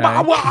Against okay.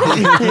 my wife.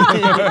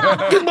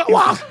 Against my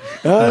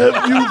wife.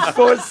 Have you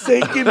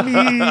forsaken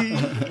me?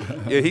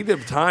 Yeah, he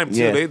did time too.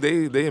 Yeah.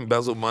 They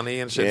embezzled money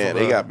and shit. Yeah, from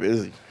they her. got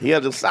busy. He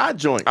had a side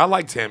joint. I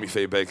like Tammy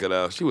Faye Baker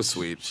though. She was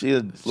sweet. She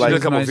had She like did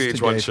a couple nice to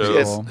VH1 gay shows.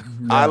 yes,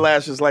 people.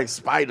 eyelashes like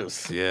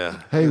spiders. Yeah.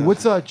 Hey,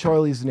 what's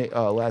Charlie's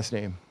last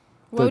name?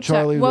 The Wojciech.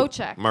 Charlie-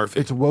 Wojciech. Murphy.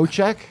 It's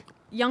Wojciech.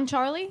 Young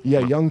Charlie? Yeah,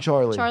 young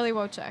Charlie. Charlie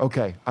Wojcik.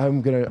 Okay,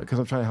 because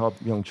I'm trying to help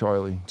young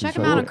Charlie. Check He's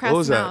him from- out on Crass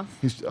was that? Mouth.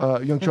 He's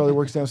young Charlie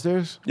works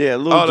downstairs. Yeah, Oh,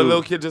 little the dude.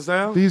 little kid just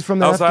now? He's from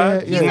the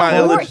outside?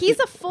 Afghan. He's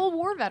a full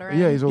war veteran.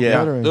 Yeah, he's a Yeah.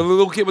 veteran. The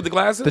little kid with the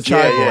glasses? The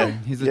chai Yeah. boy.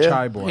 He's a Yeah.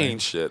 chai He boy.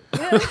 ain't shit. He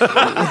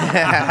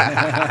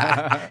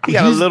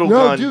got a He's- little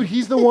no, gun. dude,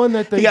 he's the one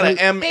that He got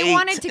an They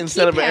wanted M8 to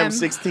instead of keep an him.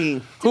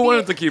 M16. Who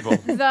wanted to keep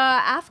him? The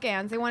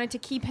Afghans, they wanted to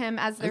keep him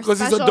as their Because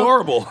he's special,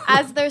 adorable.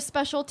 as their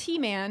special tea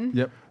man.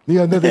 Yep.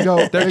 Yeah, no, they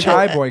go. They're they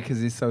chai go, boy because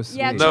he's so sweet.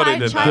 Yeah, No, they chai,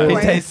 did chai not. He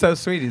boy. tastes so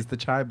sweet. He's the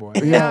chai boy.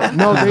 Yeah,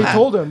 no, they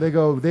told him. They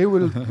go. They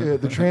would.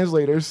 The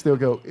translators. They'll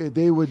go.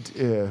 They would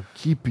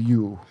keep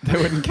you. They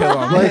wouldn't kill him.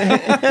 All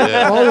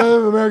the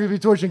other Americans be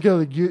tortured and killed.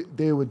 Like,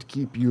 they would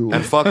keep you.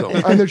 And fuck him.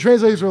 And the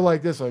translators were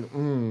like this, like,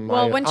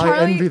 Well, when I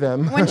Charlie, envy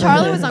them. when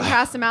Charlie was on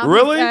Crass Mouth,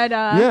 Really? he said,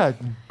 Yeah.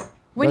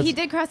 when he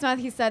That's- did Crass Mouth,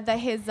 he said that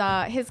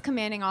his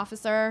commanding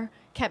officer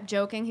kept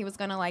joking he was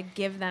gonna like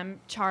give them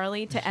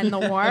Charlie to end the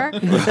war,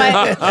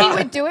 but he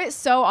would do it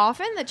so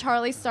often that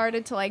Charlie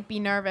started to like be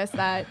nervous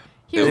that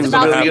he It was was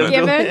about gonna to be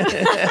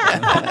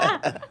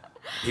happen. given.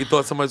 He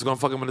thought somebody was going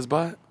to fuck him in his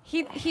butt?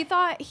 he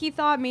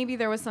thought maybe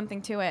there was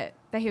something to it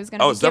that he was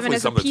gonna Oh, be it's given definitely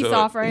as a something peace to it.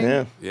 offering.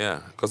 Yeah. Yeah,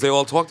 because they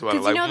all talked about it.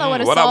 Because Like, you know that would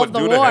have what I solved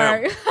would the do to war.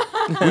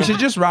 him. We should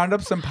just round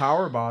up some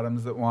power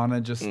bottoms that want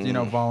to just,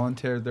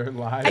 volunteer their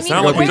lives. I mean,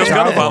 Sound like we where- just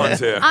got to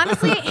volunteer.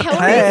 Honestly,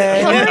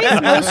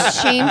 Hillary's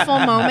most shameful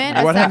moment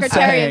as What I'm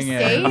Secretary of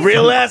saying is- State.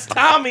 Real ass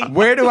Tommy.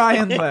 Where do I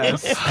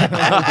enlist?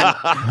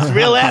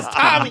 Real ass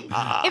Tommy.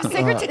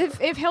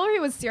 If Hillary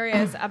was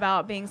serious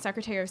about being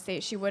Secretary of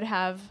State, she would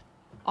have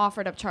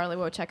offered up Charlie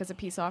Wojcik as a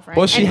peace offering.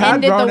 Well, she and had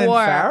ended Ronan the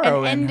war.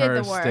 Farrow and in ended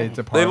her the war. State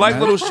Department. They like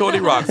little shorty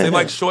rocks. They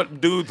like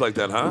short dudes like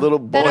that, huh? Little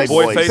That boy are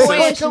Boy boys. faces. They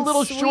like a and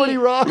little sweet. shorty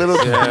rock. Little,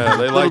 Yeah,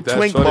 they little like that.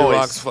 twink Shorty boys.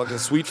 rocks, fucking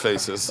sweet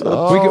faces.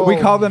 We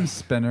call them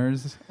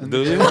spinners. Do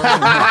you? Spin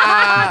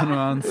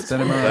around,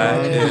 spin 'em That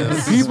around.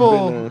 is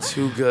People,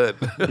 too good.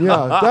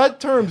 yeah,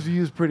 that term's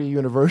used pretty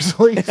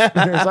universally.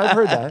 Spinners, I've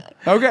heard that.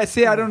 Okay,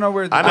 see, I don't know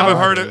where. I never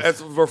heard it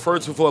as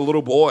referred to for a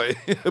little boy,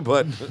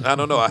 but I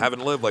don't know. I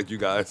haven't lived like you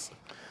guys.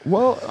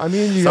 Well, I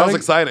mean, you Sounds gotta,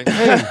 exciting.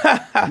 Hey,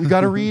 you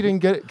got to read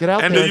and get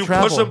out And there do you and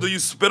travel. push him? Do you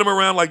spin him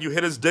around like you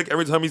hit his dick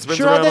every time he spins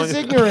Sherrod, around? that's on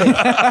you? ignorant.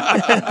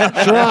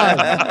 Sherrod,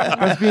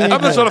 that's being ignorant.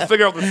 I'm just trying to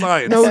figure out the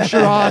science. No,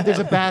 Sherrod, there's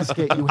a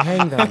basket. You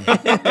hang them.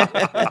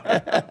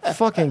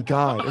 Fucking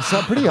God. It's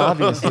not pretty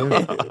obvious, dude.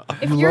 You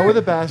you're- lower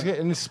the basket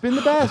and spin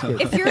the basket.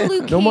 If you're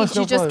Luke No Cage, muss,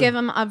 no you just fun. give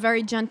him a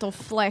very gentle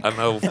flick. I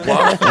know.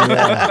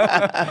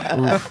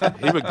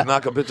 He would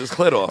knock a bitch's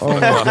clit off. Oh, my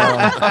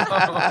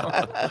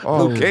God.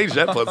 Oh, Luke Cage,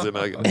 that puts in.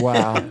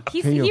 wow.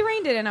 Can you- He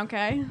reined it in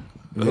okay.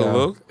 Yeah.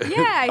 Luke?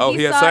 Yeah, Oh, he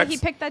he had saw sex? he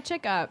picked that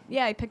chick up.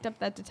 Yeah, he picked up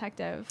that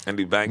detective. And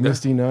he banged her.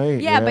 Misty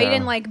Night. Yeah, but he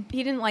didn't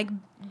like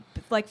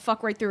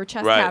fuck right through her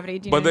chest cavity.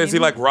 Do you know But what I is he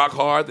mean? like rock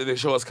hard? Did they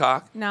show us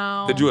cock?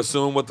 No. Did you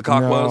assume what the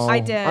cock No. was? I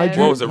did.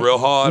 drew- What was it, real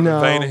hard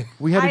No, and veiny?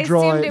 we had to I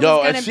draw assumed it. it Yo,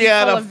 was and gonna she be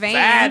had full a of veins.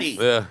 fatty.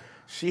 Yeah.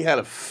 She had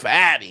a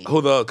fatty.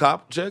 Who, the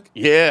cop chick?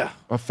 Yeah.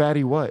 A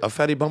fatty what? A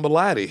fatty bumble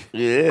laddie.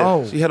 Yeah.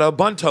 Oh. She had a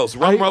bun toast,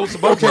 rum I- roast,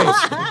 bun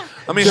toast. I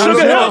mean, There was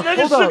Sugar no- Hill. nigga,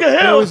 hold on. Sugar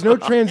Hill. There was no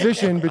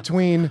transition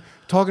between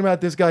talking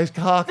about this guy's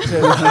cock to she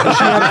had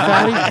a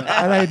fatty,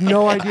 and I had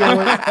no idea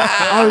what.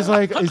 I was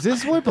like, "Is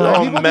this what black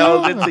All people do?"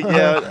 melded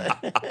together.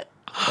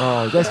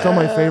 Oh, that's still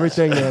my favorite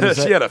thing, man. is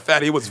She that- had a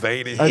fatty. He was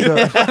veiny.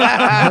 yeah,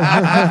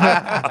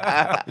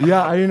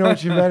 I didn't know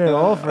what you meant at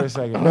all for a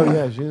second. No,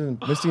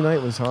 yeah, Misty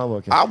Knight was hot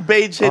looking. I'll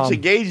beige hitch a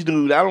gauge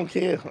dude. I don't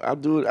care. I'll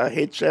do it. I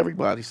hitch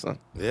everybody, son.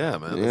 Yeah,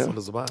 man. Yeah. That's what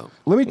it's about.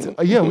 Let me.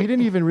 Yeah, we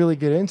didn't even really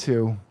get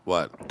into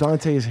What?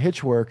 Dante's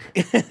hitch work.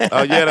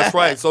 Oh, yeah, that's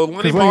right. So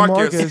Lenny 'Cause Lenny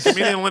Marcus, Marcus-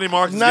 me and Lenny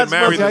Marcus Not get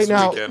married Okay, this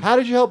now, weekend. how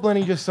did you help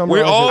Lenny just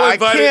summarize all it? I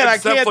invited can't.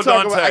 except for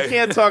talk about. Dante. I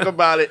can't talk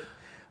about it.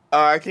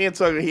 I can't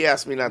talk. He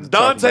asked me not to.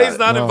 talk Dante's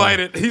about not it.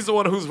 invited. He's the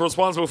one who's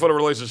responsible for the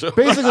relationship.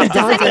 Basically, Does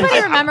Dante.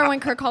 anybody remember when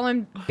Kurt called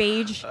him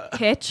beige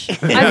Hitch?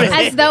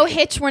 As though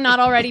Hitch were not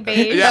already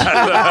beige.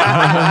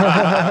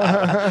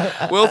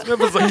 Will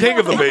Smith is the king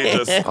of the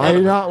beiges. I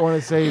do not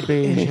want to say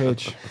beige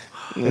hitch.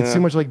 It's too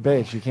much like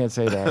beige. You can't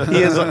say that.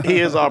 He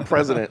is our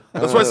president.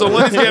 That's right. So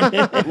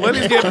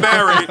Lenny's getting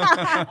married.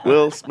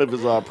 Will Smith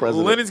is our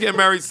president. Lenny's getting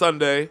married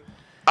Sunday.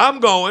 I'm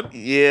going.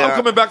 Yeah. I'm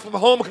coming back from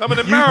homecoming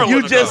in Maryland.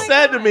 You to just go.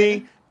 said to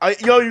me,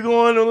 "Yo, you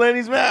going to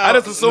Lenny's marriage?" I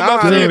just assumed Nah,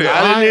 that's what I it didn't, is.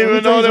 I let didn't me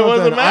even tell know you there was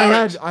a something.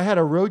 marriage. I had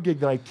a road gig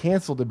that I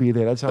canceled to be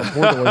there. That's how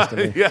important it was to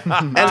me. Yeah.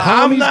 And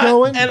Tommy's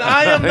going? And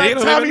I am He not.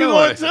 don't Tommy, even you know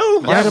going it.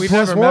 too? I had a we've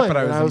plus never met, one, but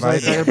I and was I was like, I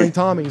invited. gotta bring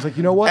Tommy. He's like,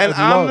 you know what? And I'd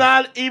I'm love-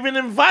 not even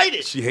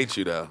invited. She hates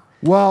you though.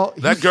 Well,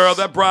 That girl,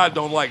 that bride,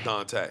 don't like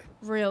Dante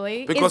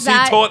Really? because Is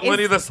that- he taught is-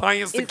 Lenny the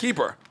science to keep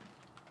her.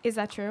 Is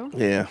that true?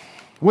 Yeah.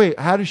 Wait,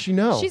 how does she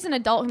know? She's an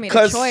adult who made a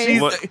Because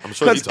choice. What? I'm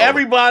sure he told her.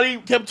 everybody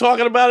kept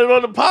talking about it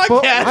on the But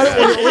podcast.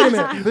 wait a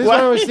minute. This is what I Why-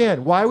 don't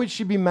understand. Why would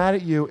she be mad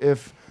at you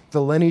if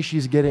the Lenny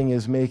she's getting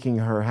is making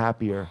her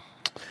happier?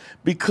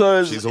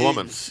 Because she's a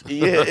woman.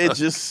 It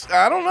just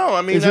I don't know.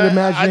 I mean, Is it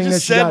imagining I that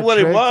just she said got what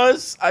it tricked?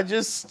 was. I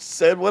just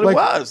said what it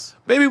was.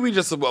 Maybe we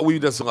just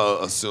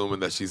assuming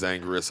that she's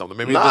angry or something.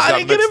 Maybe No, it just I got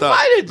didn't get mixed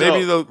invited. up. Though.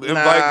 Maybe the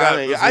invite got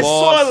I lost.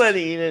 saw that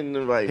he didn't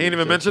invite me. He didn't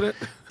even mention it.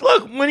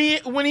 Look,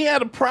 when he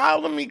had a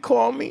problem, he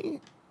called me.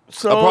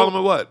 So A problem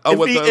with what? Oh, if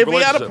with he, the if he had a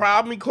relationship.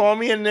 problem, he called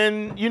me, and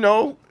then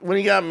when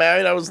he got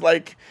married, I was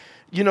like,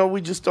 we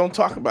just don't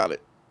talk about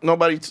it.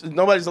 Nobody's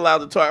allowed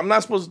to talk. I'm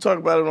not supposed to talk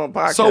about it on a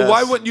podcast. So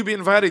why wouldn't you be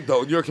invited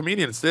though? You're a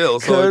comedian still,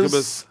 so it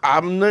Because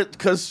I'm not.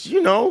 Because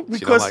she don't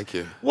like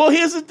you. Well,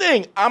 here's the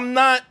thing. I'm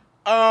not.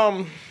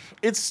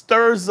 It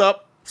stirs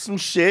up some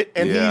shit,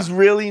 and Yeah. he's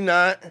really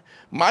not.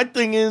 My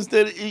thing is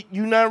that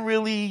you're not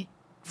really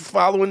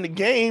following the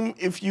game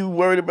if you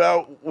worried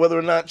about whether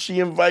or not she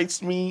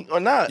invites me or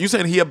not. You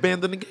saying he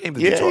abandoned the game?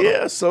 That you told him?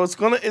 Yeah. So it's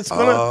gonna.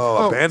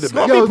 abandonment. It's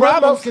gonna be Let Mo,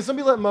 problems. can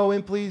somebody let Mo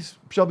in, please?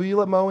 Shelby, you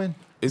let Mo in?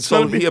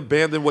 So he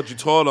abandoned what you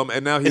told him,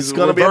 and now he's It's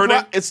gonna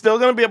reverting. it's still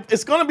gonna be.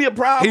 It's gonna be a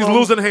problem. He's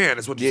losing hand.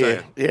 Is what you're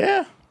saying?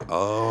 Yeah.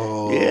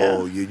 Oh,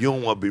 Yeah. You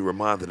don't want to be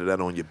reminded of that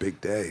on your big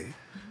day.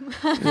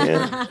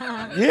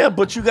 Yeah,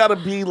 but you gotta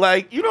be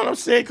like, you know what I'm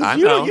saying? I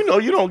Because know.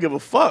 you don't give a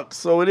fuck.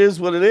 So it is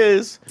what it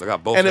is. I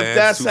got both and if hands,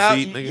 that's 2 how,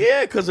 feet, nigga.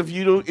 yeah, because if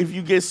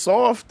you get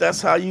soft,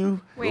 that's how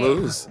you. Wait,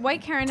 Lose.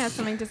 White Karen has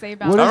something to say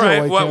about What that. is All it,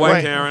 right, White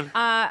White Karen?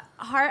 Karen.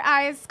 Heart,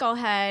 eyes, skull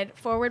head,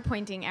 forward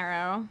pointing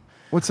arrow.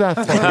 What's that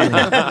for?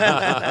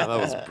 That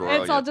was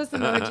brilliant. It's all just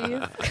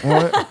emojis.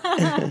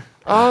 What?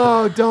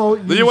 Oh,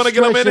 don't. Do you want to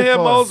get him in stretch it here,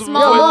 far. Mose? Yeah,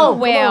 Small Mo, come on,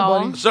 whale.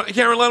 buddy. So,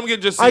 Karen, let him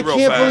get just I real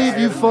can't fast. believe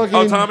you fucking.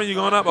 Oh, Tommy, you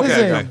going up? Okay,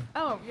 Listen, okay.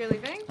 Oh, you're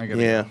leaving? I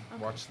gotta Yeah.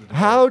 watch the.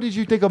 How did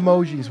you think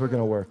emojis were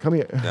gonna work? Come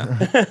here.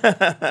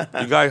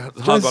 You guys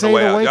hug on say the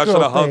way the out. white Y'all girl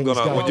should have hugged things,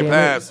 on when you goddammit.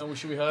 passed. Oh,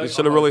 should we hug? You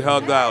should have really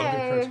hugged out.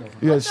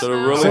 Yes. Should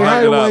have really Say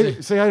hi hugged to it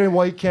out. Say hi to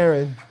White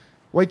Karen.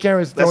 White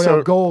Karen's throwing her-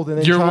 out gold and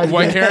then You're tried to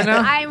White get- Karen now?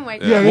 I'm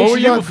white. Yeah, Karen. and What she were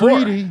you got before?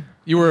 greedy.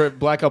 You were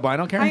black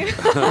albino Karen?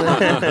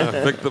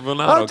 Victor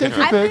Bernardo. I'll take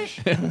your Karen.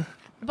 pitch.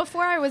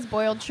 Before I was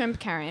boiled shrimp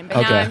Karen, but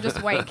Okay. now I'm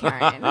just white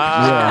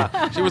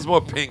Karen. She was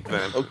more pink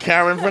then. Oh,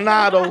 Karen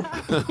Vernado.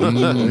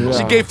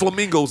 She gave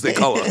flamingos their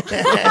color.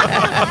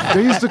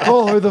 They used to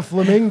call her the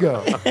flamingo.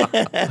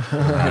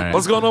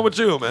 What's going on with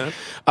you, man?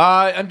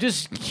 I'm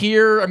just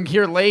here. I'm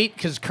here late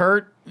because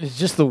Kurt is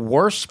just the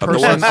worst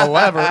person I'll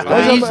ever.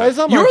 It's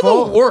not my You're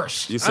fault. the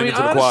worst. You I sing mean, it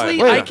to the choir.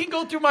 honestly, Wait. I can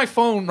go through my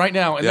phone right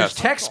now and Yes.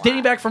 there's texts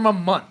dating back from a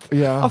month.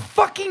 Yeah. A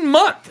fucking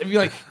month. And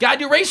you're like, gotta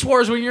do race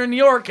wars when you're in New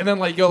York, and then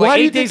like go Why like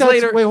do you 8 think days that's,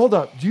 later. Wait, hold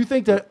up. Do you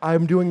think that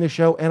I'm doing the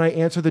show and I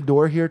answer the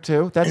door here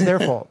too? That's their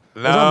fault.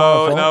 That's not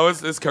my fault.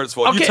 No, it's Kurt's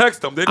fault. You Okay.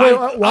 text him, didn't Wait, you?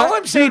 why- all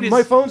I'm saying dude, is-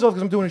 my phone's off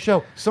because I'm doing a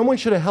show. Someone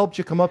should have helped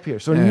you come up here.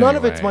 So none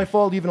of it's Anyway. my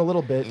fault, even a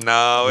little bit.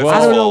 No, it's Well,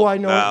 his I don't know fault. why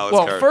no- No, it's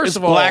Well, Kurt. first It's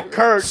of all, Black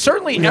Kurt.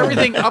 certainly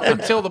everything up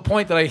until the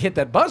point that I hit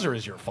that buzzer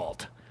is your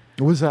fault.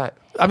 What was that?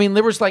 I mean,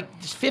 there was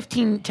like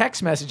 15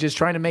 text messages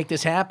trying to make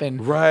this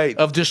happen. Right.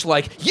 Of just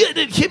like, yeah,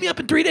 dude, hit me up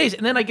in 3 days.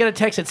 And then I get a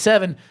text at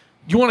 7.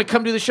 You want to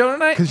come do the show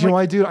tonight? Because you know,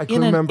 I do. I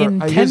couldn't remember.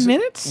 In I 10 just-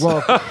 minutes?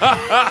 Well, no.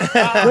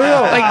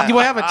 Like, do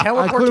I have a I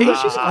couldn't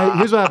teleportation? remember.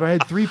 Here's what happened. I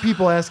had 3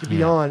 people ask to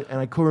be on, and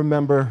I couldn't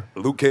remember.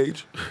 Luke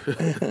Cage.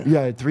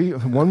 Yeah, I had 3.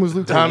 One was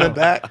Luke.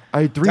 Diamondback.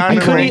 I had 3 Diamond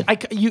people.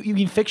 Ring. You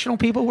mean fictional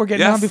people were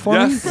getting on before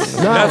yes.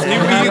 me? No,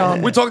 Yes,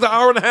 we we talked an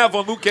hour and a half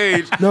on Luke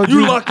Cage. No, you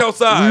dude, locked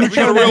outside. were We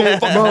got a trying to real get-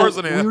 fucking Mo,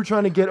 person We here. were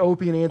trying to get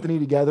Opie and Anthony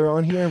together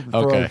on here.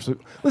 Okay.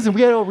 Listen,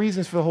 we had all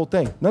reasons for the whole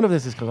thing. None of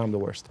this is because I'm the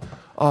worst.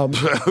 By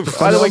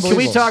the way, can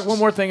we Unbelievable. talk one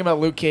more thing about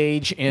Luke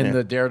Cage and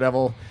the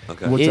Daredevil?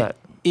 Okay. What's that?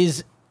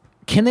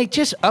 Can they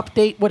just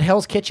update what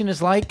Hell's Kitchen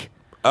is like?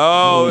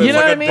 Oh, You it's know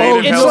like what I a mean?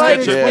 dated It's Hell's like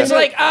Kitchen. Yeah. it's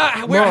like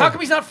No. how come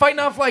he's not fighting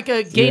off like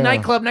a gay Yeah.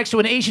 nightclub next to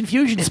an Asian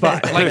fusion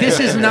spot? Like this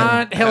is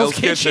not Hell's, Hell's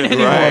Kitchen, Kitchen,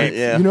 anymore. right.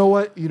 Yeah. You know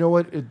what?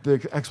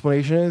 The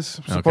explanation is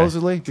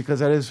supposedly because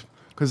that is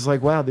because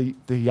like wow, the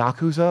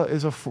Yakuza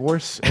is a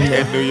force. And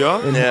In New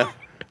York? Yeah.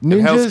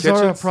 Hell's ninjas are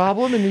a Kitchens?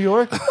 problem in New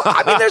York.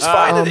 I mean, there's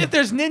fine if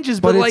there's ninjas,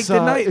 but, But like it's,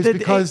 the night it's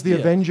because the yeah.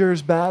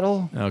 Avengers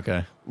battle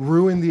Okay.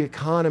 ruined the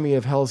economy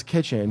of Hell's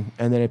Kitchen,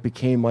 and then it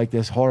became like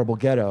this horrible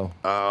ghetto.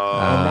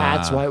 And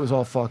that's why it was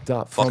all fucked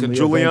up. from Fucking the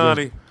Giuliani.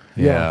 Avengers.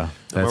 Yeah,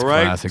 that's I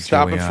right? classic.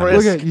 Stop and Giuliani. frisk.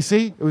 Look at it. You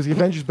see, it was the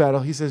Avengers battle.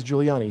 He says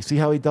Giuliani. See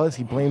how he does?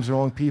 He blames the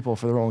wrong people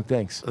for the wrong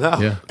things. No,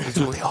 Yeah. it's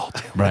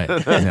Giuliani. Right.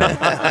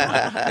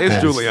 Yeah. It's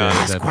Giuliani.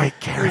 That's Quite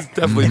Karen. It's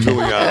definitely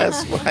Giuliani.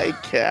 That's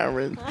White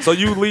Karen. So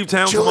you leave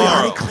town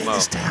tomorrow? No.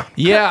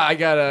 Yeah, I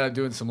got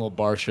doing some little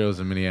bar shows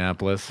in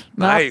Minneapolis.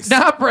 Nice.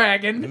 Not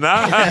bragging.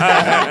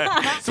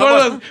 Nice. It's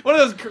one of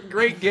those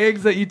great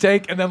gigs that you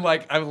take, and then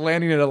like I'm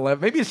landing at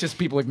 11. Maybe it's just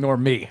people ignore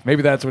me.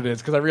 Maybe that's what it is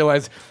because I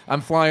realize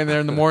I'm flying there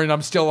in the morning.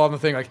 I'm still on the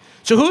thing like,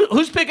 So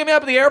who's picking me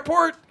up at the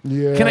airport?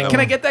 Yeah. Can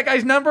I get that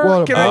guy's number?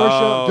 Well, Can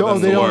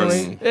they the don't worst.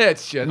 ring.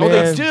 It's just Man.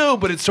 they do,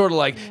 but it's sort of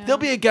like there'll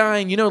be a guy,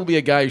 and it'll be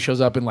a guy who shows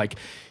up and like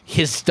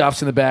his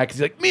stuff's in the back.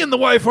 He's like, me and the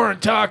wife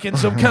aren't talking,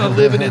 so I'm kind of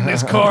living in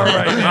this car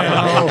right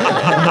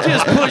now.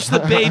 Just push the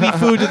baby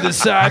food to the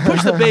side.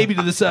 Push the baby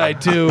to the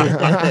side too. You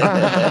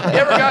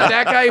ever got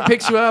that guy who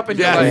picks you up and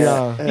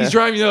he's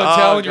driving you to the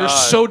hotel and you're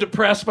so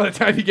depressed by the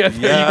time you get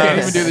there you can't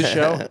even do the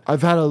show?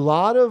 I've had a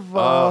lot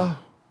of.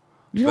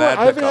 You know what?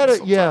 I haven't had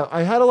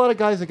I had a lot of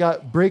guys that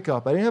got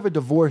breakup. I didn't have a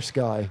divorce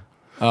guy.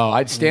 Oh,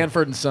 I'd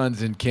Stanford and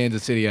Sons in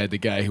Kansas City. I had the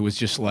guy who was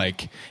just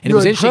like, and You it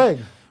was like interesting.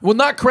 Craig. Well,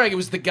 not Craig. It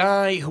was the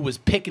guy who was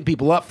picking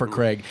people up for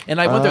Craig.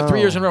 And I went there 3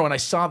 years in a row, and I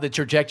saw the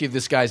trajectory of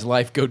this guy's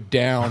life go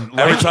down.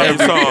 Every time you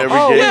saw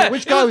him.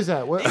 Which guy was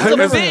that? What,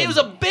 He was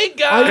a big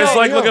guy. It's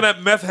like looking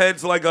at meth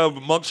heads like a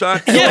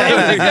mugshot. Yeah, it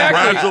was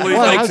exactly. Gradually,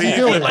 Well, like, how's he to-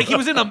 doing? Like he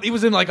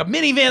was in like a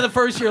minivan the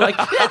first year, like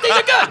things are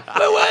good.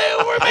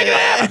 We're making it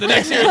happen. The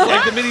next year, it's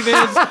like the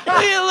minivan's look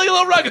a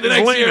little rugged. The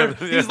next year,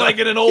 leaning. he's like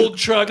in an old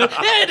truck. Like,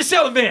 I had to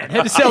sell the van.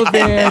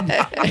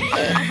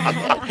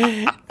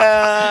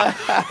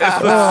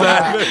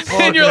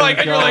 And you're like,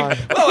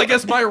 well, I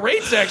guess my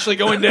rate's actually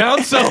going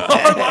down, so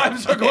our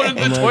lives are going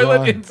into the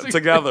toilet.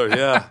 together,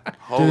 yeah.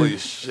 Holy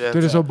shit.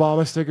 Did his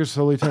Obama stickers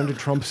slowly turn to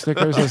Trump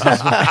stickers?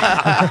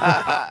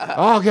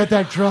 I'll get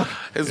that truck.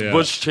 His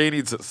Bush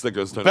Cheney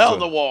stickers turned Fell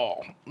into the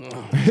wall.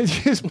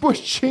 His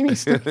Bush Cheney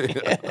sticker.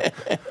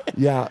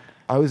 Yeah,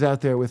 I was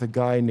out there with a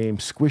guy named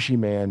Squishy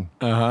Man.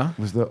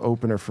 Was the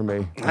opener for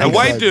me. a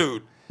white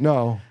dude.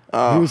 No.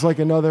 He was like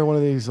another one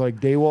of these like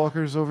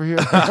daywalkers over here.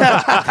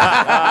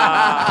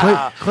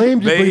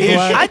 Claimed to be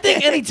black. I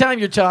think anytime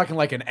you're talking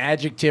like an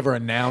adjective or a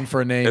noun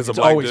for a name, It's it's,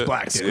 a black always dude.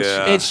 black dude.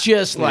 Yeah. It's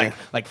just like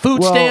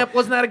food Well, stamp.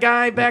 Wasn't that a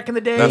guy back in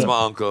the day? That's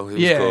my uncle. He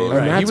was Yeah, cool.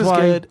 right. And He was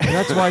why, good. And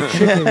that's why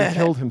Chicken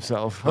killed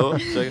himself.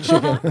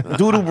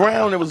 Doodle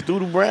Brown. It was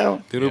Doodle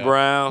Brown. Doodle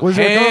Brown. Was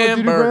there a guy with Doodoo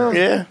Hamburger.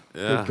 Brown?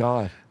 Yeah. Good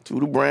God.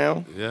 Doodle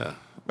Brown. Yeah.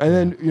 And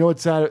then, you know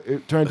what's sad?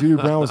 It turned Doodoo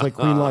Brown was like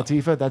Queen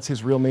Latifah. That's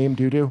his real name,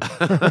 Doodoo.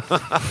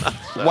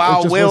 It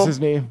Wild just Will. was his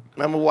name.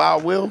 Remember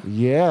Wild Will?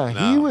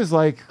 Yeah, he was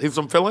like, He's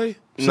from Philly?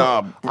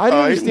 Nah. I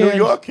didn't He's New understand-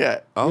 York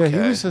cat. yeah, he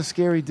was a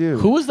scary dude.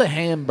 Who was the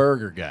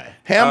hamburger guy?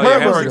 Hamburger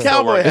was Hamburger the still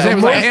cowboy. works. His name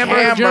was like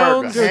Hamburger. Hamburger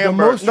Jones? Dude, the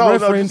Hamburger. most No,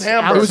 referenced just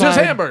hamburger. It was just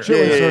outside hamburger.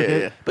 Shirtless Yeah, yeah,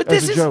 circuit yeah. But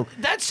as this a is joke.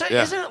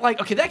 isn't it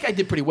like okay? That guy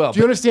did pretty well. Do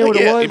you understand what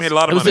Yeah, it was? he made a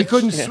lot of He money.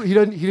 couldn't. He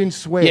didn't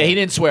swear. Yeah, he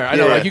didn't swear. I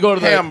know. Yeah. Like you go to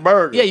the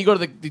Hamburger. Yeah, you go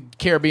to the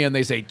Caribbean.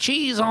 They say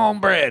cheese on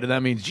bread, and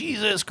that means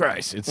Jesus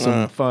Christ. It's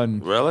some fun.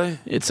 Really?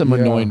 It's some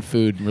annoying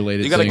food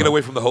related. You got to thing. get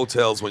away from the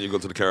hotels when you go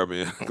to the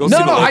Caribbean. Go No,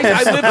 see no. the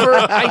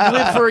I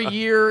lived for a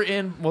year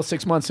in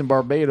 6 months in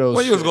Barbados.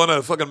 Well, you was going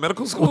to fucking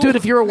medical school? Well, dude,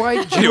 if you're a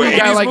white You Jewish an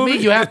guy 80s like me,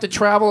 movie? you have to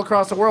travel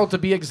across the world to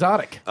be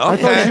exotic. I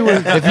thought you were.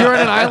 If you're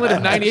on an island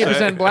of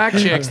 98% black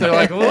chicks, they're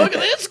like, look at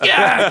this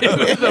guy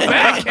with the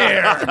back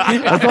hair.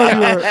 I thought you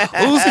were.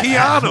 Who's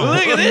Keanu?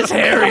 Look at this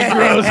hairy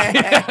gross.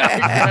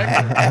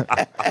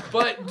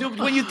 But dude,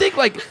 when you think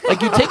like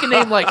you take a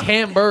name like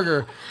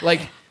Hamburger,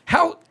 like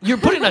how you're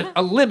putting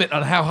a limit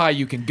on how high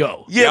you can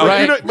go. Yeah,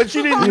 right. but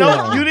you didn't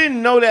know. You didn't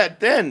know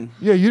that then.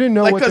 Yeah, you didn't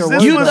know Like, what 'cause there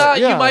this was. You was- thought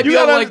Yeah. you might You be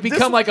able to gotta- like become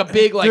this- like a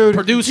big like Dude,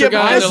 producer Yeah,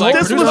 guy. but And they're like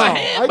this produce was- my I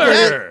get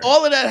hamburger.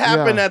 All of that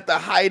happened Yeah. at the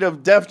height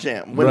of Def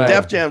Jam when Right.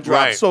 Def Jam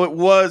dropped. Right. So it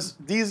was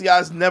these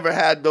guys never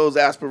had those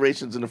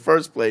aspirations in the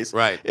first place.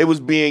 Right. It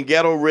was being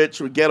ghetto rich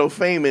or ghetto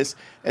famous,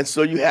 and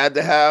so you had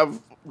to have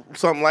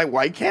something like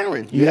White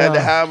Karen. You had to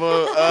Yeah. have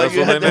a. That's You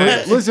what had they to made.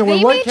 have, Listen, when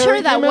They White made sure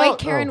Karen that came White out,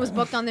 Karen oh. was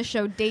booked on the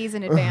show days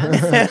in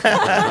advance.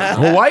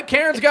 Well, White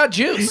Karen's got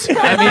juice.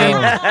 I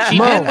mean, she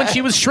did when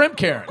she was Shrimp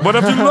Karen. But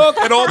if you look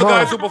at all the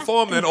guys who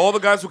performed and all the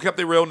guys who kept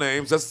their real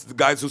names, that's the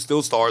guys who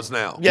still stars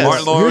now. Yes. Martin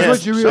Here's Lawrence,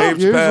 what you Dave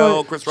here's Chappelle,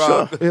 what- Chris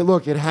Rock.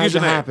 Look, it had Use to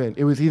your name. happen.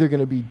 It was either going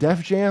to be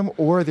Def Jam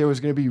or there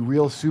was going to be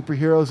real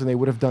superheroes, and they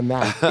would have done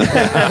that.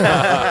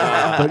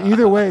 But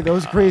either way,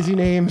 those crazy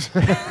names,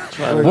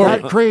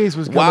 that craze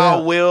was coming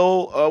Wild out.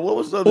 Will. What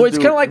was the other Well, it's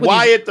dude? kinda like when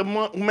Wyatt.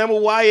 Remember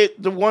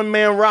Wyatt, the one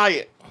man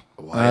riot.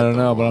 I don't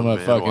know, but I'm gonna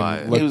Man, fucking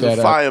why? look He was that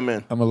a up.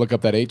 fireman. I'm gonna look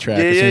up that 8-track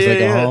Yeah, as soon as I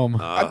get home.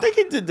 I think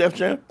he did Def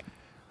Jam.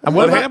 And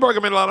Well, what about,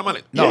 Hamburger made a lot of money.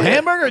 no, Yeah.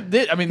 Hamburger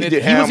did. I mean, He he, did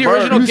was the Hamburger.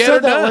 original You Get said Her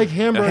that Done. like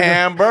hamburger.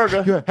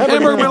 Hamburger.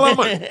 Hamburger made a lot of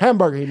money.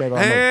 Hamburger, he made a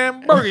lot of money.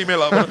 Hamburger, he made a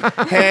lot of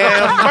money.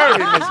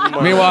 Hamburger. Mr.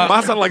 Money. Meanwhile,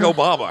 Mine sound like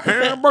Obama.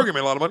 Hamburger made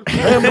a lot of money.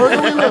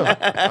 Hamburger, we will.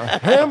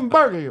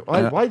 Hamburger.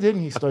 Why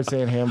didn't he start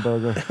saying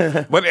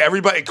hamburger? But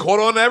everybody, it caught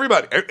on to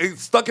everybody. It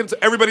stuck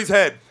into everybody's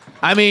head.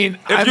 I mean,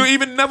 If you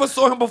even never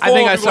saw him before, I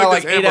think I you saw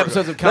like this 8 hamburger.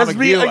 episodes of Comic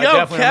View. I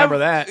definitely remember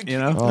that. You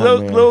know, Oh,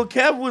 man. Lil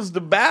Kev was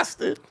the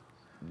bastard.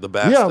 The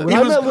bastard. Yeah, when He I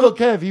was met Little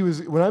good. Kev, he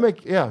was when I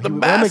met when I met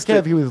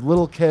bastard. Kev, he was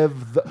Little Kev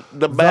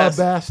the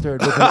bastard.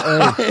 bastard with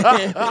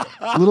an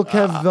A. Little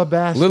Kev the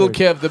bastard. Little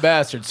Kev the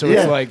Bastard. So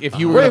Yeah. it's like if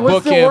you were Wait, to what's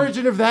book the him.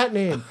 origin of that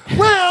name?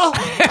 Well,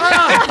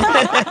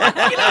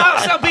 You know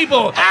how some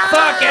people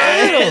fuck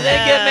it, they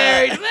get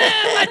married.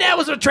 My dad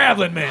was a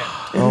traveling man.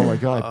 oh my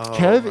God,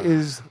 Kev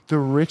is the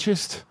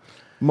richest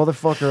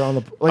motherfucker on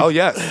the like, Oh,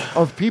 yes.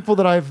 of people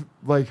that I've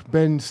like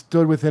been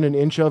stood within an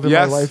inch of in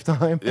my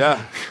lifetime.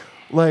 Yeah.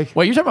 Like,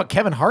 Wait, you're talking about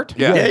Kevin Hart?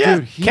 Yeah.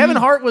 dude, Kevin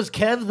Hart was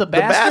Kev the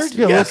bastard?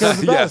 Yeah, Yes. Kev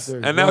the Yes.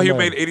 bastard. And now he Yeah,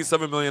 made man.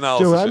 $87 million.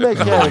 Dude, I met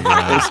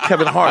Kev. It's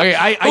Kevin Hart. Okay,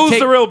 I Who's take,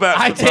 the real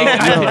bastard?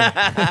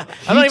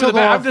 I'm not even took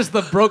the off- I'm just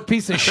the broke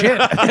piece of shit.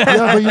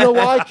 Yeah, but you know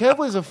why? Kev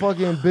was a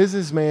fucking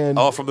businessman.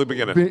 Oh, from the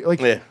beginning. Like,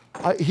 Yeah.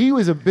 he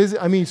was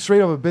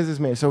straight up a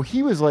businessman. So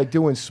he was like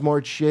doing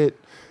smart shit.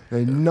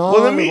 And no,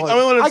 Well, let me-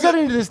 I got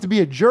into this to be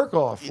a jerk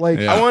off. Like,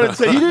 I want to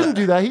tell he you. didn't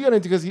do that. He got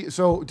into because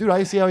dude,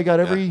 I see how he got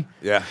every.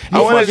 Yeah. He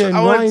I want fucking to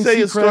Ryan tell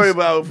you a story Seacrest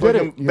about did it,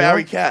 fucking you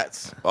Barry know?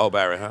 Katz. Oh,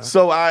 Barry, huh?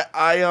 So I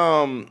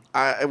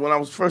when I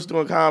was first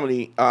doing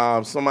comedy,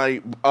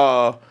 somebody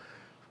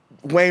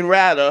Wayne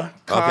Ratter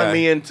conned Okay.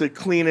 me into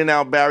cleaning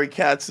out Barry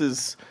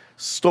Katz's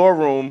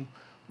storeroom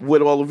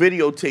with all the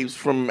videotapes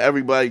from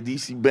everybody,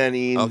 DC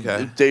Benny and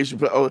Okay. Dave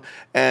Chappelle,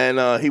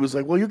 and he was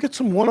like, "Well, you get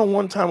some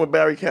one-on-one time with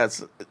Barry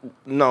Katz."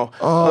 No,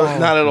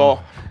 not at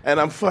all. And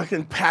I'm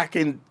fucking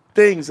packing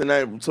things,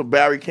 and so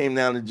Barry came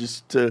down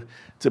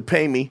to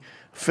pay me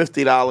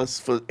 $50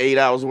 for 8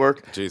 hours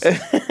work. Jesus.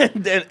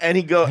 and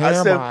he go, I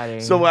Hamburger.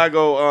 said, so I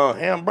go,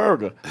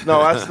 hamburger.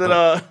 No, I said,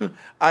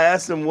 I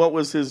asked him what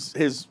was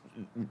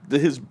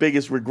his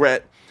biggest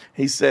regret.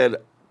 He said,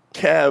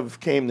 Kev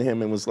came to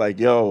him and was like,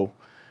 "Yo,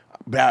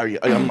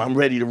 Barry, I'm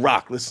ready to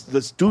rock. Let's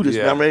do this.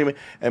 Yeah. Man. I'm ready."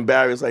 And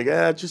Barry was like,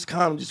 just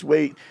calm, just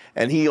wait.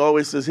 And he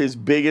always says his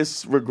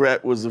biggest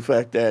regret was the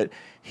fact that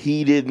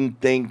he didn't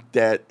think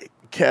that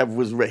Kev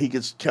was ready. He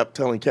just kept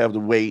telling Kev to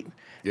wait.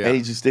 Yeah. And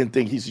he just didn't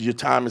think, he said, your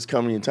time is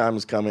coming.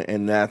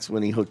 And that's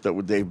when he hooked up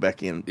with Dave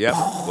Beckham. Yep.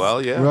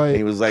 Well, yeah. Right.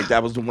 He was like,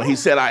 that was the one. He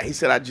said,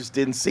 I just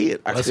didn't see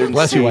it. I couldn't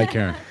Bless see you, it. White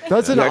Karen.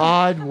 That's an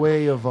odd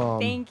way of.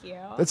 Thank you.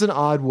 That's an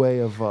odd way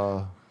of.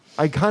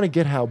 I kind of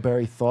get how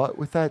Barry thought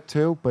with that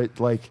too, but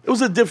like. It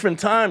was a different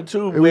time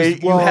too, It where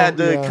was- you well, had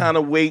to yeah. kind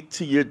of wait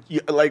to your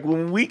like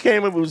when we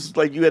came, it was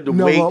like you had to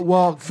No, wait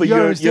well, for you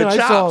your understand, I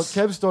saw chops.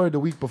 Kev started the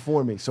week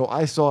before me, so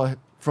I saw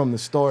from the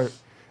start,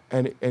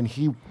 and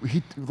he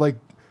like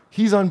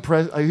he was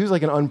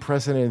like an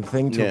unprecedented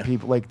thing to Yeah.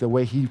 people, like the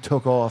way he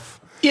took off.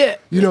 Yeah.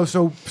 You know,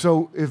 so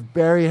if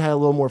Barry had a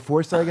little more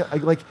foresight,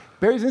 like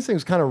Barry's instinct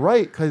was kind of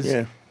right because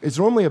Yeah. it's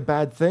normally a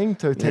bad thing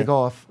to take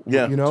off.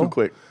 Yeah, you know, too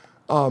quick.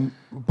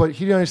 But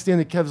he didn't understand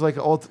that Kev's like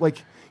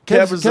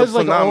Kev is a Kev's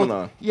like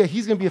phenomenon. yeah,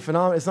 he's gonna be a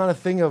phenomenon. It's not a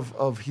thing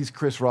of he's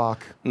Chris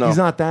Rock. No. He's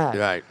not that.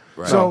 Right.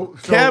 Right. So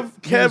Kev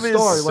he's a is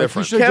star. Like he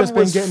different. should have Kev just been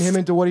was getting him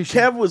into what he should.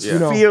 Kev was you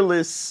know.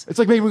 fearless It's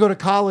like maybe we go to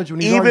college when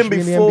he's already even should be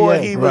in the before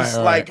NBA. he was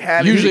Right. like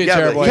had Usually it a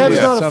together. terrible Kev's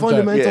idea. not a Sometimes.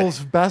 fundamentals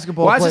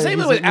basketball Well, it's player. the same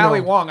He's with a, you know,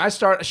 Ali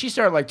Wong. She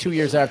started like 2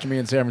 years after me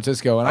in San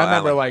Francisco, and I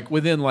remember Ali. like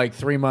within like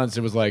 3 months,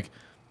 it was like,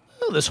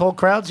 oh, this whole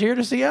crowd's here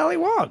to see Ali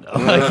Wong.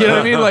 Like, you know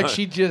what I mean? Like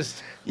she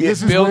just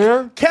This is built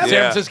where Kev, San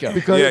Yeah. Francisco.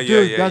 because Yeah,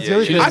 dude, yeah, that's yeah, the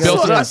other yeah. thing. She just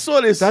built it. I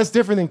saw this. That's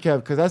different than Kev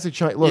because that's a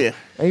Chinese. Look, Yeah.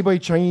 anybody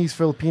Chinese,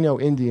 Filipino,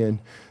 Indian,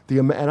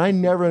 and I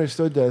never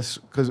understood this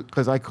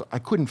because I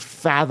couldn't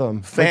fathom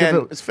like,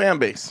 if It's fan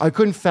base. I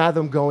couldn't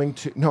fathom going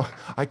to no.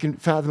 I can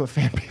fathom a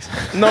fan base.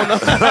 No.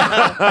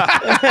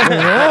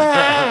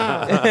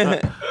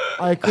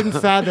 I couldn't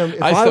fathom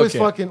if I I, still was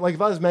can't. fucking like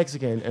if I was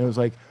Mexican and it was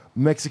like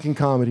Mexican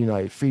comedy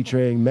night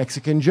featuring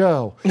Mexican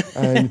Joe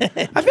and I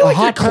feel like you're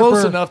hot close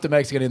pepper, enough to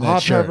Mexican in that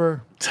hot shirt.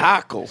 pepper.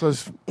 Taco. So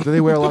do they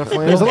wear a lot of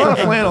flannel? There's a lot of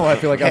flannel. I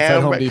feel like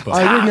outside Home Hamburger. Depot.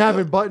 I didn't have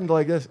it buttoned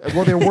like this.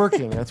 Well, they're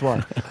working. That's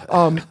why.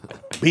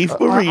 Beef I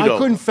burrito.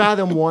 couldn't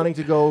fathom wanting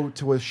to go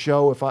to a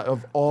show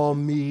of all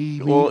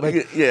me, Well,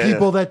 like yeah.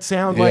 people that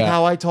sound like Yeah.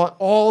 how I talk,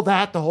 all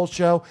that, the whole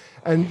show,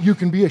 and you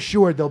can be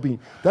assured they'll be.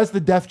 That's the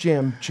Def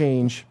Jam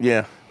change.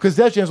 Yeah. Because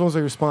Def Jam's almost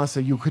a response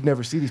to you could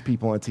never see these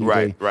people on TV.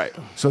 Right, right.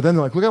 So then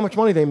they're like, look how much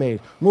money they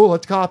made. Well,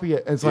 let's copy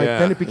it. And it's like Yeah,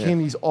 then it became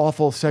these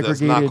awful That's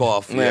segregated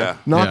knockoff. Yeah.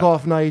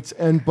 knockoff nights,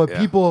 but Yeah.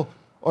 people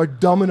are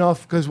dumb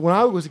enough because when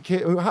I was a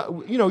kid,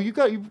 you know,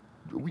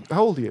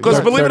 how old are you? Because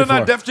You're- believe it or 34.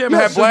 not, Def Jam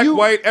Yeah, had so black, you-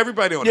 white,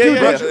 everybody on Yeah, it. yeah,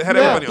 Right? yeah. It had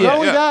yeah, everybody not on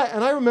only it. Yeah. that,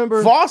 and I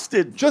remember Voss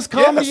did. just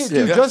comedy, Yes.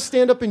 dude, Yeah. just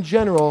stand up in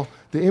general,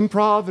 the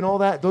improv and all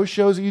that, those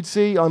shows that you'd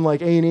see on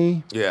like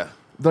A&E Yeah.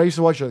 that I used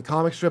to watch, the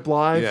comic strip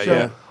live Yeah, show.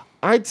 yeah.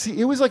 I'd see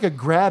it was like a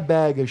grab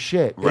bag of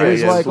shit. Right, It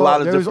was yeah. like A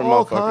lot of there was different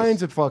all motherfuckers.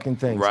 kinds of fucking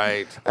things.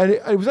 Right. And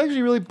it was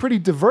actually really pretty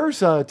diverse,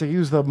 to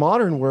use the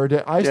modern word.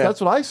 That's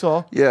what I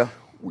saw. Yeah.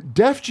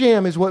 Def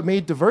Jam is what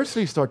made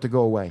diversity start to go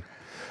away.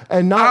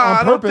 And not I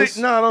on don't purpose.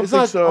 think- no, I don't It's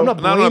think not, so. I'm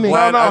not Not on a blaming.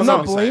 blind- I'm that's not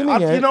what I'm saying.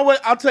 blaming it. You know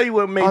what? I'll tell you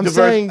what made I'm diverse.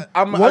 saying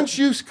once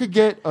you could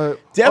get a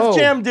Def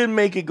Jam didn't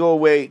make it go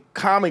away.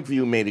 Comic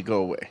View made it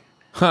go away.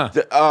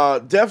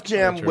 Def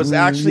Jam was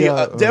actually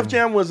Def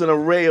Jam was an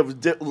array of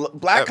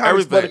black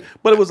comics, everything.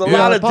 but it was a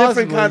lot of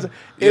different possibly. kinds.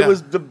 Yeah. It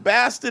was the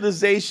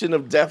bastardization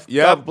of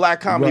Yep. of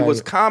black comedy Right.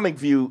 was Comic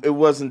View. It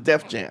wasn't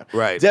Def Jam.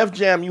 Right. Def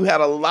Jam, you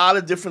had a lot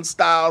of different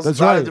styles, That's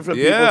a lot right. of different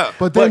Yeah. people.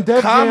 But then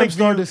Def Jam Comic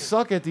started View- to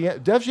suck at the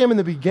end. Def Jam in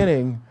the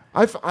beginning,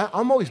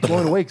 I'm always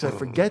blown away because I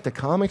forget the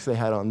comics they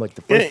had on like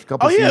the first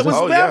couple yeah, it seasons. was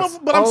Oh, bad, yes.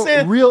 but I'm Oh,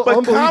 saying, real but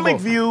unbelievable. Comic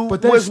View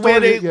But then was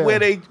started, yeah. where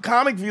they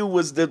Comic View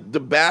was the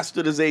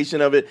bastardization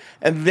of it,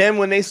 and then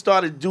when they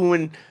started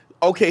doing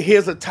okay,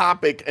 here's a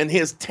topic, and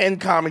here's 10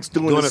 comics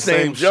doing the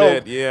same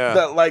joke. Shit, yeah.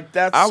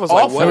 That's I was awful.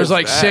 like, what There was is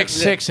like that?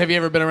 6'6". Have you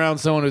ever been around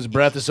someone whose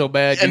breath is so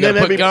bad you And gotta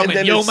then put gum and in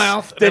then your it's-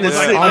 mouth? then And it's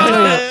it's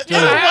like,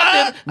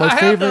 like, My I have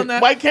favorite- done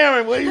that. Mike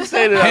Cameron, what do you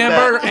say to that?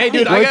 Hamburger. Hey,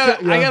 dude, I Yeah.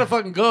 gotta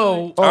fucking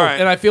go. All right.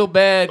 And I feel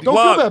bad. Don't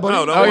Plug. feel bad, buddy.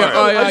 No, don't Oh, worry. yeah.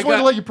 Oh, yeah, I just wanted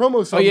to let you promo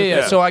Oh something.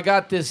 yeah. So I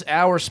got this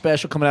hour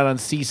special coming out on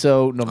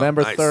CISO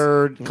November nice.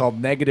 3rd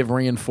called Negative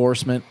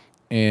Reinforcement,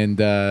 and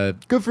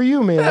Good for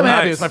you, man. I'm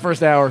happy. Nice. It's my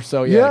first hour,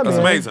 so Yeah, yeah, man.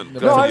 amazing.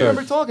 Good No, for I you.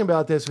 remember talking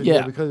about this with Yeah.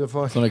 you because of So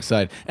I'm fucking.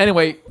 excited.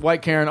 Anyway,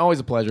 White Karen, always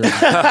a pleasure.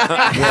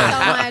 Thank you so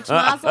much.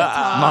 Mazel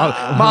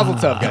tov. Mazel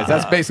tov, guys.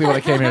 That's basically what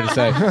I came here to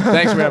say.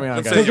 Thanks for having me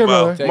on, guys. Take care,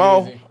 Mo. brother. Take it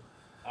Mo. easy.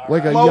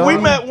 Like a Well, we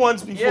young- met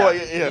once before.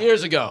 Yeah.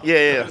 Years ago.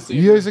 Yeah.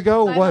 years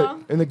ago. Bye, What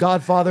Mom. in The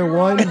Godfather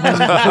 1 when he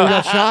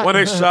got shot? When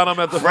they shot him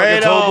at the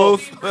fucking toll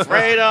Fredo. booth.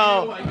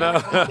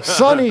 Fredo.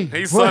 Sonny.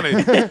 He's Sonny.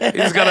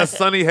 He's got a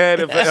sunny head.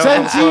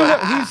 Santino.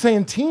 He's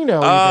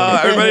Santino. even.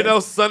 Everybody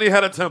knows Sonny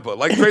had a temper.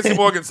 Like Tracy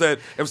Morgan said,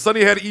 if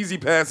Sonny had easy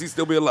pass, he'd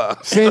still be alive.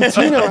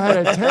 Santino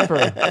had a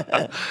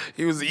temper.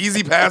 He was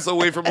easy pass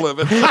away from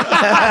living. He's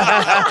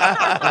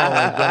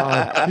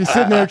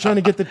sitting there trying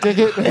to get the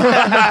ticket.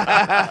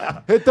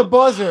 Hit the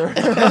buzzer.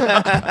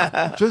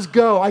 Just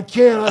go. I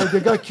can't. They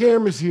got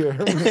cameras here.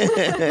 That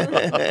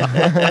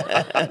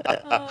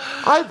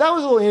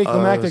was a little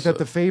anticlimactic that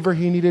the favor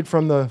he needed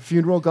from the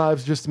funeral guy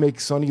was just to make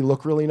Sonny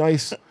look really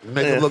nice.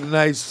 Make him look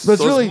nice. But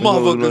it's so really- his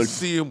mother could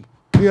see him.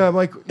 Yeah, I'm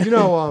like, They you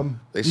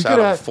shot could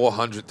him have.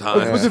 400 But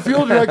times. the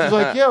field director's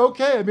like, yeah,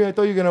 okay. I mean, I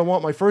thought you were gonna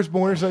want my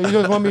firstborn, so you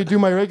just want me to do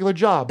my regular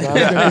job.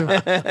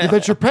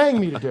 That you're paying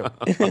me to do.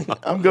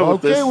 I'm good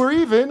with Okay, this. we're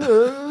even.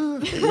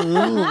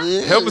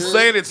 Him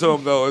saying it to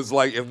him though is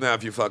like,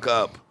 if you fuck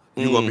up,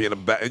 you're gonna be in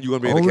the you're gonna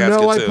be in Oh the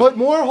casket no, I too. put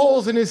more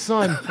holes in his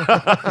son.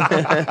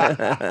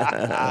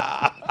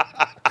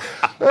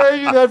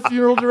 Hey, you that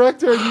funeral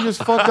director, you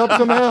just fucked up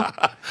somehow.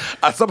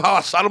 Somehow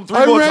I shot him 3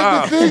 I more read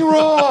times. the thing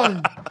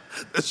wrong.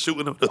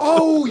 Shooting him.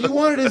 Oh, you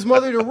wanted his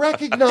mother to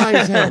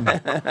recognize him.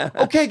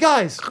 Okay,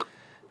 guys.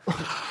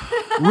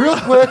 Real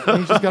quick,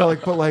 he's just gotta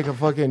put a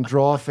fucking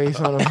draw face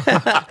on him.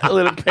 A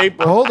little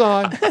paper. Hold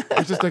on,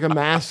 it's just like a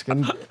mask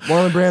and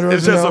Marlon Brando.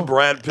 It's just a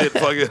Brad Pitt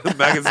fucking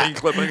magazine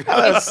clipping.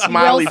 A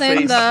smiley Wilson,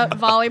 face. the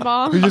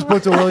volleyball. He just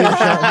puts a William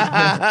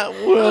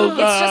Shatner. Well It's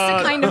just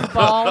a kind of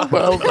ball.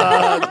 Well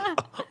done.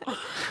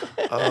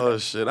 Oh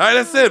shit! All right,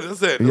 that's it.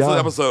 That's it. That's the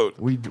episode.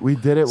 We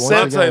did it once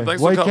Dante, again.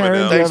 thanks for White coming Karen,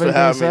 down. do you Thanks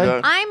have for anything to having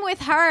me, say? I'm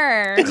with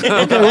her.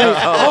 Okay, wait.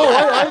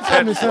 I have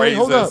something to say.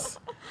 Hold up.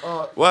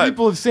 What?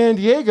 People of San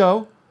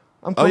Diego,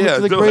 I'm coming yeah,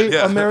 to the do it, Great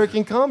yeah.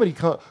 American Comedy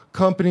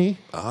Company,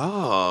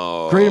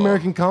 Oh. Great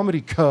American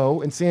Comedy Co.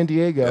 in San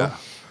Diego, Yeah.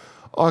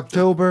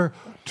 October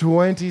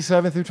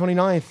 27th through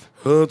 29th.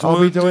 I'll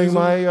be doing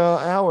my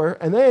hour,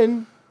 and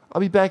then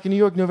I'll be back in New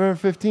York November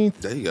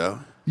 15th. There you go.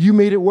 You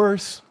Made It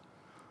Worse.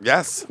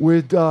 Yes.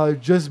 With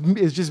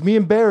it's just me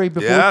and Barry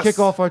before Yes. we kick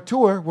off our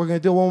tour. We're gonna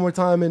do it one more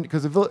time, and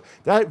because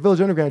that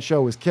Village Underground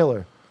show was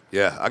killer.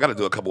 Yeah, I got to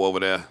do a couple over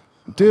there.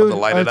 Dude, to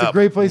light it it's a up.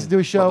 great place to do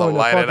a show, to and the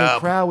light it fucking up.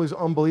 crowd was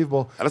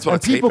unbelievable. I just wanna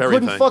and people tape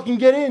couldn't everything. fucking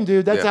get in,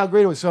 dude. That's Yeah. how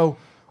great it was. So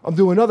I'm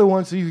doing another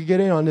one so you can get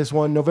in on this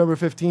one, November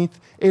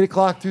 15th, 8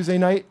 o'clock Tuesday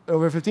night,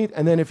 November 15th.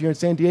 And then if you're in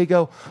San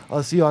Diego,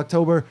 I'll see you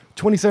October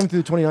 27th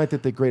through the 29th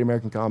at the Great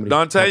American Comedy.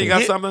 Dante, you got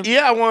Yeah, something?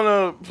 Yeah, I want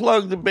to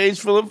plug the Beige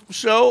Phillip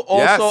show.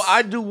 Also, Yes.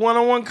 I do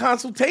one-on-one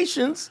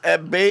consultations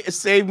at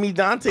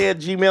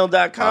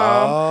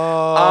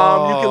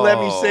savemedante@gmail.com. You can let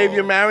me save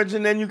your marriage,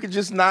 and then you can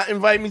just not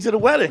invite me to the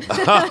wedding.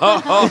 That's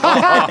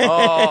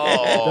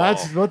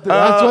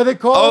why they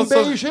call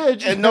also- him Beige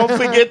Hitch. And don't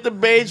forget the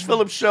Beige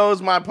Phillip show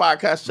is my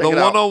podcast. Check The it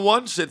out.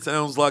 one-on-one shit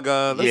sounds like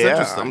that's Yeah,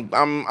 interesting.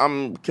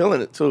 I'm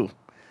killing it too.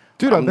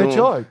 Dude, I I'm bet doing-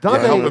 you are.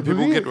 Dante, Helping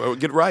people we-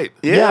 get right.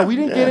 Yeah, we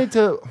didn't get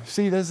into.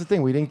 See, that's the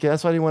thing. We didn't.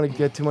 That's why I didn't want to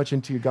get too much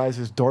into you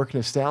guys' dark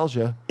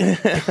nostalgia. Because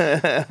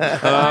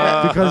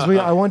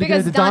I wanted to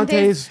get Because into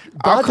Dante's.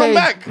 I'll come Dante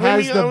back.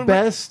 has Maybe the I'll-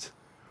 best.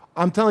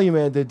 I'm telling you,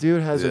 man, the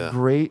dude has Yeah. a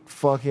great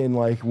fucking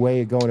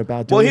way of going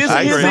about Well, doing here's- it.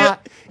 here's It's the-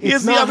 not, here's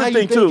it's the not other how you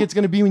thing, think too. it's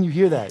going to be when you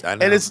hear that. I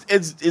know. And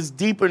it's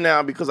deeper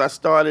now because I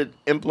started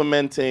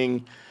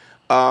implementing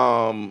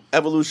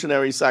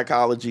evolutionary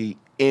psychology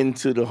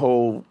into the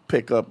whole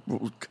pickup,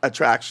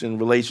 attraction,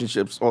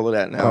 relationships, all of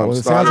that now. Oh, well, I'm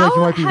it sounds starting- like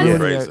you might be How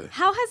ruining Crazy. it.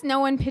 How has no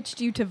one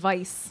pitched you to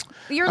Vice?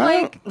 You're I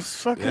like, don't- it's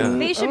fucking, Yeah.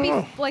 they should I be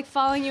don't know.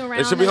 following you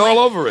around. should be and, all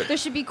like, over it. There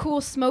should be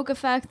cool smoke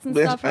effects and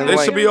They- stuff. and around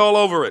They should you. be all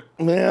over it.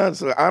 Yeah,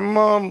 so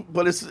I'm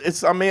but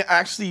it's I mean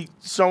actually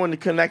showing the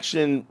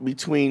connection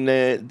between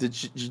the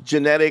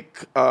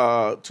genetic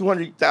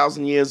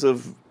 200,000 years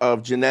of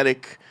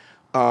genetic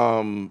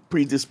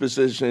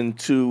predisposition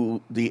to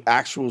the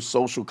actual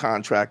social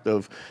contract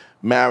of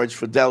marriage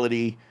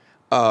fidelity,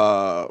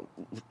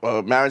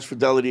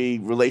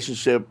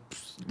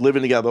 relationships,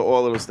 living together,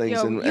 all of those things.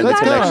 Yo, and you the gotta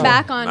connection. come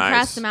back on Nice.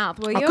 Crash the Mouth,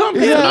 will you? come,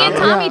 Me yeah. and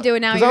Tommy do it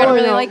now. 'Cause You're I gonna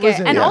wanna really know- like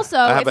listen, it. And yeah. also,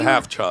 I have if a you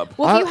half chub.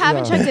 Well, if you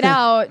haven't yeah. checked it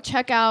out,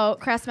 check out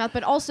Crash the Mouth.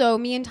 But also,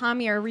 me and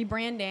Tommy are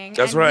rebranding.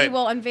 That's and right. We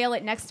will unveil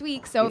it next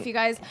week. So if you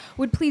guys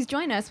would please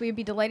join us, we would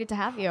be delighted to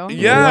have you.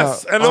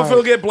 Yes, Yeah. and don't All right.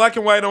 forget Black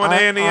and White on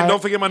Annie, and I-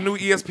 don't forget my new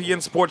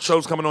ESPN sports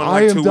shows coming on in I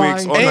like am 2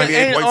 weeks dying. on And-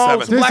 98.7.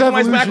 This Black and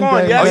White's back evolution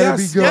on, thing yes. better Yes,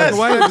 be good. yes.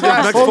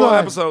 Next Hold 4 on.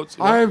 episodes.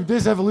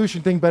 This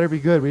evolution thing better be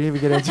good. We didn't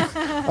even get into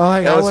it. I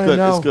Yeah, it's want to good.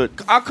 know It's good.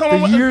 I'll come the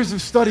on with years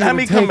of study Have it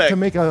me would come take back. to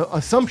make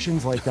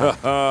assumptions like that.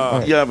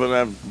 Yeah,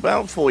 but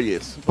about 4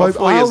 years. About But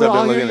 4 years I've been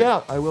I'll hear looking you at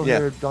out. I will Yeah.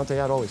 hear Dante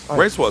out always. All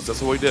right. Race was.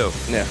 That's what we do.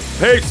 Yeah.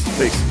 Peace.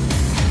 Peace.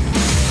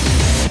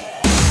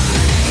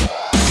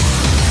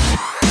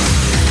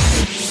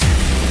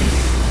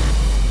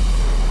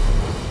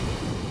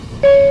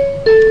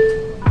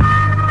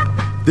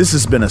 This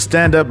has been a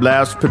Stand Up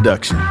Labs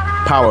production,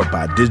 powered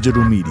by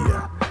digital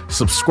media.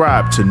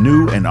 Subscribe to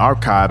new and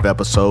archive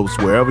episodes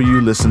wherever you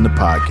listen to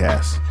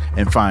podcasts,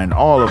 and find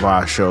all of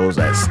our shows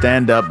at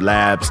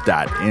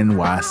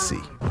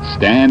standuplabs.nyc.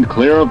 Stand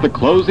clear of the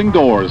closing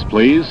doors,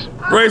 please.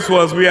 Race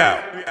was. We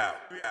out.